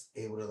someone that's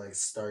able to like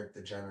start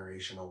the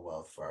generational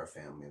wealth for our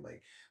family.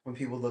 Like when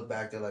people look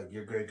back, they're like,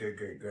 your great great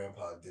great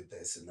grandpa did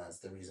this, and that's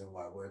the reason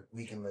why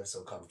we can live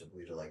so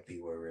comfortably to like be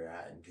where we're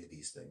at and do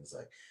these things.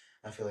 Like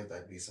I feel like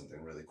that'd be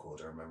something really cool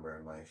to remember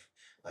in life,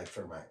 like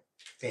for my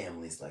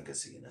family's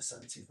legacy in a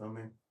sense. You feel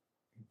me?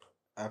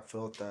 I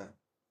felt that.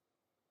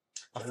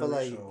 I feel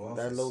like Generational wealth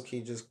that low is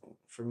key just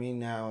for me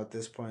now at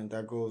this point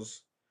that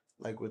goes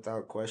like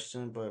without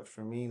question. But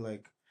for me,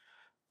 like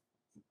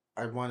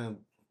I want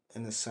to,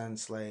 in a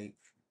sense, like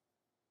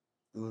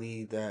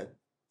lead that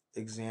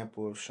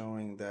example of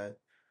showing that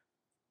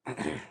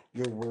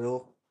your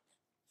will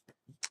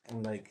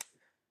and like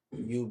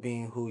you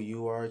being who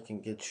you are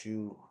can get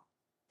you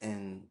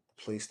in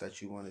the place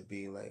that you want to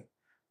be. Like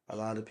a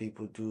lot of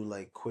people do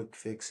like quick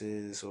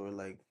fixes or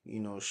like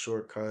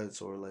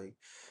shortcuts or like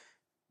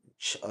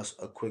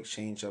a quick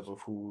change up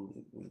of who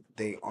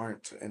they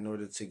aren't in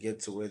order to get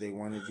to where they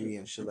want to be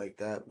and shit like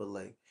that. But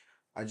like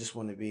I just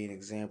want to be an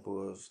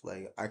example of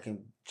like I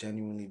can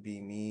genuinely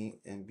be me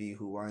and be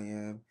who I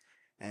am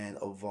and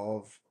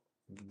evolve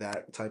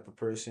that type of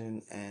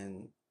person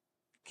and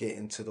get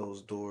into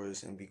those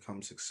doors and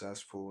become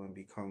successful and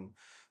become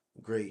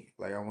great.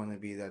 Like I want to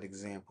be that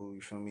example.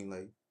 You feel me?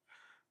 Like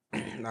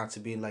not to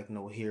be like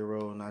no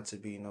hero, not to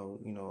be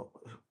no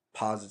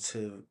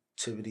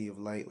positivity of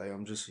light. Like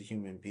I'm just a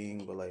human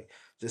being, but like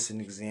just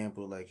an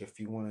example. Like if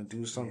you want to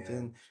do yeah.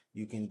 something,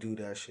 you can do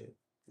that shit.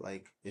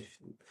 Like if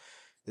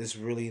there's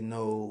really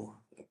no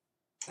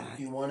If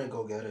you want to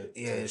go get it.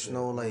 Yeah, it's shit.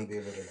 no You like be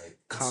able to like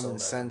common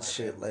instill that in sense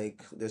my shit. family.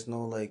 Like there's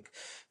no like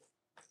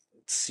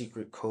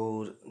secret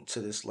code to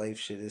this life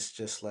shit. It's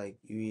just like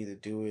you either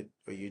do it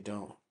or you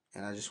don't.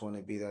 And I just want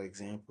to be that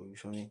example. You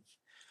feel me?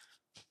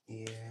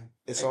 Yeah,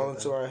 It's I all get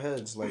into that. our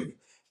heads. Like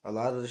a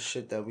lot of the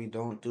shit that we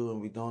don't do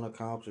and we don't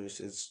accomplish,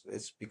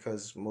 it's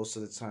because most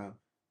of the time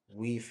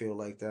we feel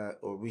like that,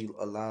 or we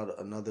allowed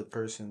another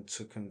person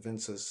to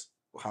convince us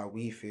how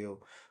we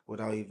feel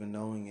without even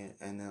knowing it.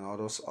 And then all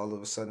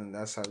of a sudden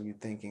that's how you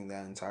thinking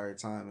that entire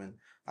time. And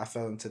I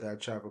fell into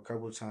that trap a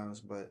couple of times,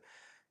 but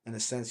in a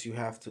sense and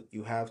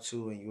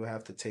you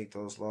have to take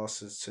those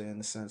losses to in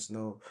a sense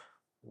know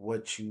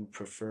what you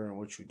prefer and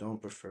what you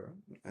don't prefer.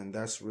 And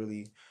that's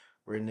really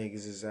where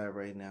niggas is at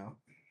right now.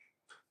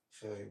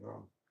 Feel you,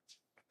 bro.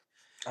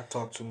 I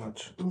talk too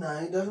much. Nah,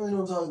 you definitely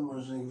don't talk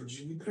much, nigga, but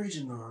you be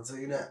preaching though, I'll tell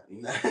you that.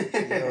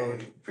 Yo,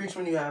 Preach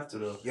when you have to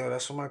though. yo,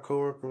 that's what my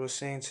coworker was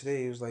saying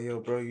today. He was like, "Yo,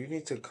 bro, you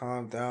need to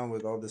calm down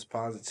with all this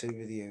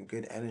positivity and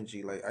good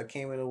energy." Like, I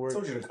came into I work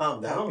told you to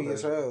calm down, happy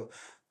as but hell.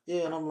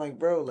 Yeah, and I'm like,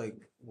 bro, like,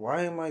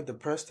 why am I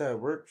depressed at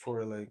work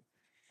for? Like,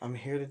 I'm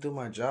here to do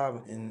my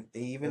job, and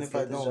even let's if I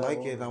get this don't job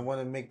like it, I over.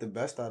 want to make the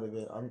best out of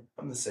it.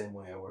 I'm the same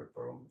way at work,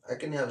 bro. I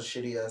can have a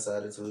shitty ass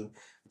attitude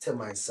to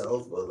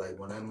myself, but like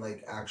when I'm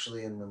like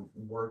actually in the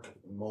work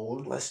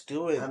mode, Let's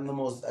do it. I'm the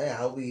most. Hey,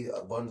 I'll be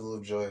a bundle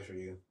of joy for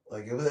you.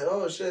 Like you'll be like,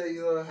 oh shit,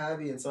 you're so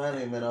happy and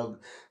smiling, and then I'll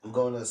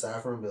go into the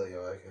staff room and be like,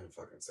 yo, I can't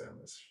fucking stand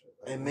this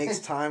shit. It Like, makes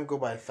time go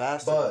by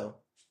faster but though.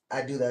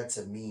 I do that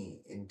to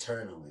me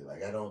internally.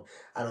 Like I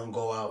don't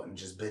go out and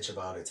just bitch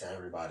about it to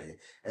everybody.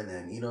 And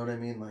then you know what I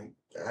mean? Like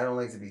I don't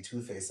like to be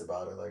two faced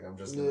about it. Like I'm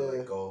just gonna Yeah,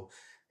 like go.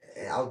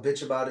 I'll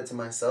bitch about it to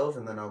myself,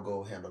 and then I'll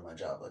go handle my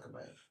job like a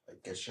man.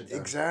 Like get shit done.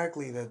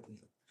 exactly. That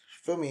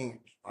feel me.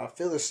 I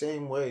feel the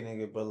same way,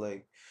 nigga. But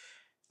like,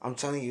 I'm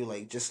telling you,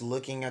 like, just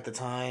looking at the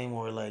time,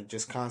 or like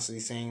just constantly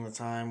saying the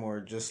time,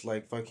 or just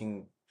like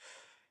fucking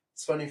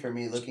It's funny for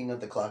me looking at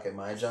the clock at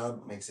my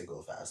job makes it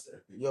go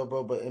faster. yo,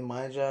 bro. But in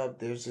my job,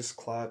 there's this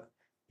clock.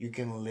 You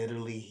can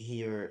literally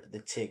hear the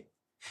tick,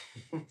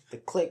 the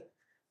click,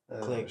 Oh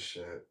click.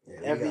 shit! Yeah,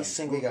 Every we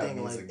single got thing.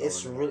 Like music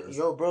it's going in real. ours.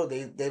 Yo, bro.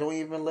 They don't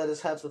even let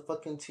us have the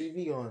fucking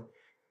TV on.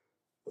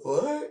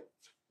 What?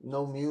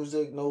 No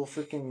music. No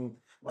freaking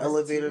Why is the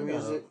elevator TV not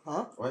on? music,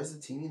 huh? Why is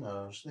the TV not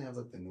on? Should they have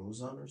like the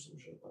news on or some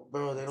shit?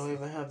 Bro, they don't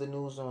even have the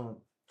news on.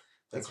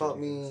 They That's caught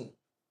ridiculous. me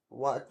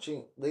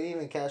watching. They didn't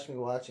even catch me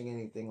watching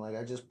anything. Like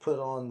I just put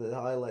on the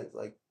highlights,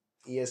 like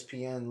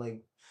ESPN.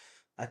 Like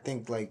I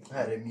think like I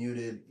had it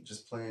muted,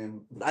 just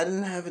playing. I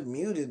didn't have it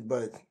muted,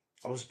 but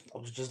I was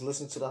just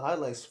listening to the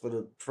highlights for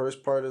the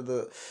first part of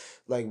the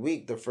like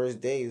week. The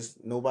first days,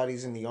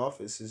 nobody's in the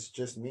office. It's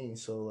just me.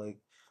 So like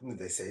Did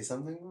they say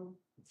something?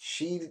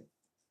 she,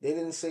 they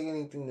didn't say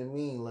anything to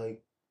me.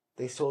 Like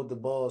they told the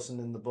boss, and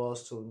then the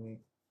boss told me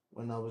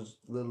when I was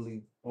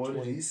literally What did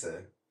 20. he say?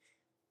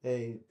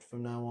 Hey,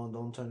 from now on,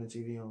 don't turn the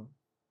TV on.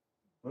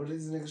 What are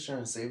these niggas trying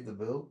to save the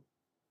bill?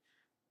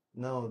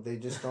 No, they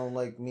just don't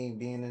like me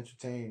being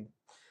entertained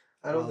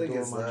I don't while think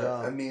doing it's my that.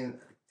 I job. mean,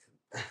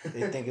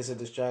 They think it's a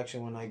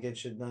distraction when I get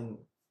shit done.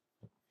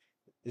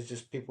 It's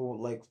just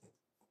people like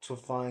to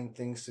find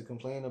things to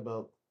complain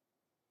about.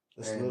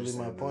 I That's literally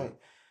my understand that. point.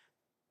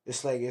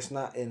 It's like it's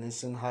not, and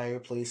it's in higher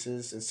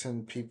places. It's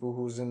in people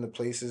who's in the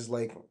places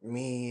like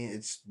me.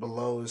 It's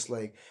below. It's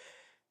like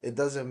it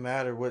doesn't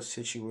matter what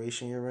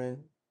situation you're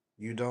in.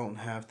 You don't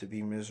have to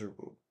be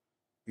miserable.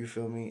 You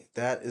feel me?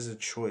 That is a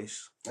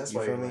choice. That's You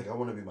why feel you're me? like, I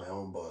want to be my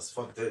own boss.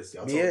 Fuck this.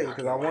 Y'all told Yeah, me I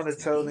because I can't want watch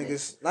to tell TV, nigga.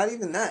 niggas. Not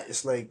even that.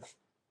 It's like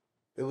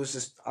it was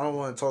just I don't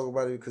want to talk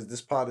about it because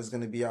this pod is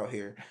gonna be out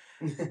here,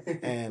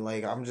 and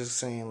like I'm just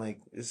saying like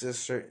it's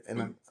just certain.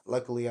 And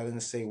luckily I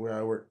didn't say where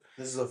I work.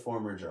 This is a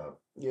former job.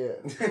 Yeah.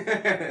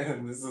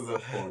 This is a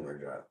former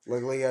job.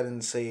 Luckily I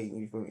didn't say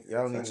you feel me?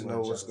 Y'all need Talking to know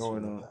about what's jobs from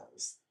going the on.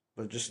 past.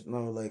 But just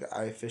know like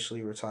I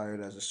officially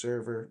retired as a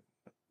server.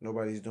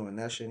 Nobody's doing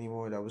that shit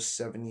anymore. That was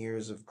 7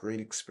 years of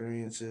great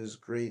experiences,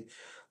 great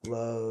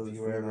love. If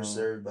you were ever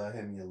served by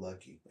him, you're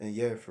lucky. And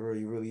yeah, for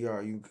real, you really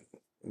are. You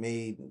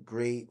made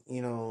great.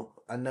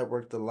 I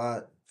networked a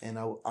lot, and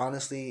I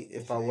honestly,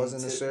 if I you ain't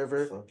wasn't a tipping,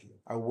 server, fuck you.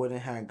 I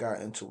wouldn't have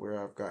gotten to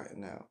where I've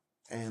gotten now.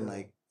 And Feel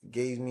like,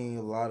 gave me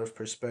a lot of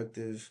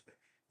perspective.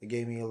 It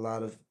gave me a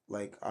lot of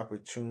like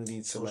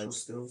opportunity to social like,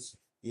 skills.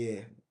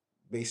 yeah,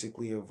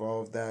 basically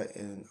evolve that,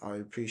 and I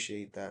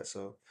appreciate that.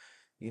 So,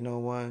 you know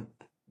what?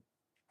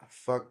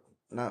 Fuck,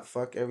 not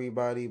fuck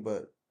everybody,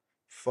 but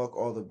fuck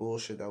all the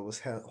bullshit that was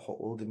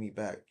holding me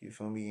back. You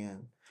feel me?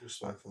 And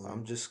Respectfully.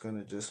 I'm just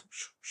gonna just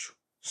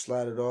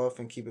slide it off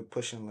and keep it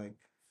pushing. Like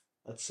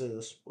that's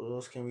it. What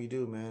else can we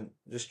do, man?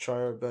 Just try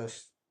our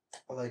best.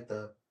 I like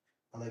the,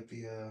 I like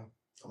the,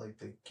 I like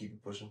the keep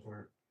it pushing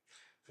part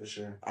for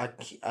sure.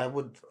 I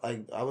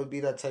would be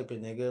that type of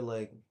nigga.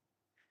 Like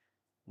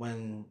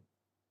when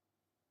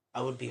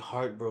I would be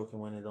heartbroken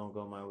when it don't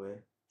go my way,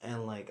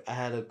 and like I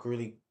had a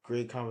really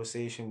great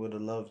conversation with a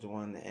loved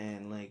one,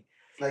 and like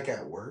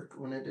at work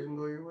when it didn't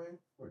go your way,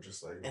 or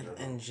just like in general.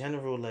 in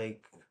general,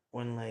 like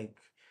when like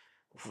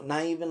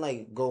not even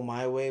like go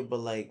my way, but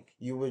like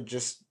you would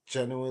just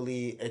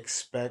genuinely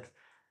expect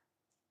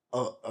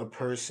a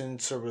person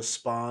to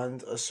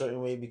respond a certain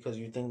way because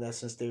you think that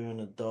since they're an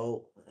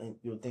adult and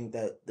you think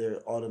that they're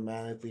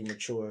automatically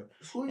mature,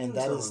 Who are and you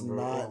that is telling, bro?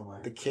 not Oh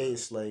my the god.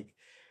 case. Like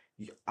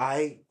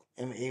I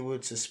am able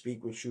to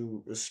speak with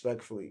you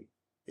respectfully.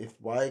 If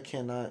why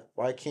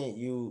can't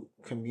you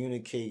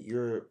communicate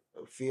your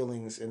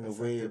feelings in the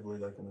way, Effectively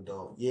like an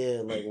adult.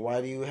 yeah, like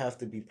why do you have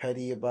to be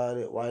petty about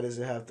it? Why does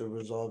it have to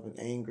resolve in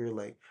anger?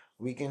 Like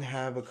we can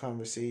have a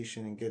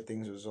conversation and get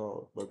things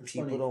resolved, but It's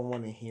people funny. don't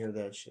want to hear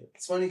that shit.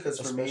 It's funny because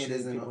for me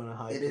Especially people in the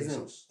high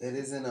places. it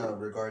isn't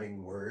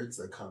regarding words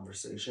like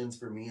conversations.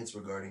 For me, it's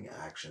regarding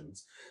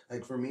actions.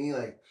 Like for me,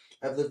 like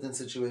I've lived in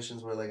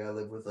situations where like I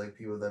live with like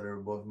people that are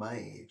above my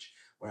age,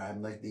 where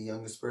I'm like the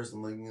youngest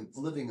person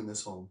living in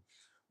this home.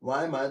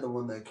 Why am I the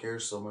one that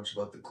cares so much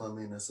about the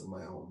cleanliness of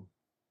my home?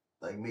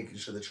 Like making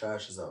sure the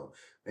trash is out,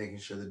 making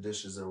sure the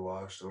dishes are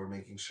washed, or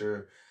making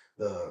sure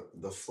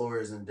the floor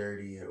isn't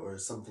dirty, or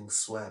something's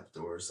swept,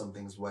 or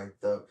something's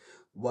wiped up.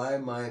 Why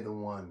am I the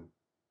one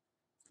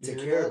You to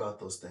hear care that? about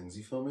those things?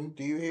 You feel me?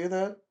 Do you hear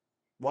that?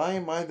 Why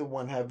am I the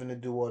one having to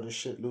do all this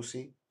shit,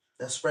 Lucy?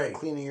 That's right.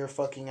 Cleaning your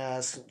fucking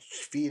ass,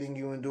 feeding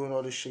you, and doing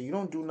all this shit. You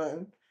don't do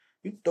nothing.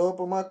 You throw up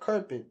on my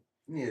carpet.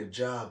 You need a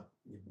job,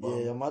 you Yeah,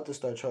 bum. I'm about to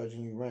start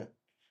charging you rent.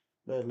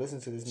 Better listen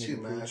to this Shoot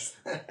nigga my preach.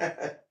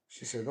 ass.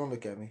 She said, "Don't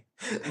look at me."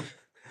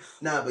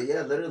 Nah, but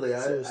yeah, literally,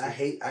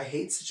 Seriously. I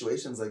hate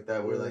situations like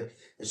that where Yeah. like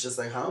it's just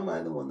like how am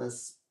I the one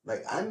that's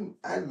like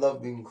I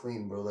love being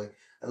clean, bro. Like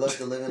I love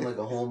to live in like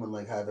a home and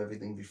like have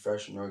everything be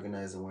fresh and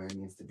organized and where it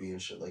needs to be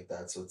and shit like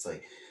that. So it's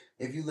like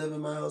if you live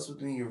in my house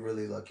with me, you're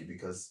really lucky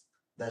because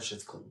that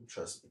shit's clean.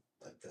 Trust me,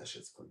 like that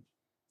shit's clean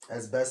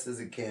as best as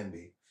it can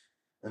be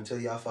until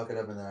y'all fuck it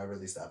up and then I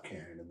really stop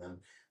caring and then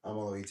I'm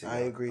gonna wait till I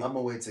y'all. agree. I'm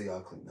gonna wait till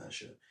y'all clean that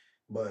shit.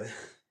 But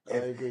I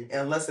if agree.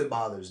 unless it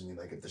bothers me,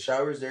 like if the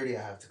shower's dirty,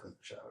 I have to clean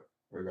the shower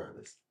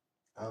regardless.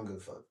 I don't give a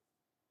fuck.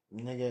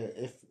 Nigga,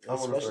 if I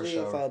want a fresh especially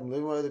if shower. I'm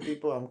living with other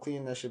people, I'm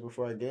cleaning that shit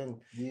before I get in.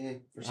 Yeah,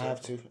 for I sure.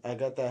 have to. I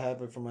got that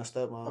habit from my I'm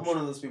stepmom. one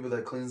of those people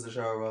that cleans the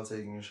shower while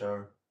taking a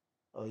shower.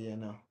 Oh yeah,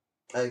 no.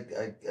 I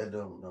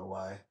don't know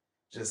why.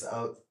 Just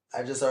out.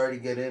 I just already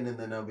get in and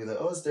then I'll be like,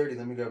 oh, it's dirty.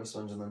 Let me grab a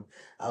sponge and then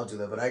I'll do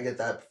that. But I get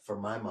that from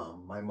my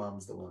mom. My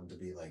mom's the one to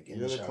be like in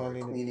You're the the shower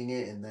cleaning. cleaning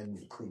it and then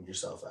you clean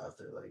yourself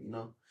after. Like, you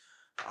know?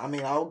 I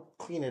mean, I'll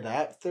clean it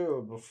after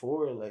or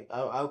before. Like,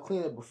 I'll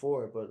clean it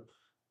before, but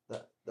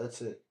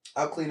that's it.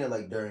 I'll clean it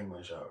like during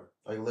my shower.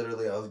 Like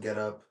literally, I'll get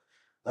up,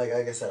 like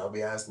I said, I'll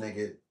be ass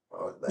naked,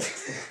 or like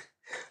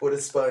with a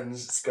sponge,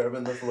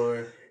 scrubbing the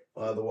floor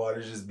while the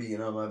water's just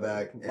beating on my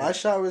back. And My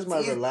shower is my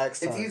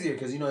relaxed it's time. easier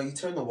because you know you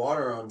turn the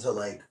water on to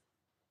like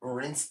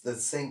rinse the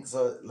sink,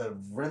 so like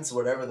rinse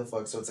whatever the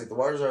fuck. So it's like the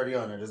water's already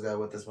on. I just got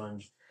with the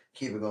sponge,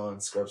 keep it going,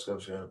 scrub,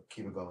 scrub, scrub,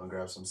 keep it going.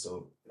 Grab some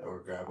soap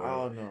or I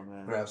don't know,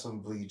 man. grab some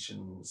bleach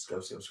and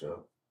scrub, scrub, scrub.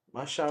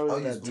 My shower I'll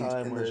is use that bleach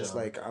time in where the it's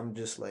shower. like I'm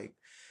just like,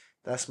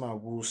 that's my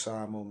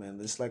woosah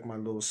moment. It's like my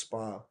little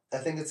spa. I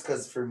think it's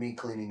because for me,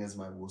 cleaning is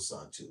my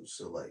woosah too.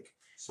 So like,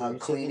 So you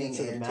cleaning taking it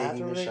to the and taking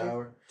bathroom, a nigga?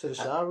 shower. To the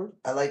shower?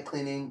 I like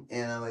cleaning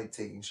and I like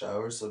taking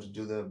showers. So to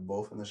do that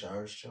both in the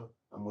shower is chill.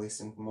 I'm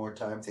wasting more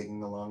time taking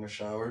the longer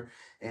shower,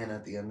 and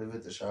at the end of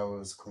it, the shower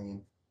was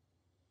clean.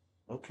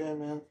 Okay,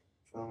 man.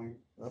 Feel me?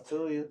 I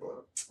feel you.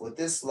 But with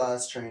this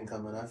last train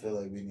coming, I feel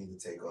like we need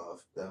to take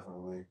off.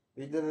 Definitely.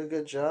 We did a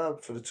good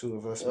job for the two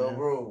of us, Yo, man.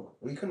 bro,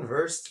 we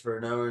conversed for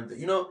an hour.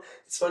 You know,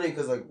 it's funny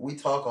because like we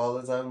talk all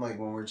the time, like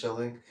when we're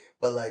chilling,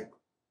 but like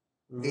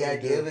the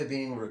idea of it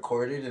being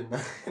recorded and,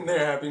 and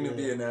there having to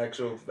be an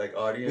actual like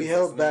audience. We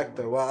held back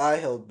though. Well, I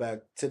held back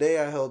today.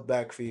 I held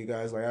back for you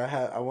guys. Like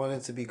I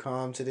wanted to be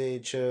calm today,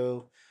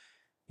 chill,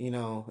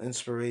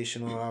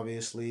 inspirational,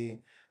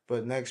 obviously.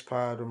 But next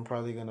pod, I'm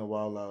probably gonna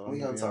wild out. We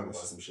gonna talk about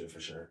some shit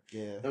for sure.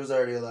 Yeah. There was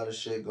already a lot of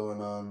shit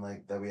going on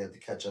like that we had to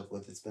catch up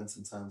with. It's been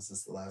some time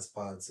since the last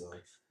pod, so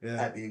Yeah.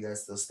 happy you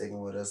guys still sticking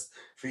with us.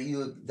 For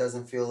you, it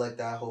doesn't feel like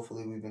that.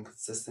 Hopefully, we've been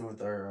consistent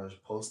with our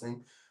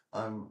posting.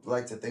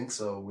 Like to think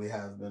so. We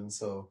have been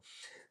so.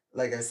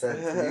 Like I said,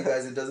 for you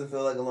guys, it doesn't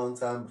feel like a long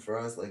time, but for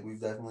us, like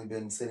we've definitely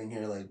been sitting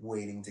here, like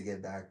waiting to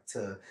get back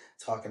to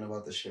talking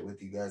about the shit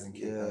with you guys and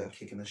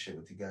kicking the shit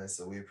with you guys.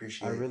 So we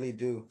appreciate. I really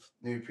do.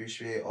 We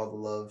appreciate all the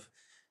love.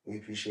 We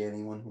appreciate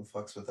anyone who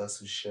fucks with us,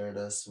 who shared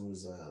us,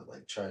 who's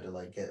like tried to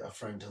like get a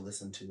friend to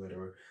listen to it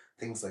or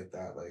things like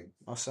that. Like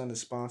our son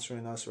is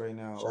sponsoring us right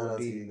now. Shout out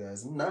to you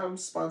guys. Nah, I'm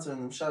sponsoring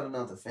them. Shouting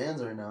out the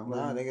fans right now.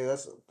 Nah, nigga,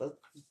 that's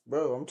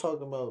bro. I'm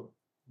talking about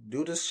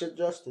do this shit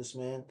justice,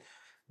 man.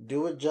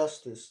 Do it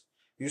justice.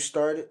 You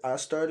started, I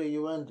started,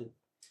 you ended.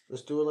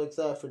 Let's do it like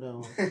that for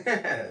now.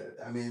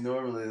 I mean,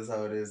 normally that's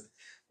how it is.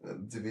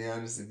 To be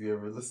honest, if you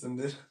ever listened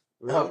to it,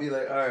 really? I'll be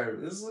like, all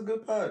right, this is a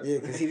good pod. Yeah,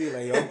 because he be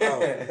like, yo, I'm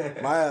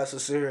out. My ass will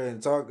sit here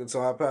and talk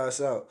until I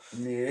pass out.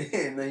 Yeah,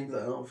 and then he's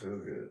like, I don't feel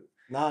good.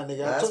 Nah,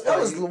 nigga, that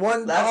was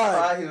one last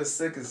pod. He was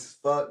sick as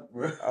fuck,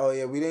 bro. Oh,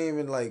 yeah, we didn't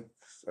even, like,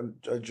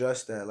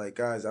 address that. Like,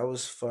 guys, I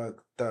was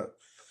fucked up.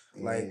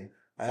 Like,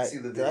 yeah.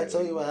 did I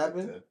tell you what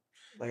happened?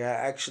 Like I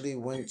actually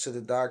went to the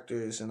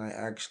doctors and I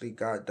actually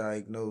got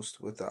diagnosed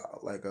with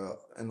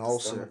an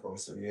ulcer. Stomach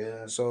ulcer,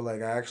 yeah. So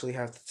like I actually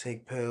have to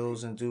take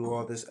pills and do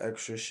all this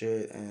extra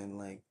shit and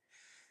like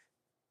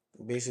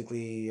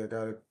basically I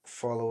got a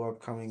follow up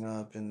coming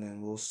up and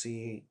then we'll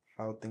see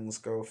how things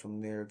go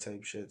from there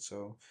type shit.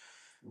 So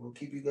we'll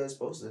keep you guys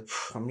posted.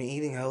 I'm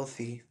eating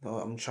healthy.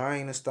 I'm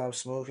trying to stop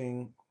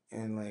smoking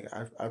and like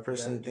I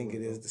personally think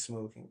it is the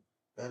smoking.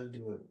 Gotta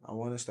do it. I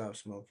want to stop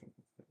smoking.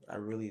 I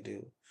really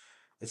do.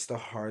 It's the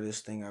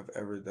hardest thing I've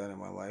ever done in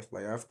my life.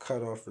 Like I've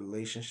cut off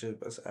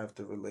relationships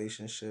after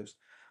relationships,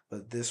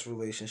 but this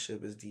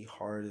relationship is the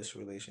hardest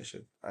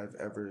relationship I've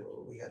ever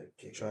we gotta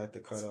tried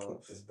to cut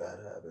off. This bad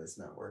habit. It's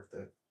not worth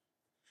it.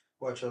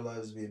 Watch our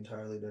lives be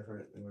entirely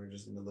different, and we're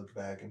just gonna look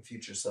back, and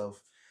future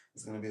self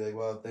is gonna be like,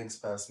 "Well, thanks,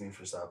 past me,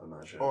 for stopping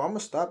that shit." Oh, I'm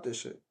gonna stop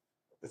this shit.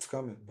 It's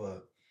coming.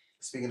 But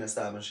speaking of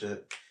stopping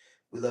shit,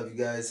 we love you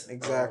guys.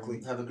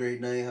 Exactly. Have a great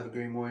night. Have a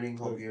great morning.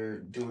 Hope you're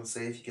doing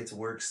safe. You get to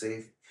work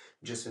safe.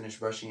 Just finished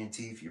brushing your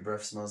teeth. Your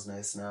breath smells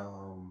nice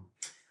now.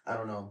 I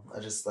don't know. I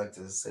just like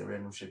to say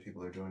random shit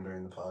people are doing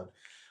during the pod.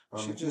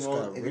 If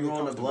you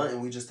want a blunt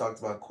and we just talked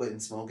about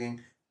quitting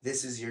smoking,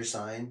 this is your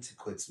sign to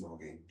quit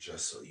smoking,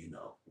 just so you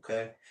know.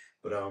 Okay?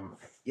 But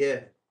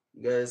yeah,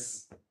 you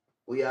guys,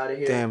 we out of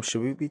here. Damn,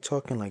 should we be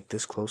talking like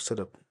this close to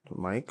the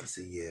mic?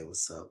 So yeah,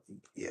 what's up?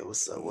 Yeah,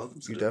 what's up?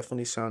 Welcome to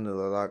definitely sounded a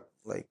lot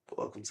like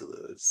welcome to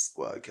the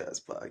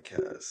Squadcast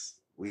podcast.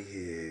 We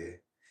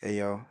here. Hey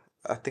yo,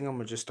 I think I'm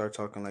gonna just start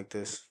talking like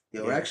this.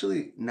 Yeah, we're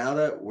actually, now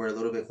that we're a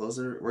little bit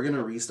closer, we're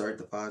gonna restart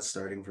the pod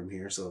starting from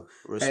here. So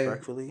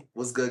respectfully, hey,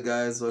 what's good,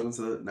 guys? Welcome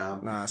to the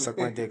nah, suck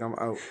my dick. I'm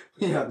out.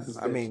 Yeah,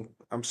 I mean,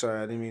 I'm sorry,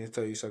 I didn't mean to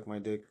tell you suck my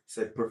dick.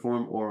 Said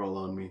perform oral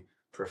on me,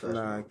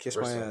 professional. Nah, kiss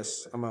my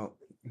ass. I'm out.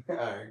 All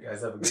right,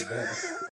 guys, have a good day.